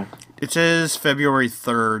 Okay. It says February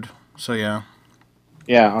 3rd. So yeah.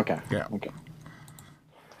 Yeah. Okay. Yeah. Okay.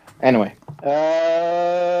 Anyway,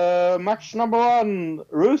 match number 1,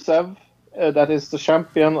 Rusev, that is the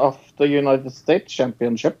champion of the United States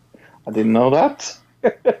Championship. I didn't know that.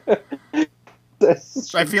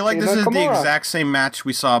 I feel like this is the exact same match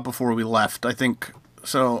we saw before we left. I think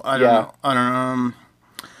so. I don't know.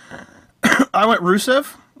 I went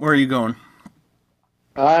Rusev. Where are you going?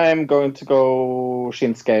 I'm going to go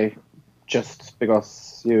Shinsuke, just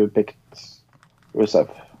because you picked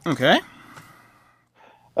Rusev. Okay.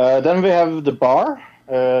 Then we have The Bar,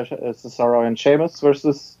 Cesaro and Sheamus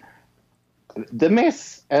versus The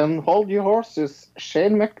Miz and Hold Your Horses,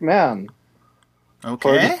 Shane McMahon.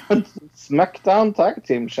 Okay. For the SmackDown Tag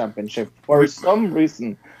Team Championship. For some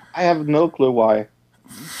reason. I have no clue why.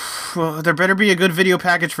 Well, there better be a good video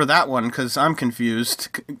package for that one, because I'm confused.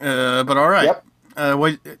 But alright. Yep. I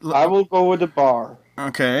will go with The Bar.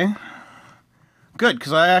 Okay. Good,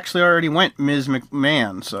 because I actually already went Ms.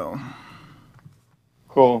 McMahon, so...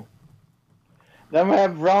 Cool. Then we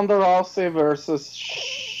have Ronda Rousey versus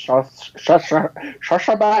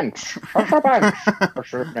Sasha Banks. What's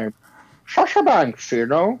her name? Sasha Banks, you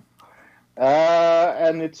know?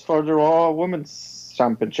 And it's for the Raw Women's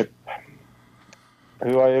Championship.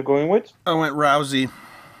 Who are you going with? I went Rousey.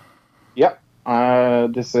 Yep.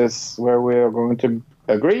 This is where we are going to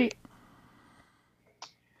agree.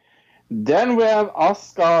 Then we have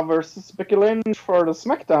Asuka versus Becky Lynch for the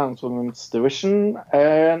SmackDown Women's Division,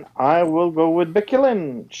 and I will go with Becky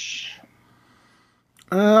Lynch.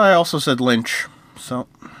 I also said Lynch, so...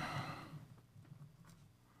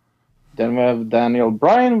 Then we have Daniel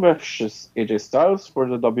Bryan versus AJ Styles for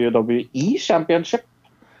the WWE Championship.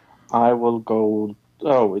 I will go...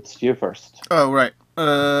 Oh, it's you first. Oh, right.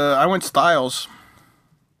 I went Styles.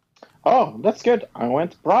 Oh, that's good. I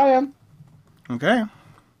went Bryan. Okay.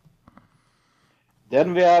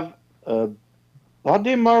 Then we have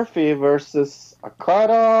Buddy Murphy versus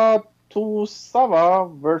Akara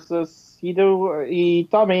Tozawa versus Hideo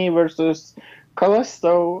Itami versus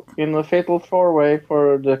Kalisto in a fatal 4-way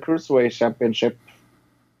for the Cruiserweight Championship.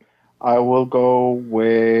 I will go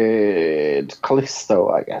with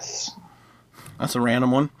Kalisto, I guess. That's a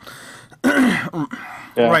random one.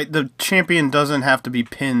 Yeah. Right, the champion doesn't have to be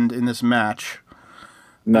pinned in this match.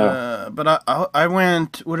 No. But I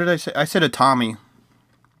went... What did I say? I said Itami.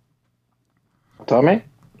 Tommy? Okay.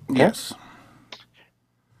 Yes.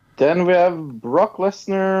 Then we have Brock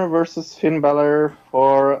Lesnar versus Finn Balor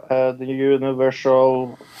for the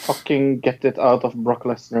Universal fucking get it out of Brock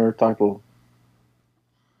Lesnar title.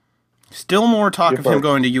 Still more talk You're of him first.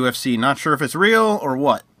 going to UFC. Not sure if it's real or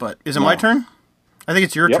what, but is it my turn? I think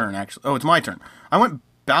it's your Yep. turn, actually. Oh, it's my turn. I went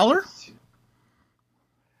Balor?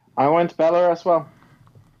 I went Balor as well.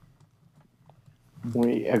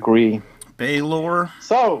 We agree. Baylor.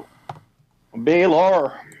 So,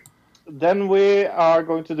 Balor. Then we are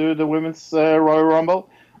going to do the women's Royal Rumble.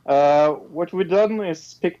 What we've done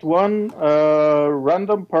is picked one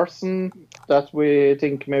random person that we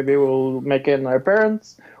think maybe will make an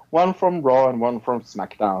appearance. One from Raw and one from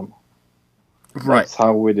SmackDown. Right. That's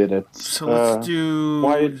how we did it. So let's do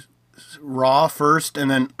why- Raw first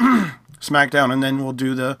and then SmackDown, and then we'll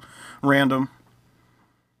do the random.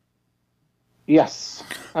 Yes.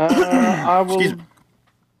 I will Excuse me.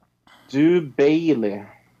 do Bailey.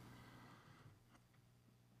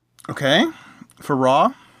 Okay. For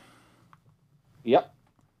Raw. Yep.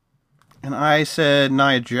 And I said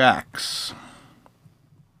Nia Jax.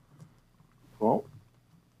 Well,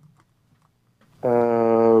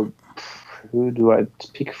 who do I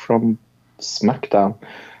pick from SmackDown?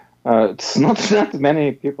 It's not that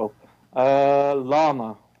many people. Lana.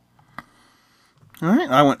 All right.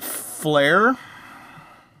 I went Flair.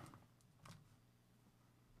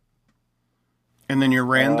 And then your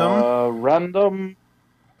random. Random.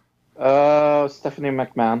 Stephanie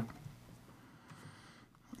McMahon.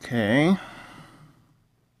 Okay.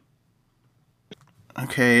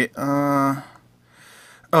 Okay, oh,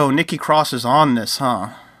 Nikki Cross is on this, huh?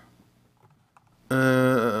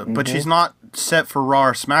 But she's not set for Raw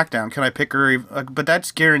or SmackDown. Can I pick her? But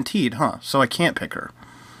that's guaranteed, huh? So I can't pick her.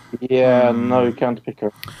 Yeah, no, you can't pick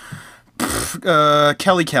her.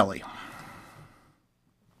 Kelly. Kelly.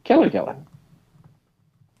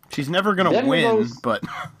 She's never gonna Then win, goes- but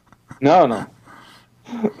No.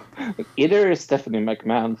 Either is Stephanie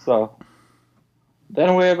McMahon, so...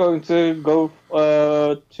 Then we are going to go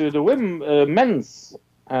to the men's.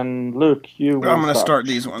 And Luke, you will I'm gonna start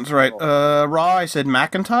these ones, right? Raw, I said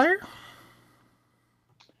McIntyre.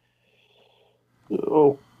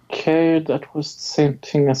 Okay, that was the same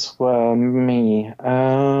thing as well. Me.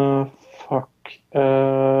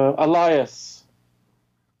 Elias.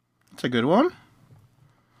 That's a good one.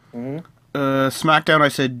 Mhm. SmackDown, I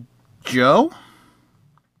said Joe.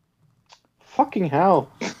 Fucking hell.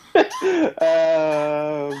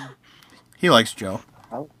 He likes Joe.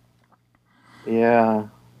 Yeah.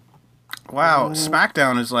 Wow,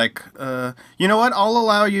 SmackDown is like, you know what? I'll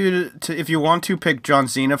allow you to, if you want to, pick John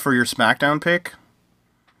Cena for your SmackDown pick.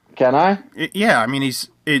 Can I? Yeah, I mean, he's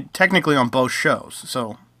technically on both shows,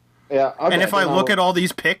 so. Yeah. Okay, And if I then look I'll- at all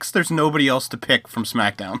these picks, there's nobody else to pick from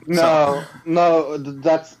SmackDown. So. No,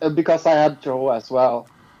 that's because I had Joe as well.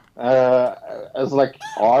 As like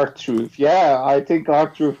R-Truth. Yeah, I think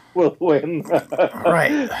R-Truth will win.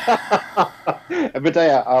 Right. But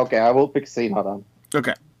yeah, okay, I will pick Cena then.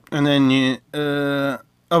 Okay. And then you, oh,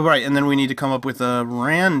 right, and then we need to come up with a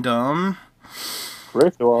random.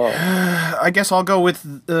 Ritual. I guess I'll go with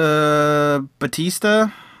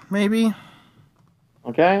Batista, maybe.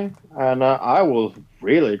 Okay, and I will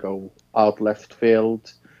really go out left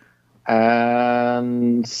field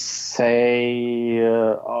and say,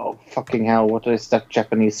 oh fucking hell, what is that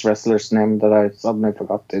Japanese wrestler's name that I suddenly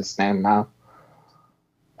forgot his name now?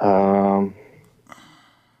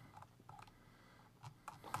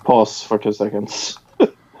 Pause for 2 seconds.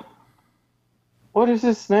 What is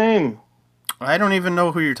his name? I don't even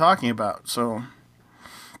know who you're talking about, so.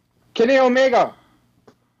 Kenny Omega.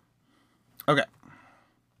 Okay.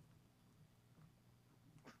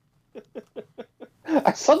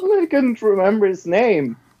 I suddenly couldn't remember his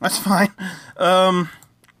name. That's fine. I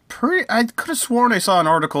could have sworn I saw an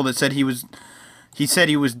article that said he said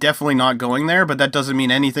he was definitely not going there, but that doesn't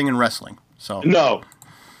mean anything in wrestling. So No,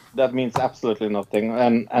 that means absolutely nothing.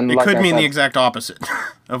 And it like could I mean the said, exact opposite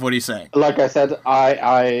of what he's saying. like I said,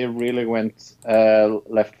 I really went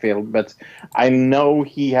left field, but I know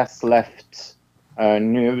he has left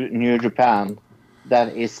New Japan.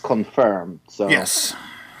 That is confirmed. So Yes.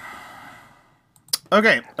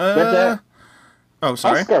 Okay. But, oh,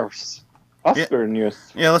 sorry. Oscar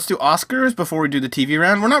news. Yeah, let's do Oscars before we do the TV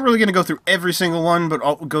round. We're not really going to go through every single one, but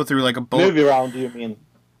I'll go through like a bullet. Movie round, you mean?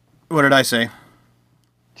 What did I say?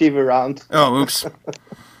 TV round. Oh, oops.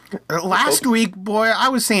 Last week, boy, I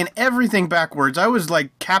was saying everything backwards. I was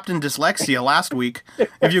like Captain Dyslexia last week.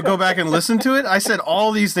 If you go back and listen to it, I said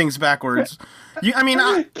all these things backwards.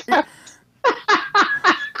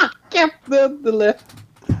 Kept the left.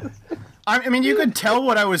 I mean, you could tell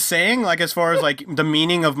what I was saying, like as far as like the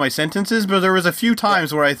meaning of my sentences, but there was a few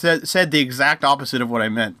times where I said the exact opposite of what I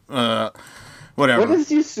meant. Whatever. What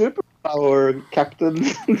is your superpower, Captain?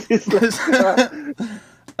 Dyslexia?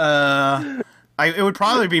 It would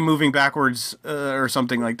probably be moving backwards or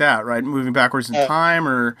something like that, right? Moving backwards in time,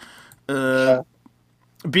 or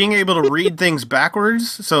being able to read things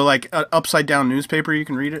backwards. So like an upside down newspaper, you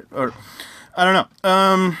can read it, or I don't know.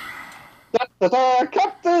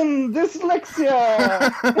 Captain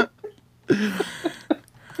Dyslexia.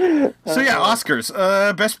 So yeah, Oscars.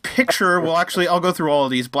 Best Picture. Well, actually, I'll go through all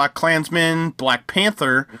of these: Black Klansman, Black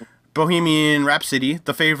Panther, Bohemian Rhapsody,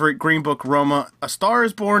 The Favorite, Green Book, Roma, A Star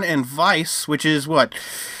Is Born, and Vice, which is what?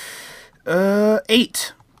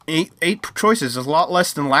 Eight choices. A lot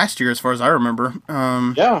less than last year, as far as I remember.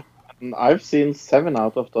 Yeah, I've seen 7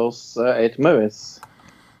 out of those 8 movies.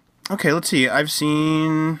 Okay, let's see. I've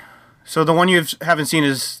seen. So the one you haven't seen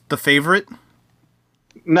is The Favorite.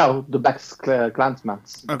 No, the Black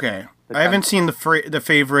Klansmans. Okay, I haven't seen the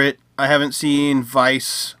Favorite. I haven't seen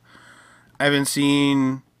Vice. I haven't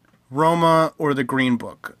seen Roma or The Green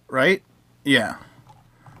Book. Right? Yeah.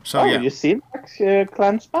 So yeah. You seen Black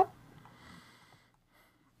Klansman?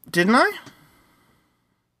 Didn't I?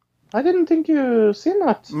 I didn't think you seen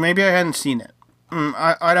that. Maybe I hadn't seen it. I'm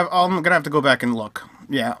gonna have to go back and look.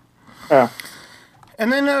 Yeah. Yeah.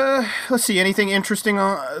 And then let's see. Anything interesting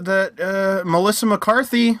that Melissa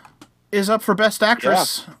McCarthy is up for Best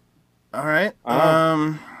Actress? Yeah. All right.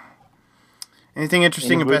 Anything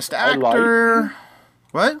interesting in Best Actor?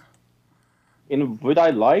 What? In Would I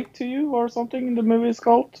Lie to You or something the movie is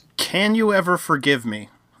called? Can You Ever Forgive Me?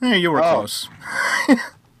 Yeah, you were close.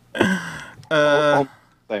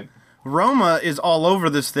 Same. Roma is all over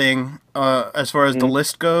this thing as far as the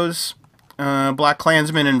list goes. Black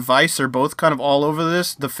Klansman and Vice are both kind of all over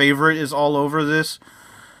this. The Favorite is all over this.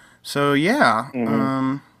 So yeah,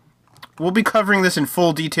 we'll be covering this in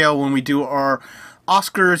full detail when we do our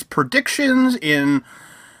Oscars predictions in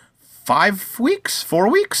 5 weeks, 4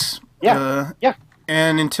 weeks. Yeah. Yeah.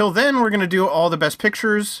 And until then, we're gonna do all the Best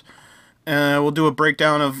Pictures. We'll do a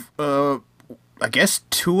breakdown of I guess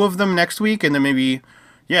 2 of them next week, and then maybe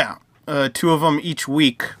 2 of them each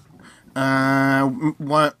week. One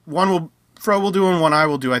will Fro will do and one I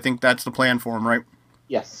will do. I think that's the plan for him, right?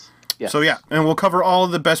 Yes. So yeah, and we'll cover all of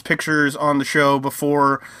the Best Pictures on the show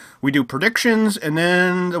before we do predictions, and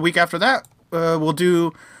then the week after that, we'll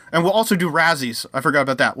also do Razzies. I forgot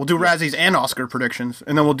about that. We'll do Razzies and Oscar predictions,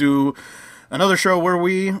 and then we'll do another show where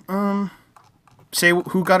we say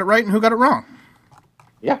who got it right and who got it wrong.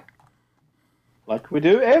 Yeah. Like we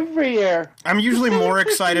do every year. I'm usually more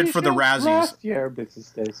excited for the Razzies. Last year, Business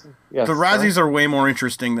Days. Yes, the Razzies are way more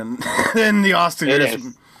interesting than the Oscars. It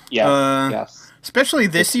is. Yeah. Yes. Especially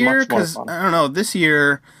this year, because I don't know. This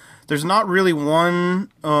year, there's not really one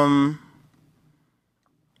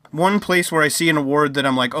place where I see an award that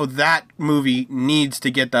I'm like, oh, that movie needs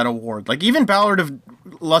to get that award. Like even Ballad of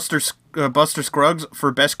Buster Scruggs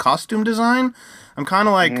for Best Costume Design. I'm kind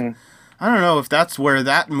of like. I don't know if that's where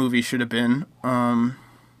that movie should have been.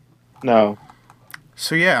 No.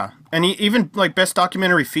 So yeah, and even like Best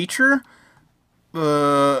Documentary Feature.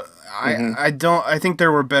 I think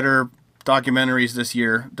there were better documentaries this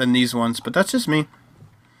year than these ones, but that's just me.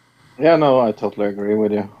 Yeah, no, I totally agree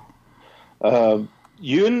with you.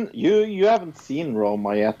 You haven't seen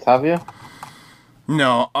Roma yet, have you?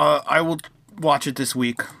 No, I will watch it this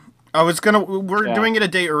week. We're doing it a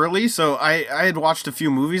day early, so I had watched a few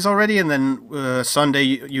movies already, and then Sunday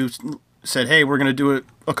you said, hey, we're gonna do it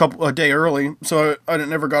a day early, so I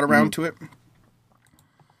never got around to it.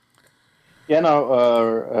 Yeah,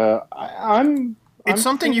 no, It's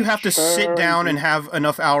something you have to sit down and have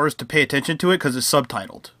enough hours to pay attention to it because it's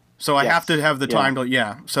subtitled. So I have to have the time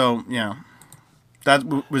to, So, yeah. That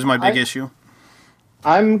was my big issue.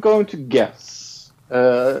 I'm going to guess,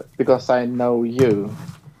 because I know you,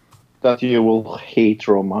 that you will hate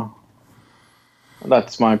Roma.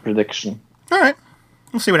 That's my prediction. All right.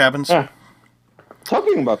 We'll see what happens. Yeah.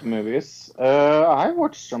 Talking about movies, I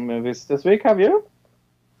watched some movies this week. Have you?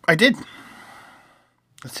 I did.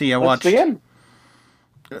 Let's see. Let's begin.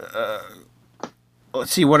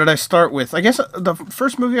 Let's see. What did I start with? I guess the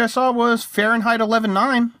first movie I saw was Fahrenheit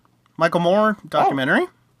 11/9, Michael Moore documentary.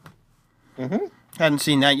 Oh. Mm-hmm. Hadn't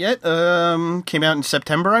seen that yet. Came out in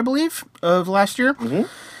September, I believe, of last year. Mm-hmm.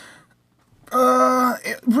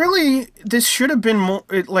 Really, this should have been more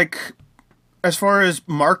like, as far as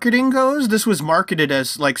marketing goes, this was marketed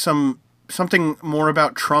as like something more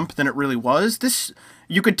about Trump than it really was. This,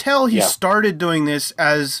 you could tell he started doing this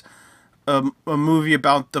as a movie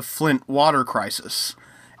about the Flint water crisis,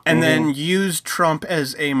 and then used Trump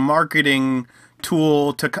as a marketing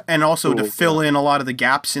tool to fill in a lot of the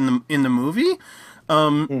gaps in the movie.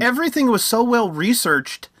 Everything was so well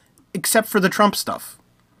researched, except for the Trump stuff.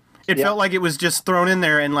 It felt like it was just thrown in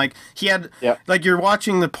there, and like he had, like you're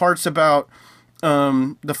watching the parts about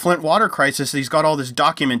the Flint water crisis, he's got all this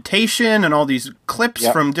documentation and all these clips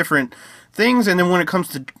Yep. from different things, and then when it comes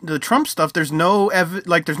to the Trump stuff, there's no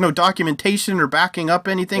there's no documentation or backing up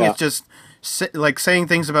anything. Yeah. It's just like saying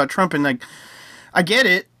things about Trump, and like I get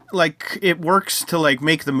it, like it works to like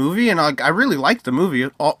make the movie, and I really liked the movie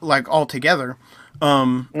altogether.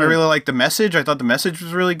 I really liked the message. I thought the message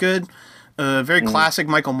was really good. Very classic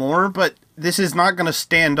Michael Moore, but this is not going to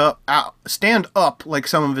stand up like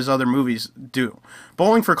some of his other movies do.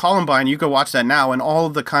 Bowling for Columbine, you go watch that now, and all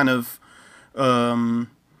of the kind of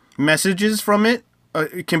messages from it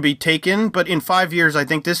can be taken. But in 5 years, I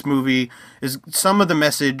think this movie some of the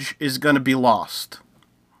message is going to be lost.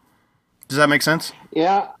 Does that make sense?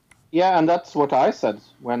 Yeah, and that's what I said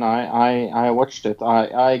when I watched it.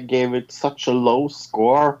 I gave it such a low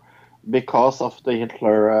score because of the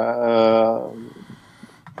Hitler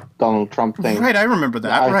Donald Trump thing. Right, I remember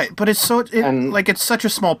that. Right, but it's it's such a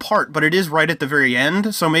small part, but it is right at the very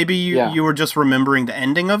end. So maybe you were just remembering the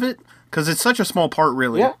ending of it because it's such a small part,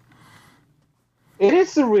 really. Yeah, it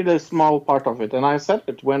is a really small part of it, and I said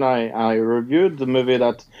it when I reviewed the movie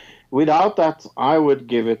that without that I would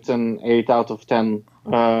give it an 8 out of 10.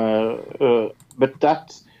 But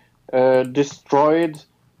that destroyed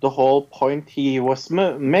the whole point he was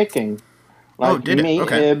making. Like, did it?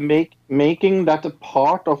 Okay. Making that a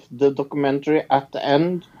part of the documentary at the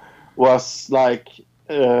end was like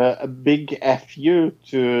a big FU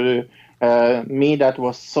to me that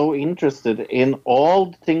was so interested in all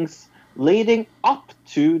the things leading up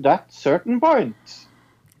to that certain point.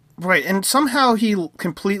 Right, and somehow he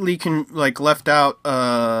completely left out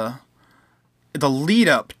the lead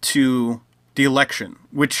up to the election,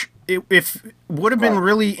 which if would have been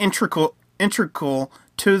really integral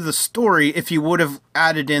to the story if he would have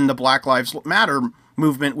added in the Black Lives Matter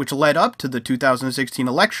movement, which led up to the 2016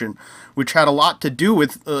 election, which had a lot to do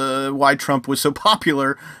with why Trump was so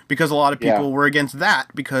popular, because a lot of people were against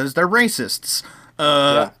that because they're racists.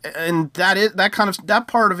 And that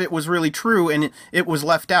part of it was really true, and it was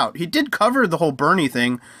left out. He did cover the whole Bernie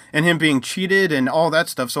thing and him being cheated and all that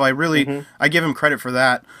stuff, so I give him credit for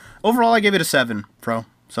that. Overall, I gave it a 7, Pro.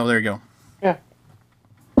 So there you go. Yeah.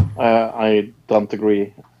 I don't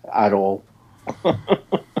agree at all.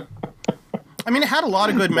 I mean, it had a lot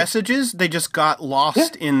of good messages. They just got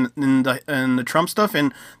lost in the Trump stuff,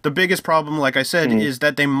 and the biggest problem, like I said, is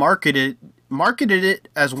that they marketed it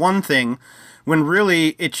as one thing, when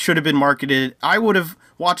really it should have been marketed. I would have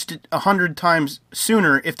watched it 100 times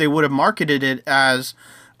sooner if they would have marketed it as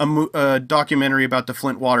a documentary about the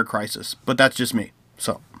Flint water crisis. But that's just me.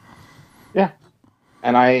 So. Yeah.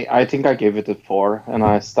 And I think I gave it a 4, and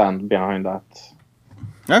I stand behind that.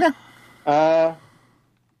 Okay.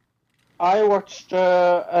 I watched an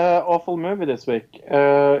awful movie this week.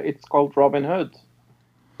 It's called Robin Hood.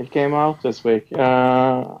 It came out this week.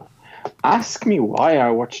 Ask me why I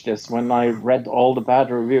watched this when I read all the bad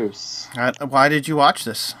reviews. Why did you watch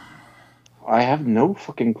this? I have no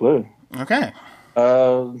fucking clue. Okay.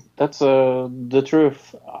 That's the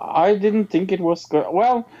truth. I didn't think it was good.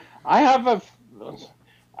 Well, I have a...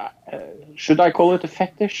 should I call it a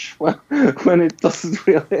fetish? Well, when it doesn't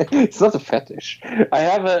really... It's not a fetish. I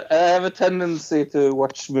have a tendency to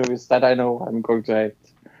watch movies that I know I'm going to hate.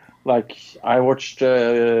 Like, I watched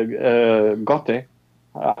Gotti.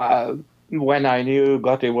 When I knew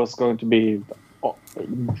Gotti was going to be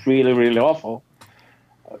really, really awful.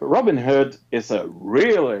 Robin Hood is a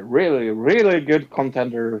really, really, really good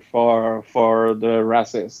contender for the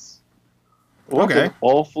Razzies. What an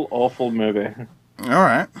awful, awful movie. All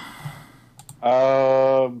right.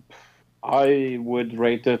 I would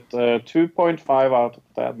rate it 2.5 out of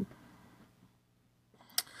 10.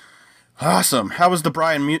 Awesome. How was the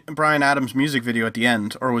Bryan Adams music video at the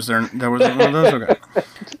end, or was there was one of those? Okay.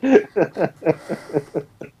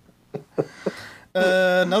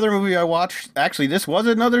 Another movie I watched. Actually, this was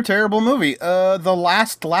another terrible movie. The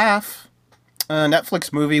Last Laugh,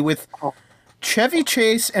 Netflix movie with Chevy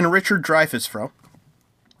Chase and Richard Dreyfuss, Fro.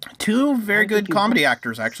 Two very good comedy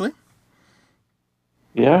actors, actually.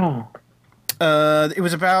 Yeah. It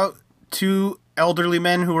was about two elderly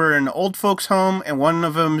men who were in an old folks' home, and one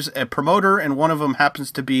of them's a promoter, and one of them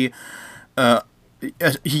happens to be,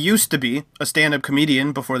 he used to be a stand-up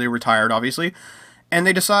comedian before they retired, obviously. And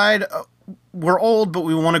they decide, we're old, but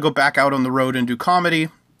we want to go back out on the road and do comedy,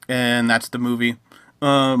 and that's the movie.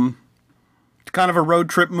 It's kind of a road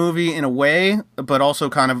trip movie in a way, but also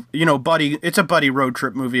kind of, it's a buddy road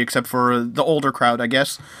trip movie, except for the older crowd, I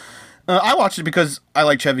guess. I watched it because I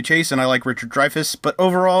like Chevy Chase and I like Richard Dreyfuss, but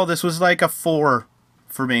overall, this was like a 4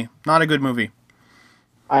 for me. Not a good movie.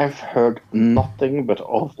 I've heard nothing but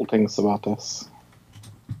awful things about this.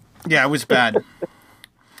 Yeah, it was bad.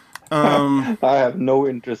 I have no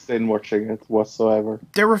interest in watching it whatsoever.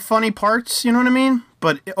 There were funny parts, you know what I mean?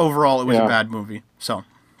 But overall, it was a Yeah. bad movie. So,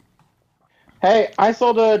 Hey, I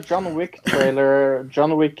saw the John Wick trailer,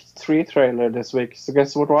 John Wick 3 trailer this week. So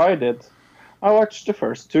guess what I did? I watched the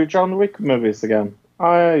first two John Wick movies again.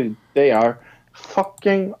 They are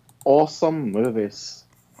fucking awesome movies.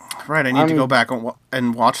 right, I need to I'm- go back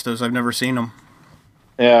and watch those. I've never seen them.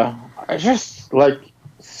 Yeah, I just like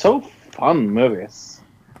so fun movies.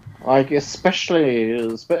 Like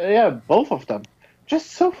yeah, both of them.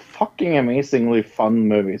 Just so fucking amazingly fun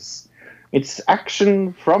movies. It's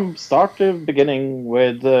action from start to beginning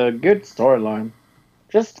with a good storyline.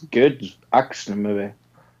 Just good action movie.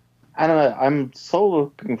 And I'm so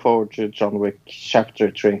looking forward to John Wick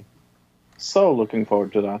Chapter 3. So looking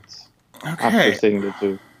forward to that. After Okay. seeing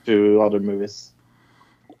the two other movies.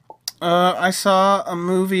 I saw a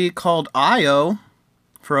movie called Io,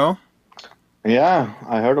 Fro. Yeah,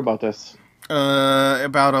 I heard about this.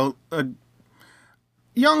 About a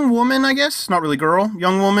young woman, I guess, not really girl,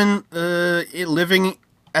 young woman, living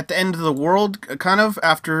at the end of the world, kind of,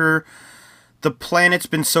 after the planet's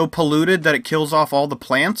been so polluted that it kills off all the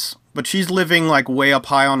plants. But she's living like way up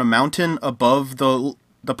high on a mountain above the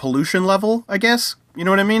pollution level, I guess. You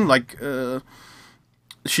know what I mean? Like,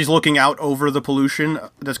 she's looking out over the pollution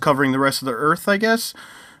that's covering the rest of the Earth, I guess.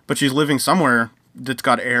 But she's living somewhere that's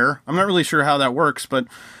got air. I'm not really sure how that works, but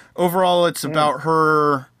overall, it's about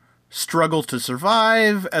her struggle to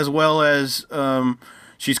survive, as well as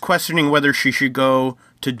she's questioning whether she should go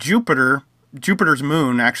to Jupiter's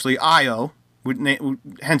moon, actually, Io,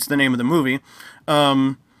 hence the name of the movie,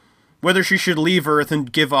 whether she should leave Earth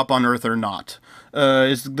and give up on Earth or not,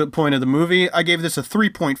 is the point of the movie. I gave this a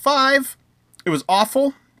 3.5. It was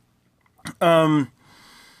awful.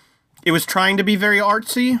 It was trying to be very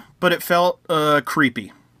artsy, but it felt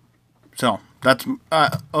creepy. So, that's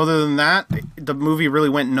other than that, the movie really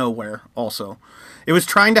went nowhere, also. It was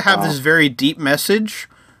trying to have this very deep message,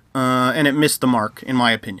 and it missed the mark, in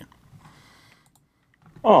my opinion.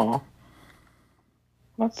 Oh.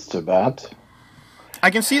 That's too bad. I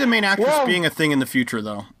can see the main actress Well- being a thing in the future,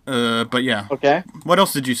 though. But yeah. Okay. What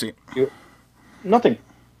else did you see? Nothing.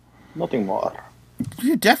 Nothing more.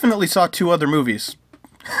 You definitely saw two other movies.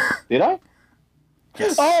 Did I?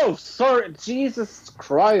 Yes. Oh, sorry. Jesus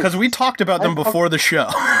Christ. Because we talked about them before the show.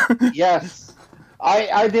 Yes.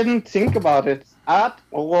 I didn't think about it at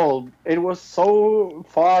all. It was so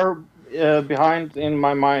far behind in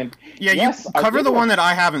my mind. Yeah, Yes, you I cover did the one watch- that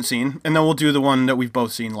I haven't seen, and then we'll do the one that we've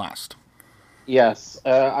both seen last. Yes.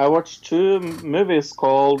 I watched two movies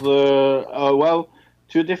called,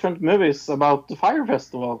 two different movies about the Fire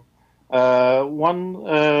Festival. One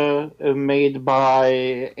made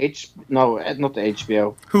by not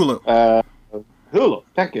HBO. Hulu. Hulu,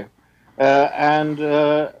 thank you. And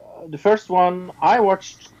the first one I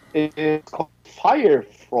watched is called Fire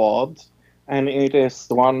Fraud, and it is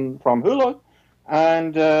the one from Hulu.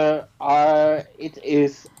 And it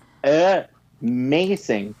is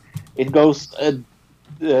amazing. It goes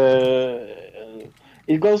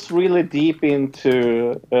really deep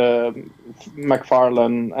into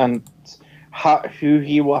McFarlane and who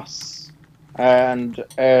he was, and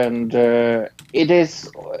it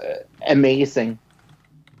is amazing.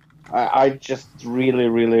 I just really,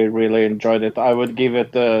 really, really enjoyed it. I would give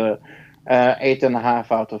it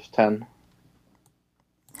 8.5 out of 10.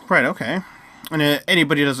 Right, okay. And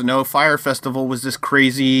anybody who doesn't know, Fire Festival was this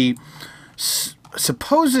crazy,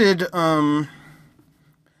 supposed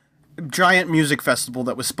giant music festival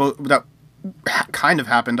that was kind of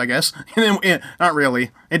happened, I guess. And then, not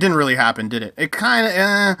really. It didn't really happen, did it? It kind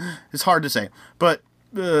of, it's hard to say. But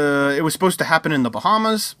it was supposed to happen in the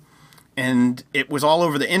Bahamas, and it was all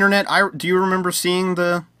over the internet. Do you remember seeing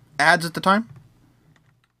the ads at the time?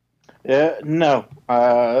 No,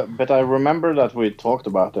 but I remember that we talked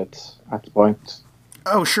about it at the point.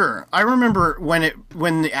 Oh, sure. I remember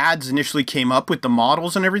when the ads initially came up with the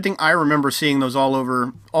models and everything. I remember seeing those all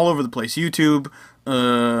over the place. YouTube,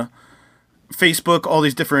 Facebook, all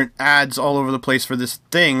these different ads all over the place for this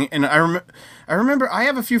thing. And I remember I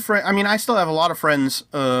have a few friends. I mean, I still have a lot of friends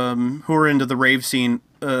who are into the rave scene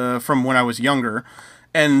from when I was younger.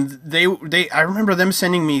 And I remember them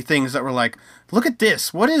sending me things that were like, look at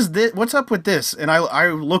this. What is this? What's up with this? And I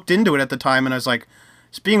looked into it at the time, and I was like,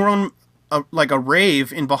 it's being run like a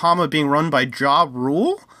rave in Bahama being run by Ja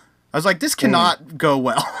Rule. I was like, this cannot go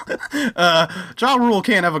well. Ja Rule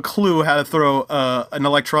can't have a clue how to throw an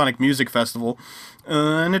electronic music festival.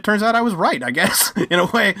 And it turns out I was right, I guess, in a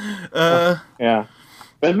way. Yeah.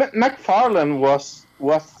 But McFarlane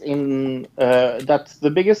was in. That's the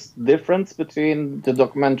biggest difference between the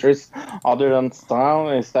documentaries, other than style,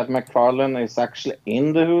 is that McFarlane is actually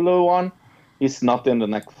in the Hulu one. He's not in the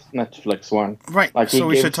Netflix one. Right. Like so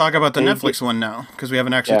we should talk about the Netflix one now because we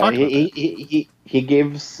haven't actually talked about that. He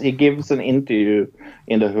gives an interview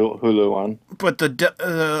in the Hulu one. But the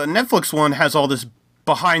Netflix one has all this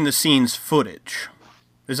behind the scenes footage.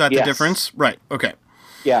 Is that the difference? Right. Okay.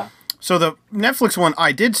 Yeah. So the Netflix one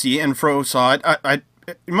I did see, and Fro saw it.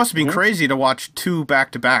 It must have been crazy to watch two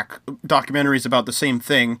back-to-back documentaries about the same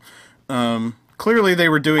thing. Clearly, they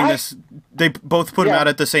were doing this. They both put them out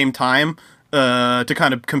at the same time to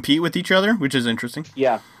kind of compete with each other, which is interesting.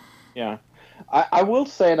 Yeah, yeah. I will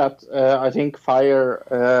say that I think Fire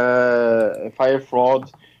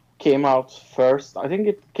Fraud came out first. I think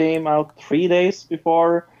it came out 3 days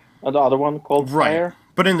before the other one called Fire.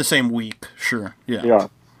 But in the same week, sure. Yeah. Yeah.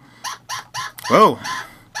 Whoa.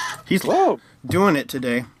 He's doing it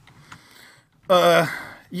today.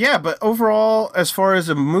 Yeah, but overall, as far as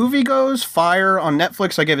a movie goes, Fire on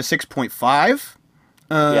Netflix, I gave a 6.5.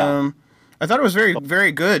 I thought it was very,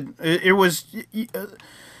 very good. It was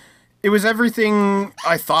everything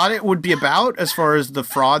I thought it would be about as far as the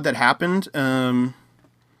fraud that happened.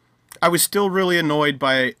 I was still really annoyed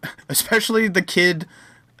by, especially the kid,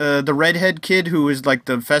 the redhead kid who was like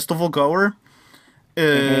the festival goer,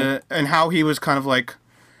 and how he was kind of like,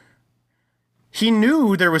 he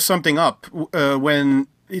knew there was something up when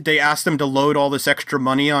they asked him to load all this extra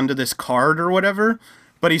money onto this card or whatever,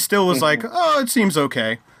 but he still was like, oh, it seems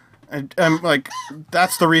okay. And I'm like,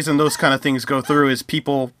 that's the reason those kind of things go through, is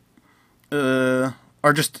people are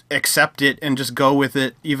just accept it and just go with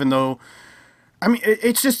it, even though, I mean,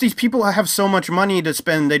 it's just these people have so much money to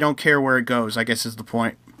spend, they don't care where it goes, I guess is the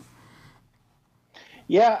point.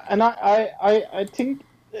 Yeah, and I think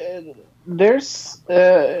there's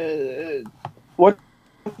what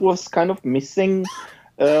was kind of missing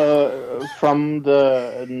from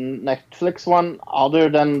the Netflix one, other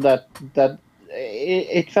than that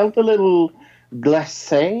it felt a little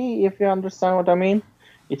glacé, if you understand what I mean.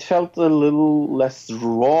 It felt a little less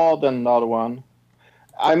raw than the other one.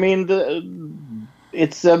 I mean,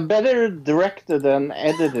 it's better directed and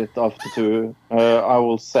edited of the two, I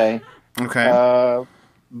will say. Okay.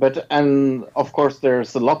 And of course,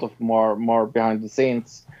 there's a lot of more behind the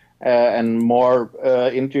scenes and more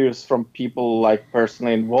interviews from people like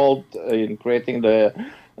personally involved in creating the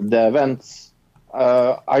events.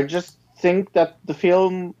 I just think that the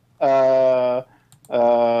film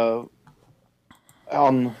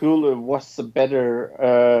on Hulu was a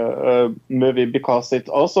better movie because it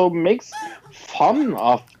also makes fun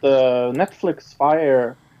of the Netflix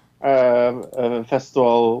Fire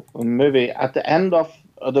Festival movie. At the end of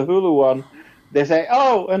the Hulu one, they say,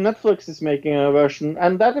 oh, and Netflix is making a version,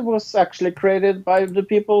 and that was actually created by the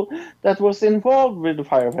people that was involved with the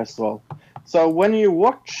Fire Festival. So when you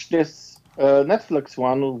watch this Netflix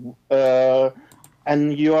one,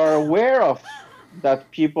 and you are aware of that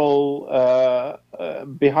people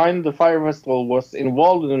behind the Fire Festival was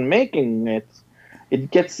involved in making it,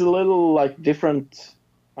 it gets a little like different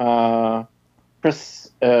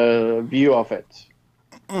press view of it.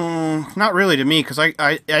 Not really to me, because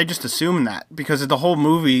I just assume that, because of the whole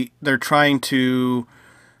movie, they're trying to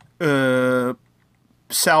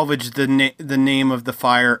salvage the name of the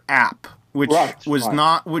Fire app, which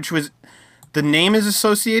was the name is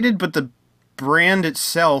associated, but the brand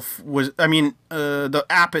itself was, I mean, the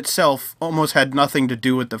app itself almost had nothing to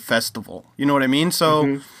do with the festival. You know what I mean?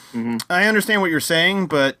 So I understand what you're saying,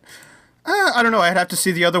 but I don't know. I'd have to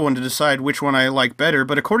see the other one to decide which one I like better.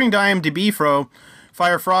 But according to IMDb,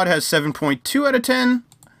 Fire Fraud has 7.2 out of 10.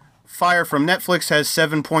 Fire from Netflix has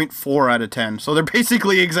 7.4 out of 10. So they're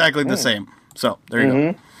basically exactly the same. So there you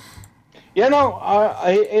go. Yeah, no,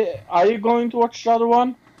 are you going to watch the other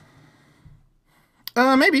one?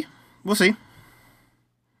 Maybe. We'll see.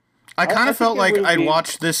 I kind of felt like I'd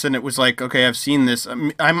watched this and it was like, okay, I've seen this.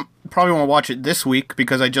 I'm probably won't watch it this week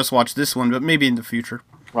because I just watched this one, but maybe in the future.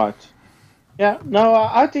 Right. Yeah, no,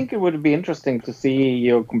 I think it would be interesting to see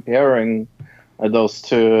you comparing those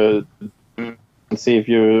two and see if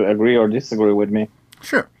you agree or disagree with me.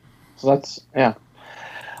 Sure. So that's, yeah.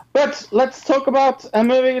 But let's talk about a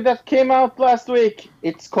movie that came out last week.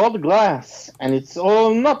 It's called Glass, and it's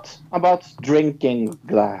all not about drinking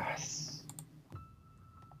glass.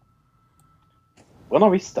 Buena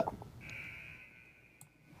vista.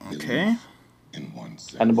 Okay.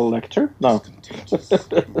 Hannibal Lecter? No.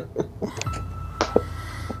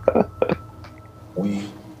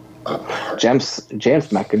 James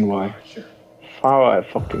McAvoy. How I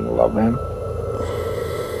fucking love him.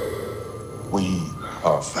 We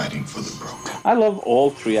are fighting for the broken. I love all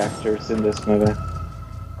three actors in this movie.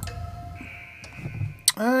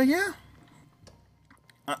 Yeah.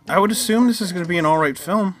 I would assume this is going to be an alright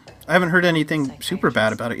film. I haven't heard anything super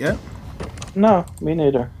bad about it yet. No, me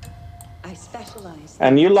neither. I specialize.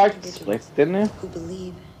 And you in liked individuals Split, didn't you? Who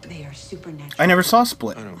believe they are supernatural. I never saw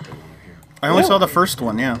Split. I only saw the first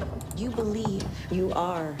one, yeah. You believe you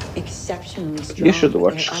are exceptionally strong. You should but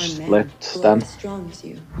watch there are men Split, who then. are as strong as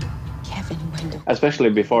you. Kevin Wendell. Especially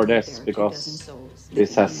before this, because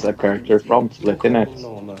this has a character from Split in it.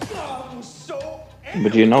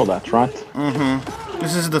 But you know that, right? Mm-hmm.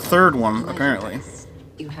 This is the third one, apparently.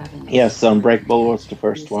 You haven't. Yes, Unbreakable was the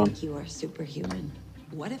first one. You are superhuman.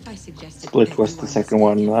 What if I suggested Split that was you the are second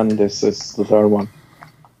one, mistaken? and this is the third one.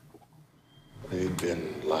 They've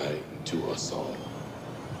been lying to us all.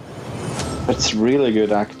 It's really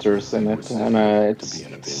good actors in it, and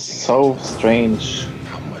it's so strange.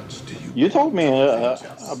 How much do you? You told me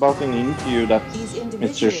about an interview that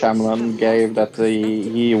Mr. Shyamalan gave that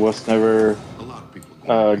he was never A lot of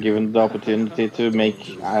people given the opportunity to make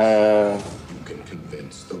you can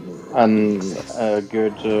convince the world. a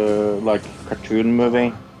good like cartoon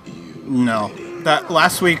movie. No. That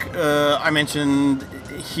last week, I mentioned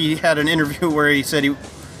he had an interview where he said he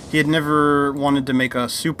had never wanted to make a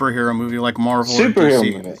superhero movie like Marvel or Superhero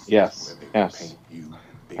DC. movie, yes.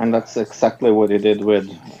 And that's exactly what he did with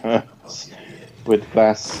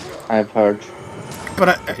Glass, I've heard.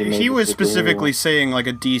 But He made he the was superhero specifically one. saying like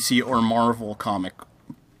a DC or Marvel comic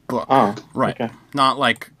book. Ah, Right. okay. Not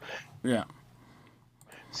like, yeah.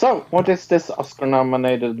 So, what is this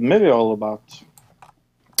Oscar-nominated movie all about?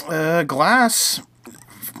 Glass,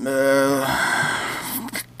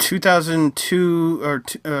 2002 or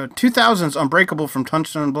 2000's Unbreakable from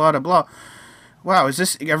Touchstone, blah blah blah. Wow, is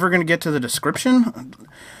this ever going to get to the description?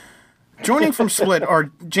 Joining from Split are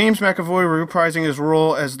James McAvoy reprising his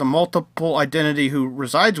role as the multiple identity who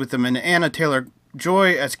resides with him, and Anna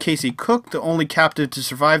Taylor-Joy as Casey Cook, the only captive to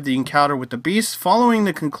survive the encounter with the Beast. Following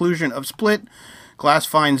the conclusion of Split, Glass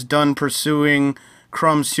finds Dunn pursuing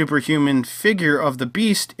Crumb's superhuman figure of the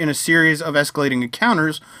Beast in a series of escalating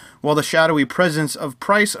encounters, while the shadowy presence of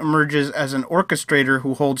Price emerges as an orchestrator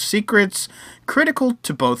who holds secrets critical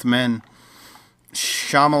to both men.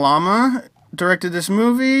 Shyamalama directed this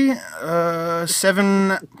movie,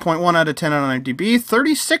 7.1 out of 10 on IMDb,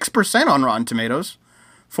 36% on Rotten Tomatoes,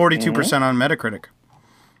 42% on Metacritic.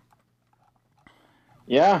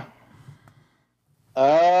 Yeah.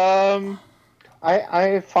 I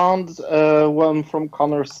found one from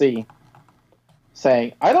Connor C.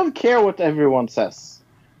 saying, I don't care what everyone says.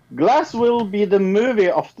 Glass will be the movie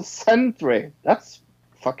of the century. That's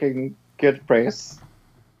fucking good praise.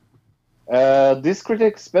 These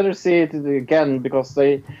critics better see it again because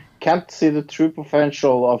they can't see the true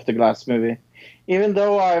potential of the Glass movie. Even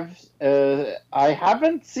though I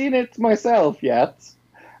haven't seen it myself yet,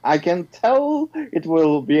 I can tell it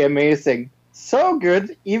will be amazing. So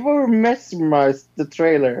good, even mesmerized the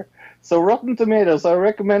trailer. So Rotten Tomatoes, I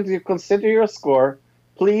recommend you consider your score.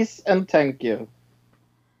 Please and thank you.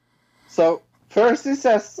 So first he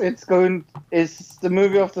says it's the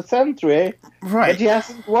movie of the century, Right. but he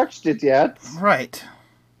hasn't watched it yet. Right.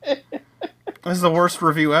 This is the worst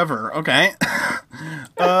review ever. Okay.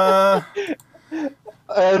 And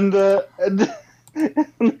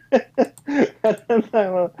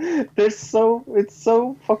it's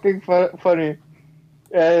so fucking funny.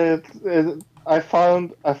 I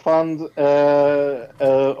found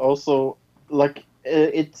also like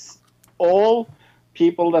it's all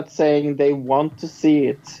people that saying they want to see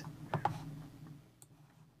it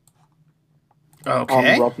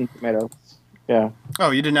Okay. on Rotten Tomatoes. Yeah.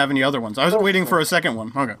 Oh, you didn't have any other ones. I was waiting for a second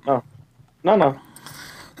one. Okay. No. All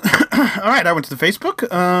right, I went to the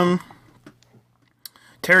Facebook.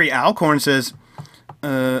 Terry Alcorn says,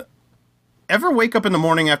 ever wake up in the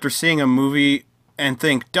morning after seeing a movie and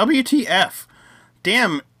think, WTF?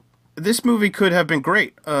 Damn, this movie could have been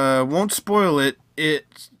great. Won't spoil it.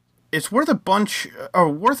 It's worth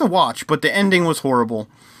a watch, but the ending was horrible.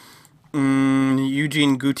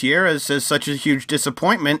 Eugene Gutierrez says, such a huge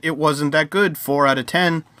disappointment. It wasn't that good. 4 out of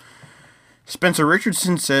 10. Spencer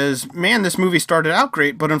Richardson says, man, this movie started out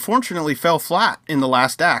great, but unfortunately fell flat in the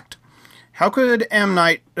last act. How could M.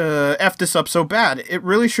 Night F this up so bad? It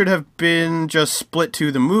really should have been just Split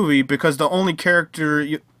to the movie because the only character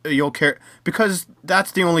you'll care... Because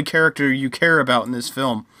that's the only character you care about in this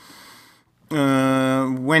film.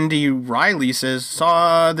 Wendy Riley says,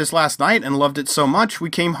 saw this last night and loved it so much, we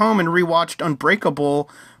came home and rewatched Unbreakable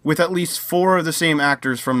with at least 4 of the same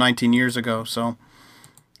actors from 19 years ago, so...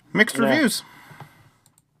 Mixed reviews.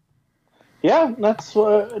 Yeah, that's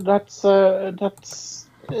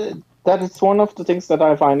that is one of the things that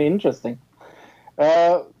I find interesting.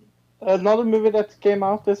 Another movie that came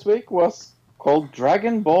out this week was called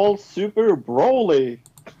Dragon Ball Super Broly.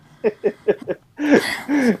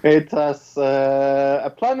 It has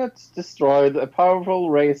a planet destroyed, a powerful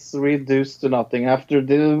race reduced to nothing. After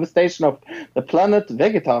the devastation of the planet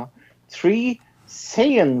Vegeta, 3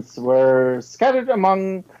 Saiyans were scattered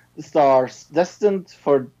among the stars, destined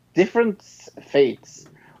for different fates.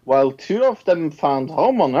 While 2 of them found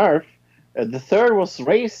home on Earth, the third was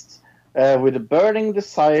raised with a burning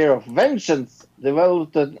desire of vengeance,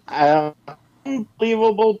 developed an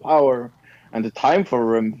unbelievable power, and the time for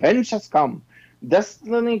revenge has come.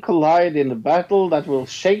 Destiny collide in a battle that will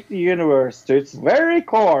shake the universe to its very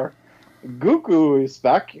core. Goku is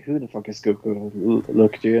back. Who the fuck is Goku?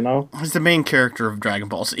 Look, do you know? He's the main character of Dragon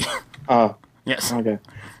Ball Z. Oh, Yes. okay.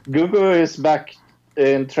 Goku is back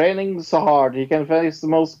in training so hard he can face the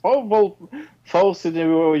most powerful foes in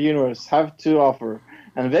the universe have to offer.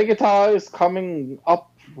 And Vegeta is coming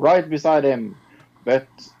up right beside him. But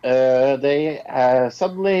they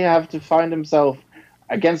suddenly have to find themselves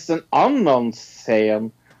against an unknown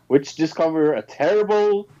Saiyan, which discover a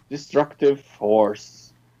terrible, destructive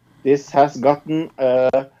force. This has gotten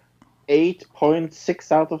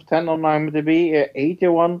 8.6 out of 10 on IMDb,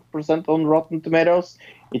 81% on Rotten Tomatoes.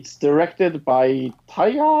 It's directed by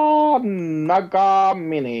Taya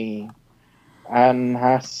Nagamine and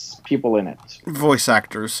has people in it. Voice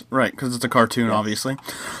actors, right? Because it's a cartoon, obviously.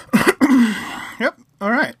 Yep.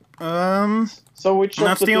 All right. So which of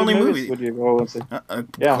That's the the two only movies movie. would you go and see?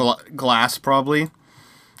 Yeah. Glass, probably.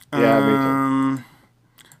 Yeah, me too.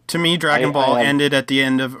 To me, Dragon Ball ended at the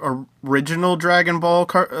end of original Dragon Ball,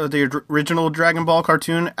 the original Dragon Ball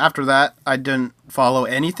cartoon. After that, I didn't follow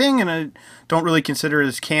anything, and I don't really consider it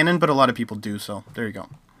as canon, but a lot of people do. So there you go.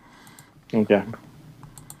 Okay.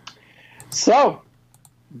 So,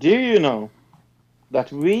 do you know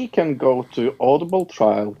that we can go to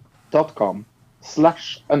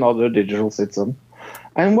audibletrial.com/anotherdigitalcitizen,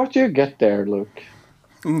 and what do you get there, Luke?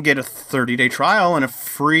 You can get a 30-day trial and a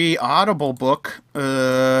free Audible book.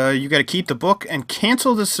 You got to keep the book and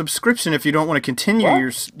cancel the subscription if you don't want to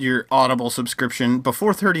continue your Audible subscription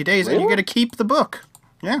before 30 days, and you got to keep the book.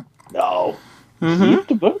 Yeah. No. Keep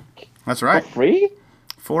the book That's right. for free,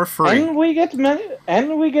 For free. and we get money.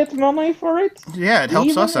 And we get money for it. Yeah, it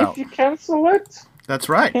helps Even us out. if you cancel it. That's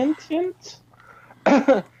right. Hint, hint.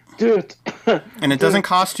 Dude. And it doesn't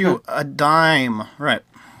cost you a dime. Right.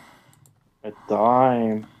 A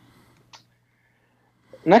dime.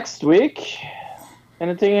 Next week,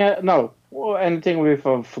 anything? Anything we've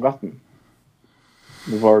forgotten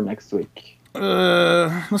before next week?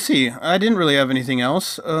 Let's see. I didn't really have anything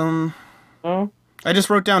else. No. I just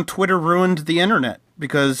wrote down Twitter ruined the internet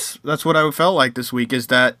because that's what I felt like this week. Is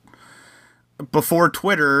that before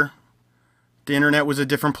Twitter, the internet was a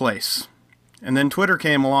different place, and then Twitter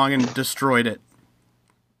came along and destroyed it.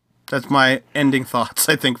 That's my ending thoughts,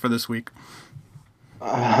 I think, for this week.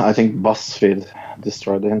 I think BuzzFeed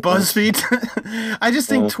destroyed the internet. BuzzFeed? I just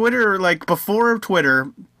think Twitter, like, before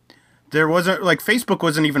Twitter, there wasn't, like, Facebook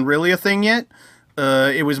wasn't even really a thing yet.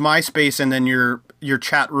 It was MySpace and then your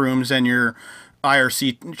chat rooms and your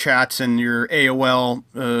IRC chats and your AOL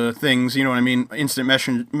things, you know what I mean? Instant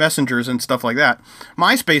messengers and stuff like that.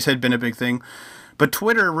 MySpace had been a big thing. But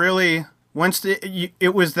Twitter really...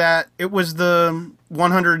 it was the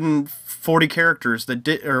 140 characters that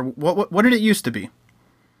did, or what did it used to be?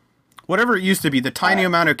 Whatever it used to be, the tiny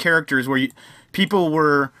amount of characters where people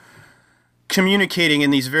were communicating in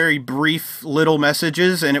these very brief little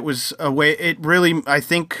messages, and it was a way. It really, I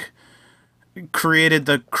think, created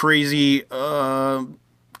the crazy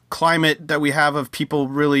climate that we have of people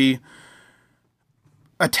really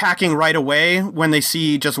attacking right away when they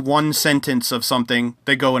see just one sentence of something,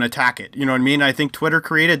 they go and attack it. You know what I mean? I think Twitter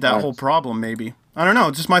created that whole problem, maybe. I don't know.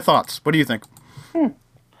 It's just my thoughts. What do you think?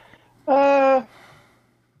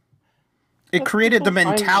 It created the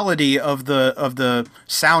mentality of the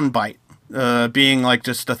soundbite being like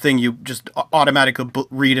just a thing you just automatically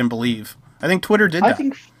read and believe. I think Twitter did that.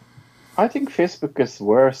 I think Facebook is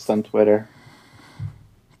worse than Twitter.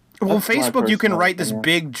 Well, That's my Facebook, you can personal write this opinion.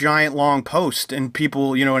 big, giant, long post, and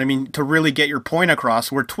people, you know what I mean, to really get your point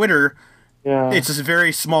across. Where Twitter, it's a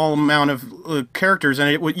very small amount of characters, and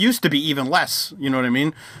it used to be even less. You know what I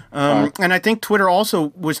mean? And I think Twitter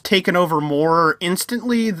also was taken over more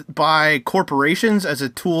instantly by corporations as a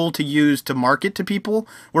tool to use to market to people.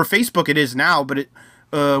 Where Facebook it is now, but it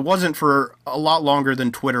wasn't for a lot longer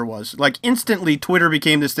than Twitter was. Like instantly, Twitter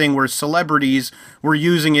became this thing where celebrities were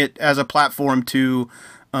using it as a platform to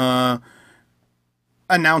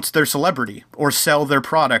announce their celebrity or sell their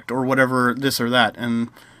product or whatever, this or that. And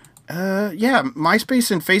Yeah,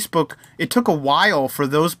 MySpace and Facebook, it took a while for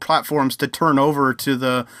those platforms to turn over to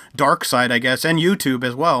the dark side, I guess, and YouTube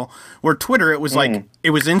as well. Where Twitter, it was like,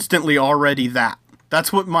 it was instantly already that.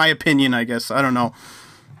 That's what my opinion, I guess. I don't know.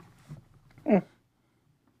 I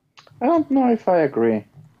don't know if I agree.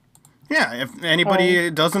 Yeah, if anybody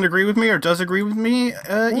doesn't agree with me or does agree with me,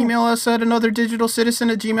 email us at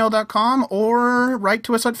anotherdigitalcitizen@gmail.com or write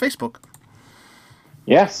to us on Facebook.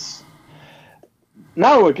 Yes.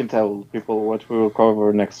 Now we can tell people what we will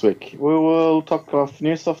cover next week. We will talk of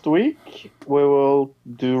news of the week. We will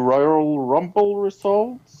do Royal Rumble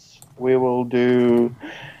results. We will do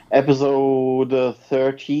episode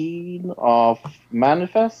 13 of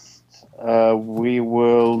Manifest. We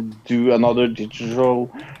will do another digital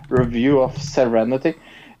review of Serenity.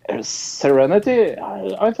 Serenity?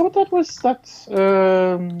 I thought that was that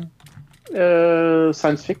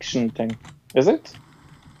science fiction thing. Is it?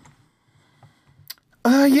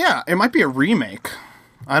 Yeah, it might be a remake.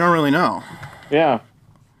 I don't really know. Yeah.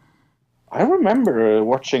 I remember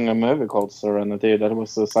watching a movie called Serenity that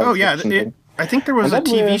was a science fiction thing. I think there was And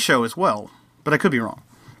a then TV show as well, but I could be wrong.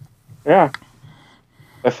 Yeah.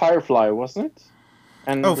 A Firefly, wasn't it?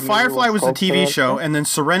 And Oh, the movie Firefly was the called TV Serenity? show, and then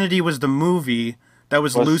Serenity was the movie that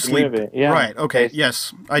was Was the loosely... movie, yeah. Right, okay, Based-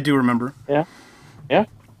 yes, I do remember. Yeah. Yeah.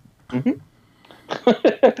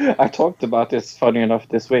 I talked about this, funny enough,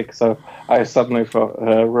 this week, so I suddenly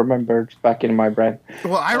remembered back in my brain.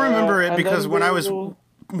 Well, I remember it and because then when we I was will-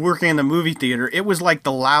 working in the movie theater, it was like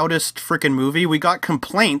the loudest freaking movie. We got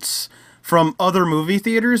complaints from other movie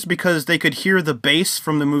theaters because they could hear the bass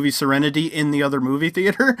from the movie Serenity in the other movie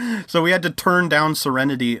theater. So we had to turn down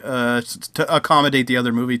Serenity to accommodate the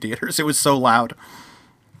other movie theaters. It was so loud.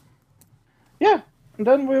 Yeah, and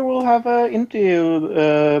then we will have an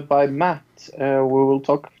interview by Matt. We will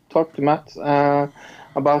talk to Matt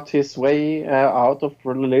about his way out of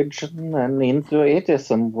religion and into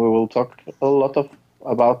atheism. We will talk a lot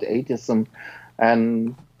about atheism,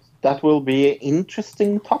 and that will be an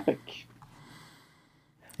interesting topic.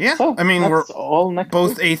 Yeah, So, I mean, we're that's all next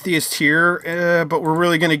both week. atheists here, but we're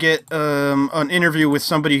really going to get an interview with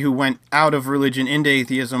somebody who went out of religion into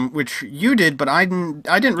atheism, which you did, but I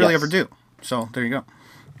didn't really Yes. ever do. So there you go.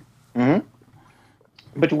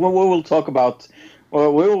 But we will talk about.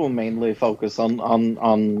 Well, we will mainly focus on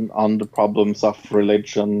the problems of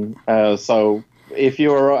religion. So, if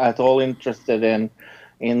you're at all interested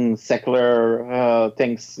in secular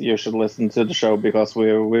things, you should listen to the show because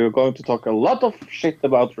we're going to talk a lot of shit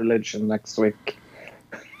about religion next week.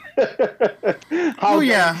 How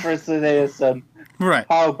yeah. dangerous it is and Right.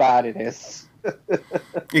 how bad it is.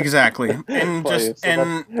 Exactly, and For you, just so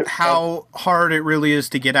and how hard it really is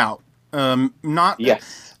to get out. Not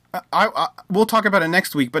Yes. I we'll talk about it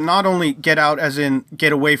next week, but not only get out as in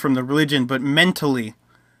get away from the religion, but mentally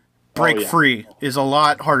break yeah. free is a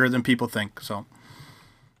lot harder than people think. So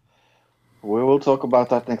We will talk about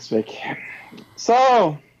that next week.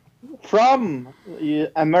 So, from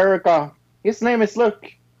America, his name is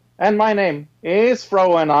Luke, and my name is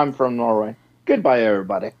Fro, and I'm from Norway. Goodbye,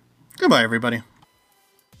 everybody. goodbye, everybody.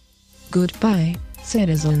 Goodbye,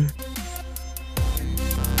 citizen.